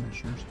about our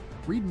commissioners,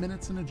 read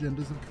minutes and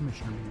agendas of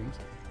commissioner meetings,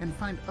 and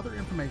find other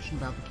information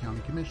about the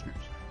County Commissioners.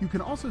 You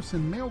can also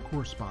send mail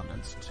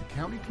correspondence to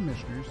County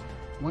Commissioners,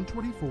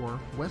 124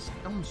 West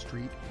Elm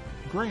Street,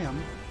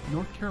 Graham,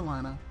 North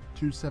Carolina,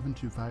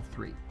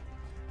 27253.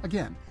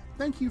 Again,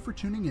 thank you for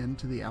tuning in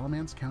to the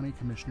Alamance County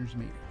Commissioners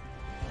meeting.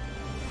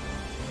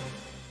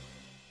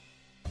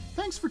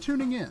 Thanks for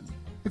tuning in.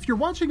 If you're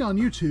watching on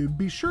YouTube,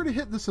 be sure to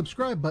hit the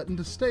subscribe button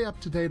to stay up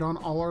to date on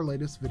all our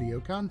latest video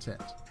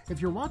content.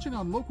 If you're watching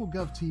on local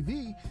Gov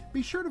TV,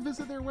 be sure to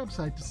visit their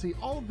website to see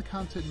all of the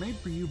content made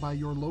for you by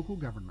your local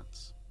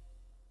governments.